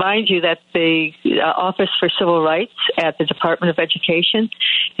remind you that the Office for Civil Rights at the Department of Education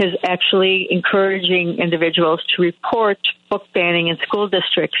is actually encouraging individuals to report book banning in school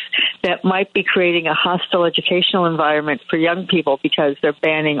districts that might be creating a hostile educational environment for young people because they're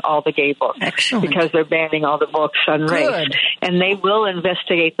banning all the gay books, because they're banning all the books on race. And they will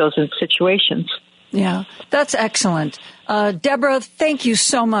investigate those situations. Yeah, that's excellent. Deborah, thank you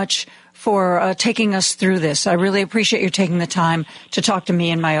so much for taking us through this. I really appreciate you taking the time to talk to me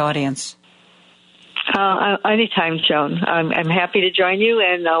and my audience. Anytime, Joan. I'm happy to join you,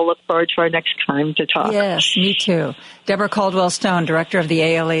 and I'll look forward to our next time to talk. Yes, me too. Deborah Caldwell-Stone, director of the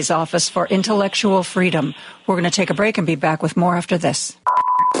ALA's Office for Intellectual Freedom. We're going to take a break and be back with more after this.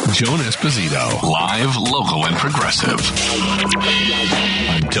 Joan Esposito, live, local, and progressive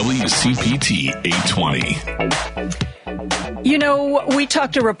on WCPT 820. You know, we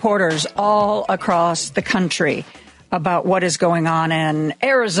talk to reporters all across the country about what is going on in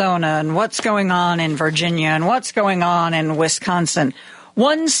Arizona and what's going on in Virginia and what's going on in Wisconsin.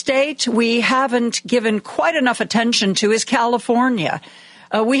 One state we haven't given quite enough attention to is California.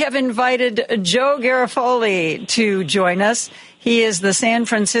 We have invited Joe Garofoli to join us. He is the San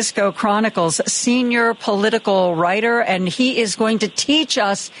Francisco Chronicle's senior political writer, and he is going to teach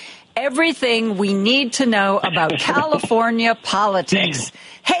us everything we need to know about California politics.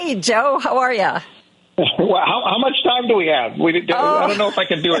 Hey, Joe, how are you? Well, how much time do we have? I don't know if I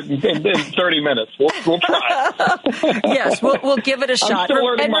can do it in 30 minutes. We'll try. Yes, we'll give it a shot. I'm still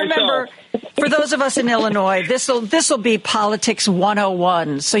learning and remember, myself. For those of us in Illinois, this'll be Politics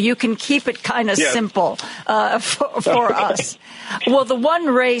 101, so you can keep it kind of simple for us. Well, the one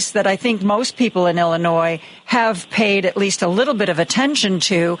race that I think most people in Illinois have paid at least a little bit of attention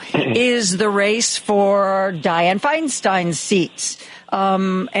to is the race for Dianne Feinstein's seats.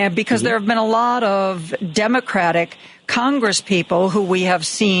 And because there have been a lot of Democratic Congress people who we have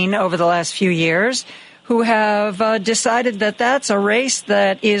seen over the last few years who have decided that that's a race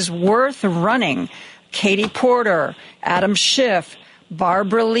that is worth running. Katie Porter, Adam Schiff,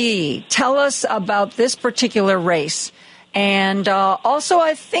 Barbara Lee. Tell us about this particular race. And also,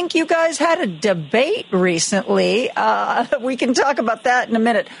 I think you guys had a debate recently. We can talk about that in a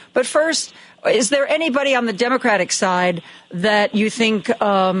minute. But first, is there anybody on the Democratic side that you think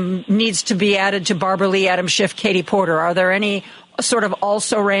needs to be added to Barbara Lee, Adam Schiff, Katie Porter? Are there any sort of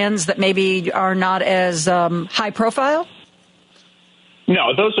also-rans that maybe are not as high profile?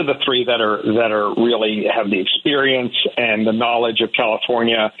 No, those are the three that are really have the experience and the knowledge of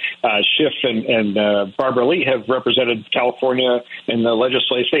California. Schiff and Barbara Lee have represented California in the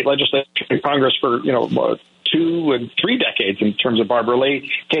state legislature Congress for 2 and 3 decades in terms of Barbara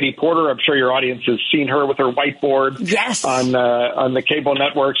Lee. Katie Porter, I'm sure your audience has seen her with her whiteboard on the cable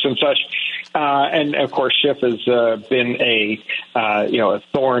networks and such. And of course, Schiff has been a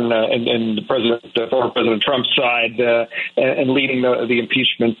thorn in former President Trump's side and leading the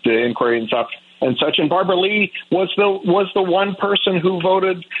impeachment inquiry and stuff. And such, and Barbara Lee was the one person who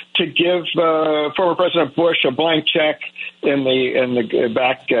voted to give former President Bush a blank check in the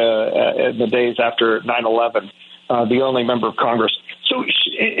days after 9/11. The only member of Congress. So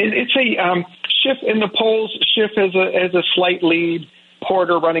it's a Schiff in the polls. Schiff has a slight lead.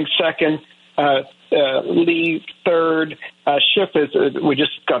 Porter running second. Lee third. Schiff we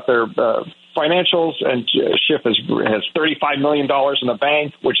just got their financials, and Schiff has $35 million in the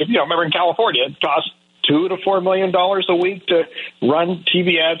bank, which, remember in California, it costs $2 to $4 million a week to run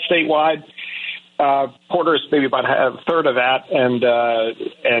TV ads statewide. Porter is maybe about a third of that, and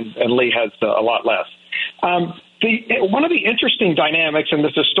Lee has a lot less. One of the interesting dynamics, and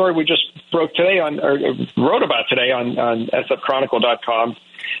this is a story we just wrote about today on sfchronicle.com,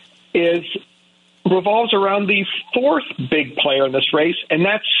 revolves around the fourth big player in this race, and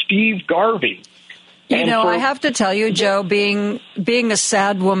that's Steve Garvey. I have to tell you, Joe, being a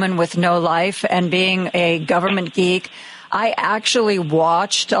sad woman with no life and being a government geek, I actually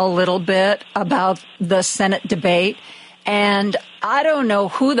watched a little bit about the Senate debate, and I don't know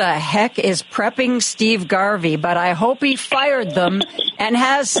who the heck is prepping Steve Garvey, but I hope he fired them and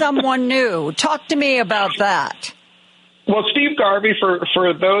has someone new. Talk to me about that. Well, Steve Garvey,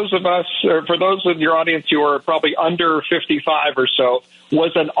 for those of us, or for those of your audience who are probably under 55 or so,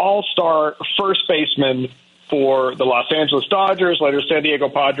 was an all-star first baseman for the Los Angeles Dodgers, later San Diego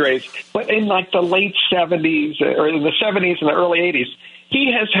Padres. But in the late 70s, or in the 70s and the early 80s,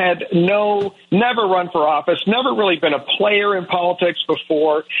 he has had never run for office, never really been a player in politics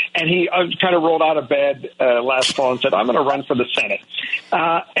before, and he kind of rolled out of bed last fall and said, "I'm going to run for the Senate."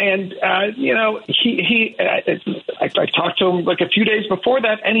 I talked to him like a few days before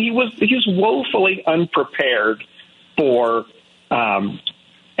that, and he's woefully unprepared for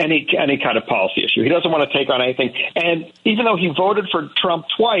any kind of policy issue. He doesn't want to take on anything, and even though he voted for Trump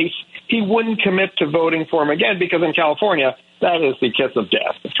twice, he wouldn't commit to voting for him again because in California, that is the kiss of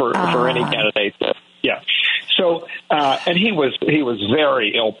death for any candidate. Yeah. So, and he was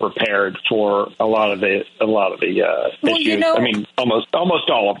very ill prepared for a lot of the issues. I mean, almost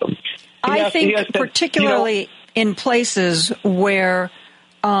all of them. I think particularly in places where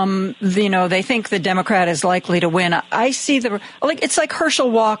they think the Democrat is likely to win. I see it's like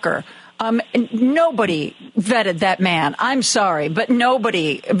Herschel Walker. Nobody vetted that man. I'm sorry, but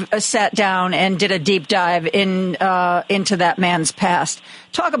nobody sat down and did a deep dive into that man's past.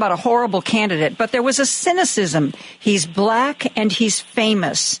 Talk about a horrible candidate. But there was a cynicism. He's black and he's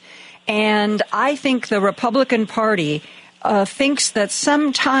famous. And I think the Republican Party thinks that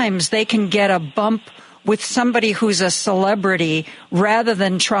sometimes they can get a bump with somebody who's a celebrity rather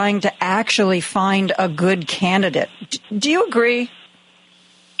than trying to actually find a good candidate. Do you agree?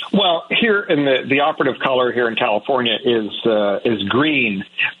 Well, here in the operative color here in California is green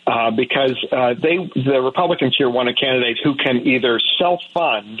because the Republicans here want a candidate who can either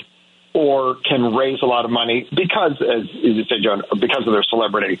self-fund or can raise a lot of money because, as you say, Joan, because of their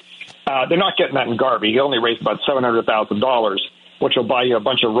celebrity. They're not getting that in Garvey. He only raised about $700,000, which will buy you a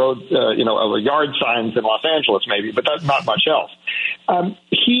bunch of road, yard signs in Los Angeles, maybe, but that's not much else.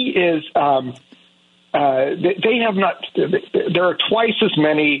 He is. They have not. There are twice as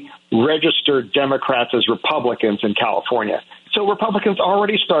many registered Democrats as Republicans in California. So Republicans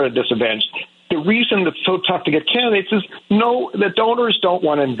already started disadvantaged. The reason it's so tough to get candidates is the donors don't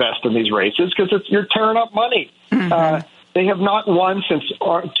want to invest in these races because you're tearing up money. Mm-hmm. They have not won since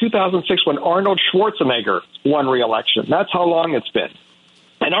 2006 when Arnold Schwarzenegger won re-election. That's how long it's been.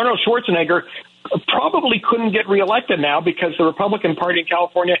 And Arnold Schwarzenegger probably couldn't get reelected now because the Republican Party in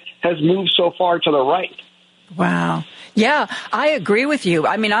California has moved so far to the right. Wow. Yeah, I agree with you.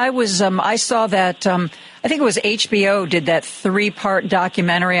 I mean, I saw that, I think it was HBO did that 3-part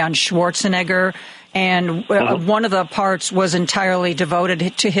documentary on Schwarzenegger, and one of the parts was entirely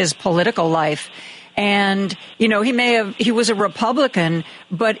devoted to his political life. And, he was a Republican,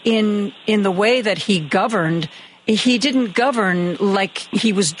 but in the way that he governed, he didn't govern like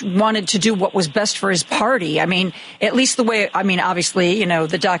he wanted to do what was best for his party. I mean, at least obviously,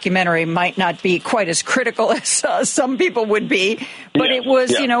 the documentary might not be quite as critical as some people would be, but it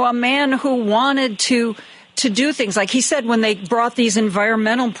was, a man who wanted to do things. Like he said, when they brought these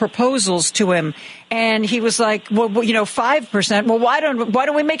environmental proposals to him, and he was like, well, 5%. Well, why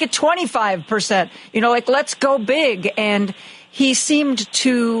don't we make it 25%? Let's go big. And he seemed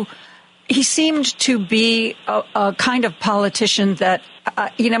to be a kind of politician that,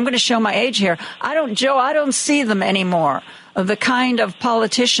 I'm going to show my age here. I don't see them anymore. The kind of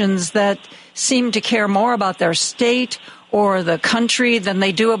politicians that seem to care more about their state or the country than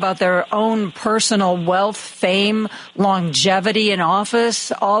they do about their own personal wealth, fame, longevity in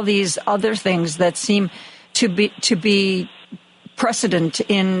office, all these other things that seem to be precedent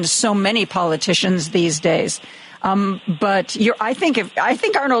in so many politicians these days. But I think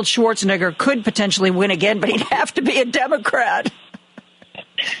Arnold Schwarzenegger could potentially win again, but he'd have to be a Democrat.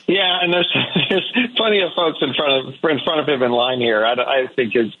 Yeah, and there's plenty of folks in front of him in line here. I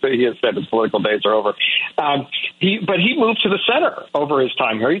think he has said his political days are over. But he moved to the center over his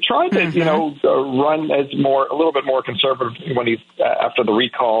time here. He tried to run as a little bit more conservative when he after the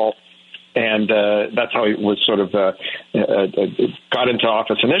recall. And that's how he was sort of got into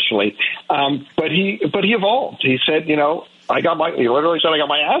office initially. But he evolved. He said, he literally said, I got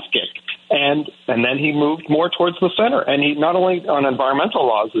my ass kicked. And then he moved more towards the center. And he not only on environmental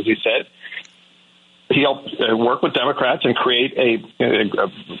laws, as he said, he helped work with Democrats and create a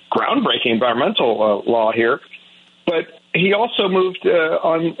groundbreaking environmental law here. But he also moved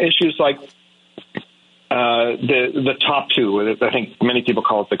on issues like the top two. I think many people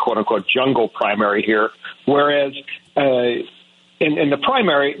call it the quote unquote jungle primary here. Whereas in the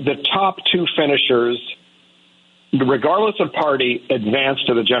primary, the top two finishers, regardless of party, advanced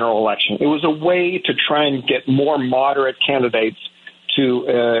to the general election. It was a way to try and get more moderate candidates to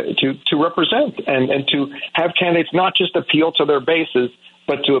represent and to have candidates not just appeal to their bases,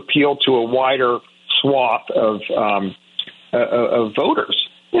 but to appeal to a wider swath of voters.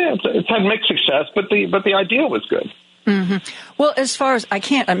 Yeah, it's had mixed success, but the idea was good. Mm-hmm. Well, as far as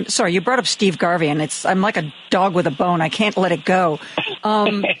I'm sorry, you brought up Steve Garvey, and I'm like a dog with a bone. I can't let it go.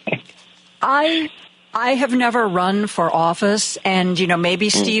 I have never run for office, and, maybe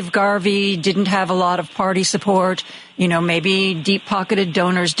Steve Garvey didn't have a lot of party support. Maybe deep-pocketed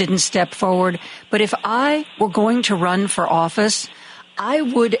donors didn't step forward. But if I were going to run for office, I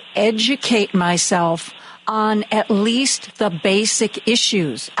would educate myself on at least the basic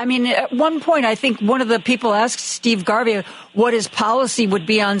issues. I mean, at one point, I think one of the people asked Steve Garvey what his policy would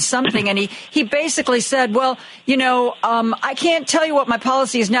be on something, and he basically said, well, I can't tell you what my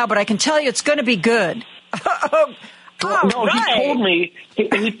policy is now, but I can tell you it's going to be good. He told me,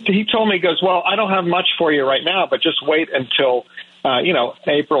 he goes, well, I don't have much for you right now, but just wait until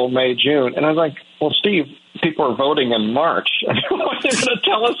April, May, June. And I was like, well, Steve, people are voting in March. You're going to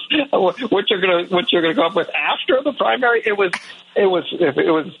tell us what you're going to come up with after the primary? You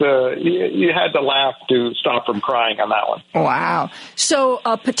had to laugh to stop from crying on that one. Wow. So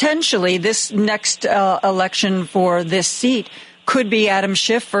potentially this next election for this seat could be Adam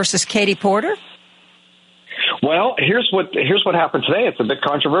Schiff versus Katie Porter? Well, here's what happened today. It's a bit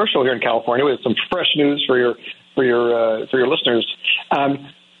controversial here in California. We have some fresh news for your listeners.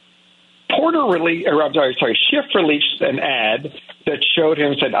 Schiff released an ad that showed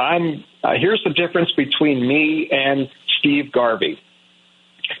him, said, here's the difference between me and Steve Garvey,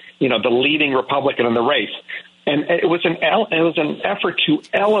 the leading Republican in the race. And it was an effort to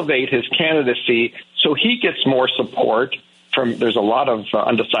elevate his candidacy so he gets more support from, there's a lot of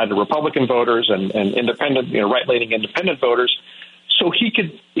undecided Republican voters and independent, right-leaning independent voters. So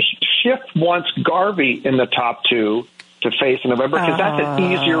Schiff wants Garvey in the top two to face in November, because that's an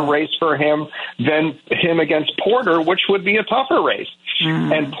easier race for him than him against Porter, which would be a tougher race.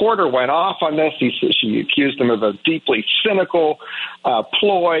 And Porter went off on this. She accused him of a deeply cynical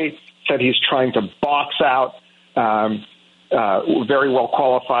ploy, said he's trying to box out very well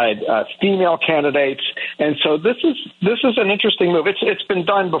qualified female candidates. And so this is an interesting move. It's been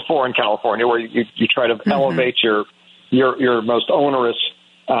done before in California, where you try to elevate your most onerous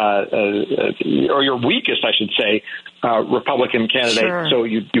or your weakest, I should say, Republican candidate. Sure. So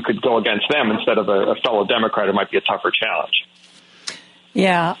you could go against them instead of a fellow Democrat who might be a tougher challenge.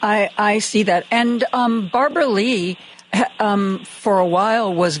 Yeah, I see that. And Barbara Lee, for a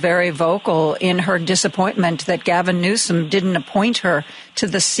while, was very vocal in her disappointment that Gavin Newsom didn't appoint her to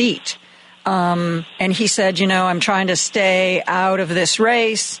the seat. And he said, I'm trying to stay out of this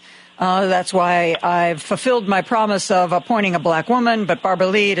race. That's why I've fulfilled my promise of appointing a black woman, but Barbara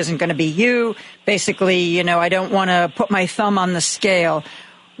Lee, it isn't going to be you. Basically, I don't want to put my thumb on the scale.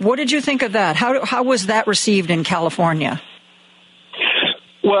 What did you think of that? How was that received in California?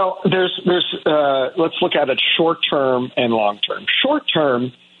 Well, let's look at it short term and long term. Short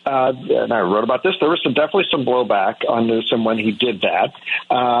term, and I wrote about this, there was definitely some blowback on Newsom when he did that,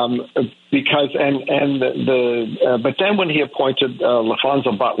 but then when he appointed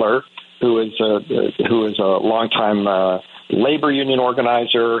LaFonza Butler, who is a longtime labor union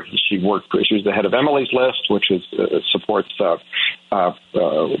organizer. She was the head of Emily's List, which supports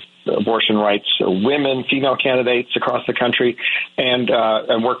abortion rights, female candidates across the country, and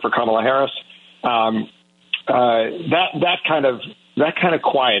worked for Kamala Harris. That kind of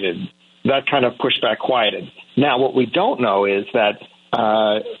pushback quieted. Now, what we don't know is that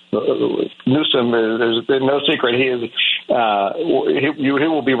Newsom, there's no secret, he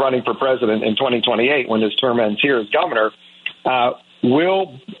will be running for president in 2028 when his term ends here as governor.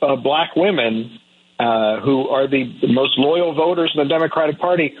 Will black women who are the most loyal voters in the Democratic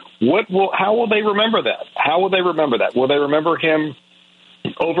Party, how will they remember that? How will they remember that? Will they remember him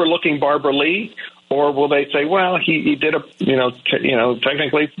overlooking Barbara Lee? Or will they say, well, he did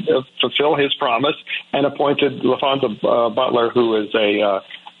technically fulfill his promise and appointed LaFonza Butler, who is a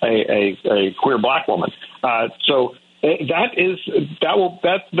queer black woman. So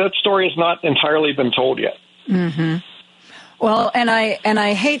that story has not entirely been told yet. Mm-hmm. Well, and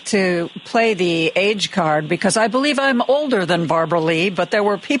I hate to play the age card because I believe I'm older than Barbara Lee, but there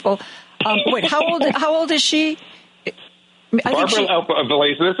were people. Wait, how old is she? Barbara Lee, Barbara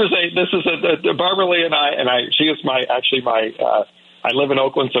Lee and I. She is my. I live in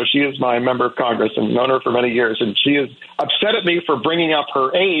Oakland, so she is my member of Congress and known her for many years. And she is upset at me for bringing up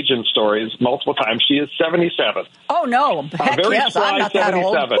her age in stories multiple times. She is 77. Oh no! Heck yes, I'm not that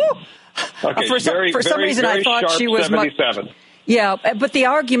old. Okay, for some reason, I thought she was 77. Yeah, but the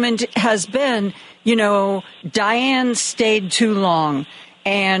argument has been, Diane stayed too long,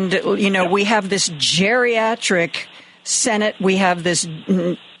 and we have this geriatric Senate. We have this,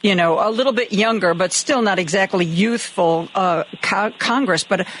 a little bit younger, but still not exactly youthful Congress,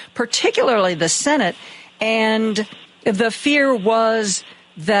 but particularly the Senate. And the fear was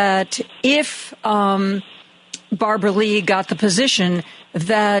that if Barbara Lee got the position,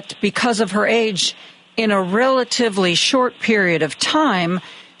 that because of her age, in a relatively short period of time,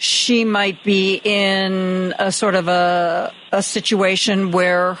 she might be in a sort of a situation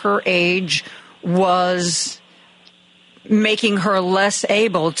where her age was making her less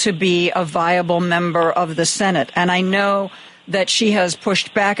able to be a viable member of the Senate. And I know that she has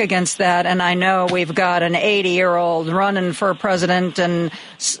pushed back against that, and I know we've got an 80-year-old running for president and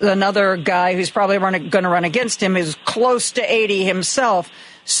another guy who's probably going to run against him who's close to 80 himself.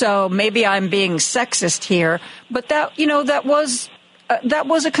 So maybe I'm being sexist here, but that was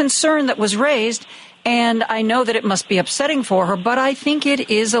a concern that was raised, And I know that it must be upsetting for her, but I think it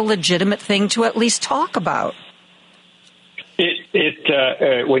is a legitimate thing to at least talk about.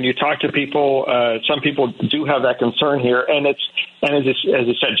 When you talk to people, some people do have that concern here, and as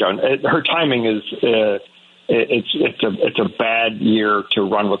you said, Joan, her timing is it's a bad year to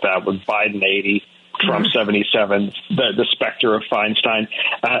run with that, with Biden 80, Trump 77, the specter of Feinstein.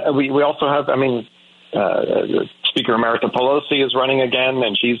 We also have, Speaker Emerita Pelosi is running again,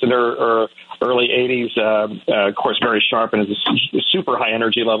 and she's in her early 80s, of course, very sharp and is a super high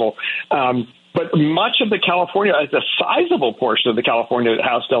energy level. But much of the California, a sizable portion of the California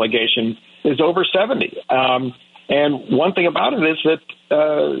House delegation is over 70. And one thing about it is that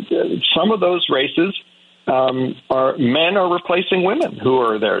some of those races men are replacing women who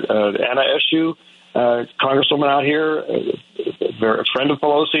are there. Anna Eshoo, Congresswoman out here, a friend of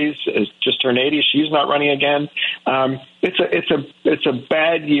Pelosi's, is just turned 80. She's not running again. It's a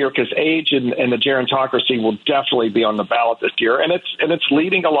bad year because age and the gerontocracy will definitely be on the ballot this year, and it's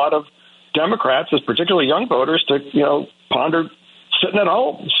leading a lot of Democrats, as particularly young voters, to ponder sitting at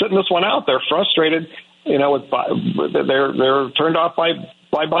home, sitting this one out. They're frustrated, they're turned off by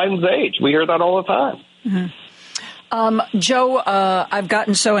Biden's age. We hear that all the time. Mm-hmm. Joe, I've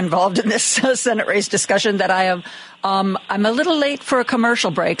gotten so involved in this Senate race discussion that I'm a little late for a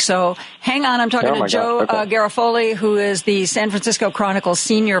commercial break. So hang on. I'm talking to Joe Garofoli, who is the San Francisco Chronicle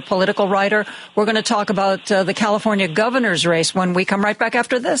senior political writer. We're going to talk about the California governor's race when we come right back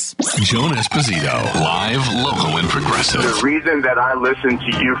after this. Joan Esposito, live, local, and progressive. The reason that I listen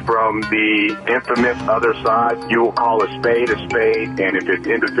to you from the infamous other side, you will call a spade, and if it's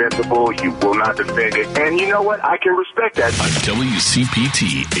indefensible, you will not defend it. And you know what? I can respect that. On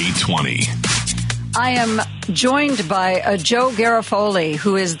WCPT 820. I am joined by Joe Garofoli,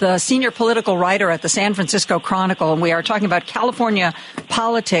 who is the senior political writer at the San Francisco Chronicle, and we are talking about California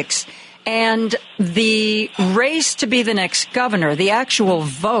politics and the race to be the next governor. The actual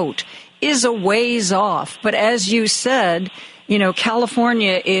vote is a ways off, but as you said,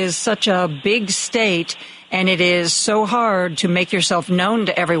 California is such a big state, and it is so hard to make yourself known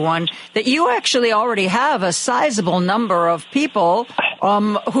to everyone that you actually already have a sizable number of people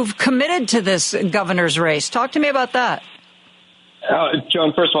who've committed to this governor's race. Talk to me about that.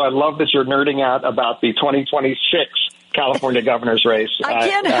 Joan, first of all, I love that you're nerding out about the 2026 California governor's race. I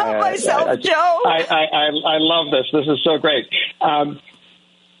can't help myself, Joe. I love this. This is so great.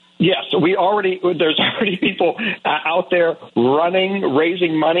 Yes, there's already people out there running,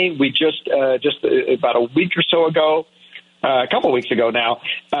 raising money. We just about a week or so ago, a couple of weeks ago now,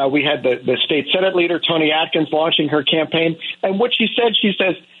 we had the state Senate leader, Toni Atkins, launching her campaign. And what she says,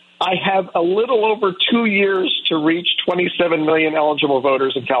 I have a little over 2 years to reach 27 million eligible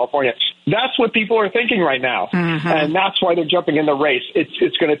voters in California. That's what people are thinking right now. Mm-hmm. And that's why they're jumping in the race.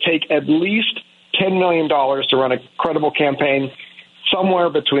 It's going to take at least $10 million to run a credible campaign. Somewhere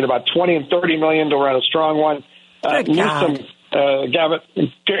between about 20 and 30 million to run a strong one. Gavin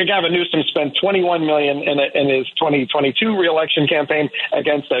Newsom spent 21 million in his 2022 reelection campaign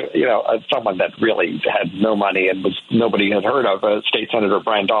against someone that really had no money and nobody had heard of, State Senator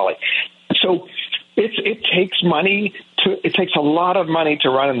Brian Dawley. So it takes a lot of money to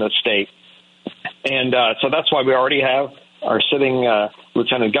run in the state, and so that's why we already have our sitting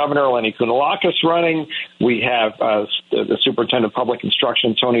Lieutenant Governor Lenny Kounalakis running. We have the Superintendent of Public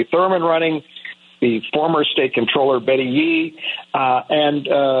Instruction Tony Thurmond running, the former State Controller Betty Yee, and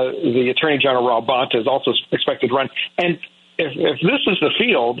the Attorney General Rob Bonta is also expected to run. And if this is the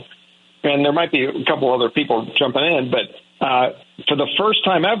field, and there might be a couple other people jumping in, but for the first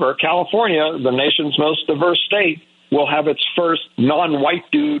time ever, California, the nation's most diverse state, will have its first non-white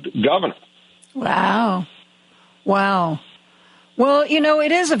dude governor. Wow. Well,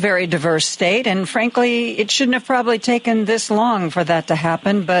 it is a very diverse state, and frankly, it shouldn't have probably taken this long for that to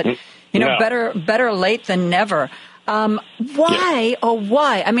happen, but, better late than never. Why?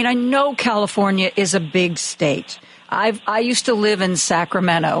 I mean, I know California is a big state. I used to live in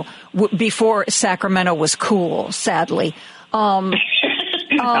Sacramento before Sacramento was cool, sadly. I'll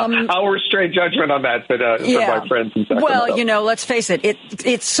restrain judgment on that, but my friends in Sacramento. Well, let's face it,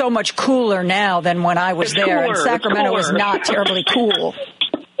 it's so much cooler now than when I was there. And Sacramento was not terribly cool.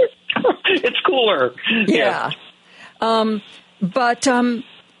 It's cooler. Yeah. But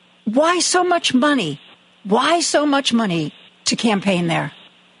why so much money? Why so much money to campaign there?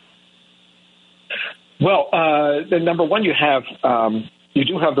 Well, number one, you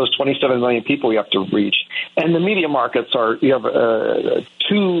do have those 27 million people you have to reach. And the media markets you have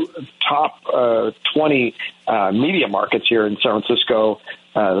two top 20 media markets here in San Francisco,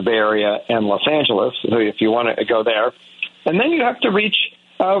 the Bay Area, and Los Angeles, if you want to go there. And then you have to reach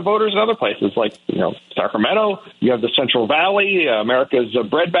voters in other places like, Sacramento. You have the Central Valley, America's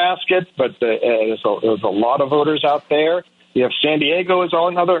breadbasket, but there's a lot of voters out there. You have San Diego is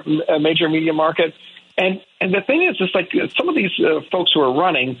another major media market. And the thing is, it's like some of these folks who are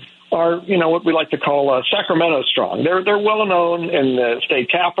running are, what we like to call Sacramento strong. They're well known in the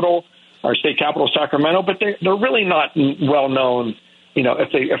state capital, our state capital, Sacramento, but they're really not well known,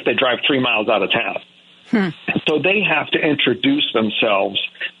 if they drive 3 miles out of town. So they have to introduce themselves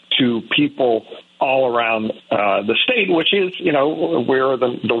to people all around the state, which is, we're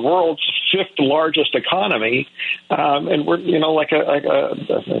the world's 5th largest economy, and we're, like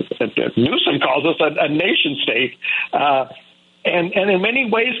Newsom calls us a nation state, and in many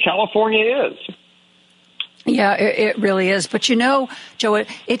ways, California is. Yeah, it really is. But Joe,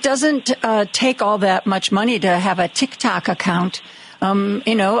 it doesn't take all that much money to have a TikTok account.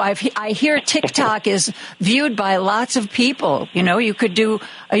 I hear TikTok is viewed by lots of people. You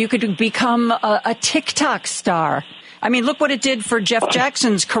could become a TikTok star. I mean, look what it did for Jeff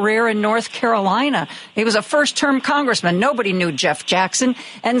Jackson's career in North Carolina. He was a first-term congressman. Nobody knew Jeff Jackson.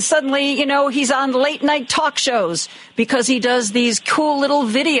 And suddenly, he's on late-night talk shows because he does these cool little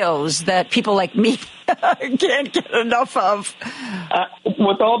videos that people like me can't get enough of.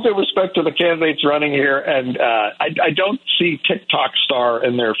 With all due respect to the candidates running here, and I don't see TikTok star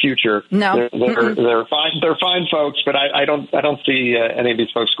in their future. No, they're fine. They're fine folks, but I don't see any of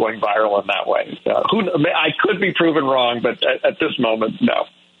these folks going viral in that way. I could be proven wrong, but at this moment, no.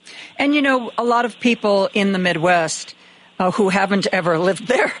 And a lot of people in the Midwest who haven't ever lived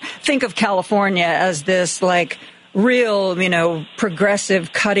there think of California as this real,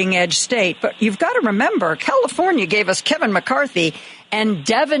 progressive, cutting-edge state. But you've got to remember, California gave us Kevin McCarthy and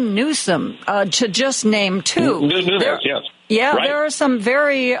Devin Newsom, to just name two. Yes. Yeah, right. There are some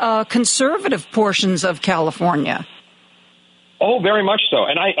very conservative portions of California. Oh, very much so.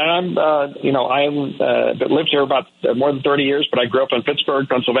 And I'm lived here about more than 30 years, but I grew up in Pittsburgh,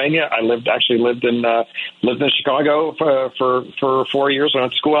 Pennsylvania. I lived in Chicago for 4 years. I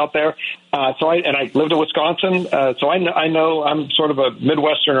went to school out there. I lived in Wisconsin. So I know I'm sort of a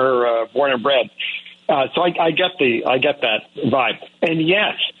Midwesterner, born and bred. So I get that vibe. And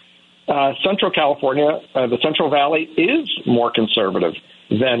yes, Central California, the Central Valley is more conservative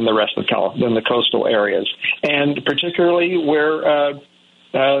than the rest of than the coastal areas, and particularly where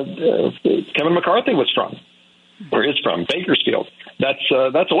Kevin McCarthy was from, or is from, Bakersfield. That's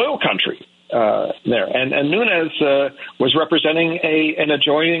oil country there, and Nunes was representing an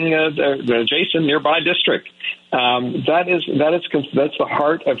adjoining, adjacent nearby district. That's the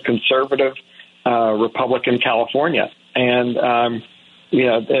heart of conservative Republican California, and.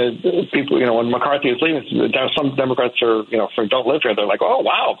 People, when McCarthy is leaving, some Democrats don't live here. They're like, oh,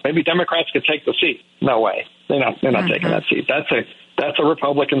 wow, maybe Democrats could take the seat. No way. They're not taking that seat. That's a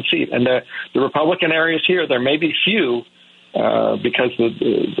Republican seat. And the Republican areas here, there may be few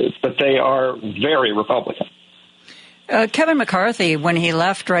but they are very Republican. Kevin McCarthy, when he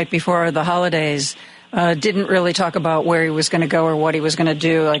left right before the holidays, didn't really talk about where he was going to go or what he was going to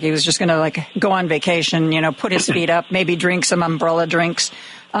do. Like, he was just going to go on vacation, put his feet up, maybe drink some umbrella drinks.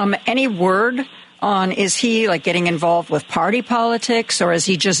 Any word on, is he getting involved with party politics, or is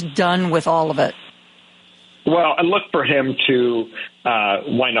he just done with all of it? Well, I look for him to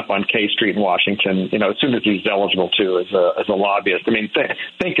wind up on K Street in Washington, as soon as he's eligible to as a lobbyist. I mean,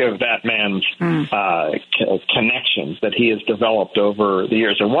 think of that man's connections that he has developed over the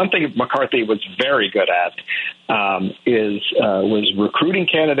years. And one thing McCarthy was very good at was recruiting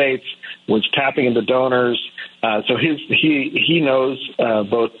candidates, was tapping into donors. So he knows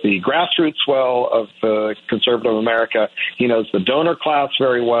both the grassroots well of conservative America. He knows the donor class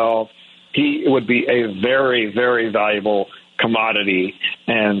very well. He would be a very, very valuable commodity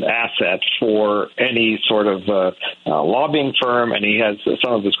and asset for any sort of lobbying firm, and he has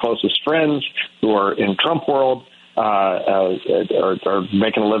some of his closest friends who are in Trump world are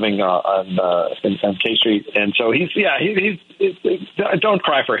making a living on K Street, and so he's don't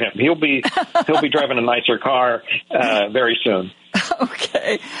cry for him. He'll be driving a nicer car very soon.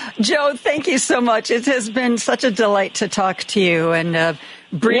 Okay, Joe, thank you so much. It has been such a delight to talk to you and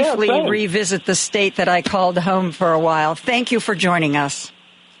briefly revisit the state that I called home for a while. Thank you for joining us.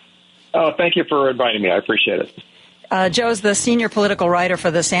 Oh, thank you for inviting me. I appreciate it. Joe's the senior political writer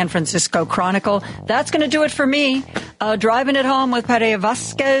for the San Francisco Chronicle. That's going to do it for me. Driving It Home with Pere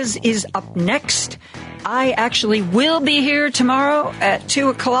Vasquez is up next. I actually will be here tomorrow at 2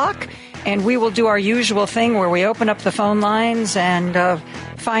 o'clock, and we will do our usual thing where we open up the phone lines and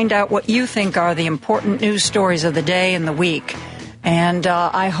find out what you think are the important news stories of the day and the week. And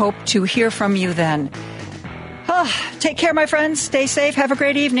I hope to hear from you then. Take care, my friends. Stay safe. Have a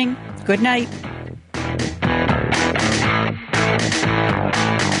great evening. Good night.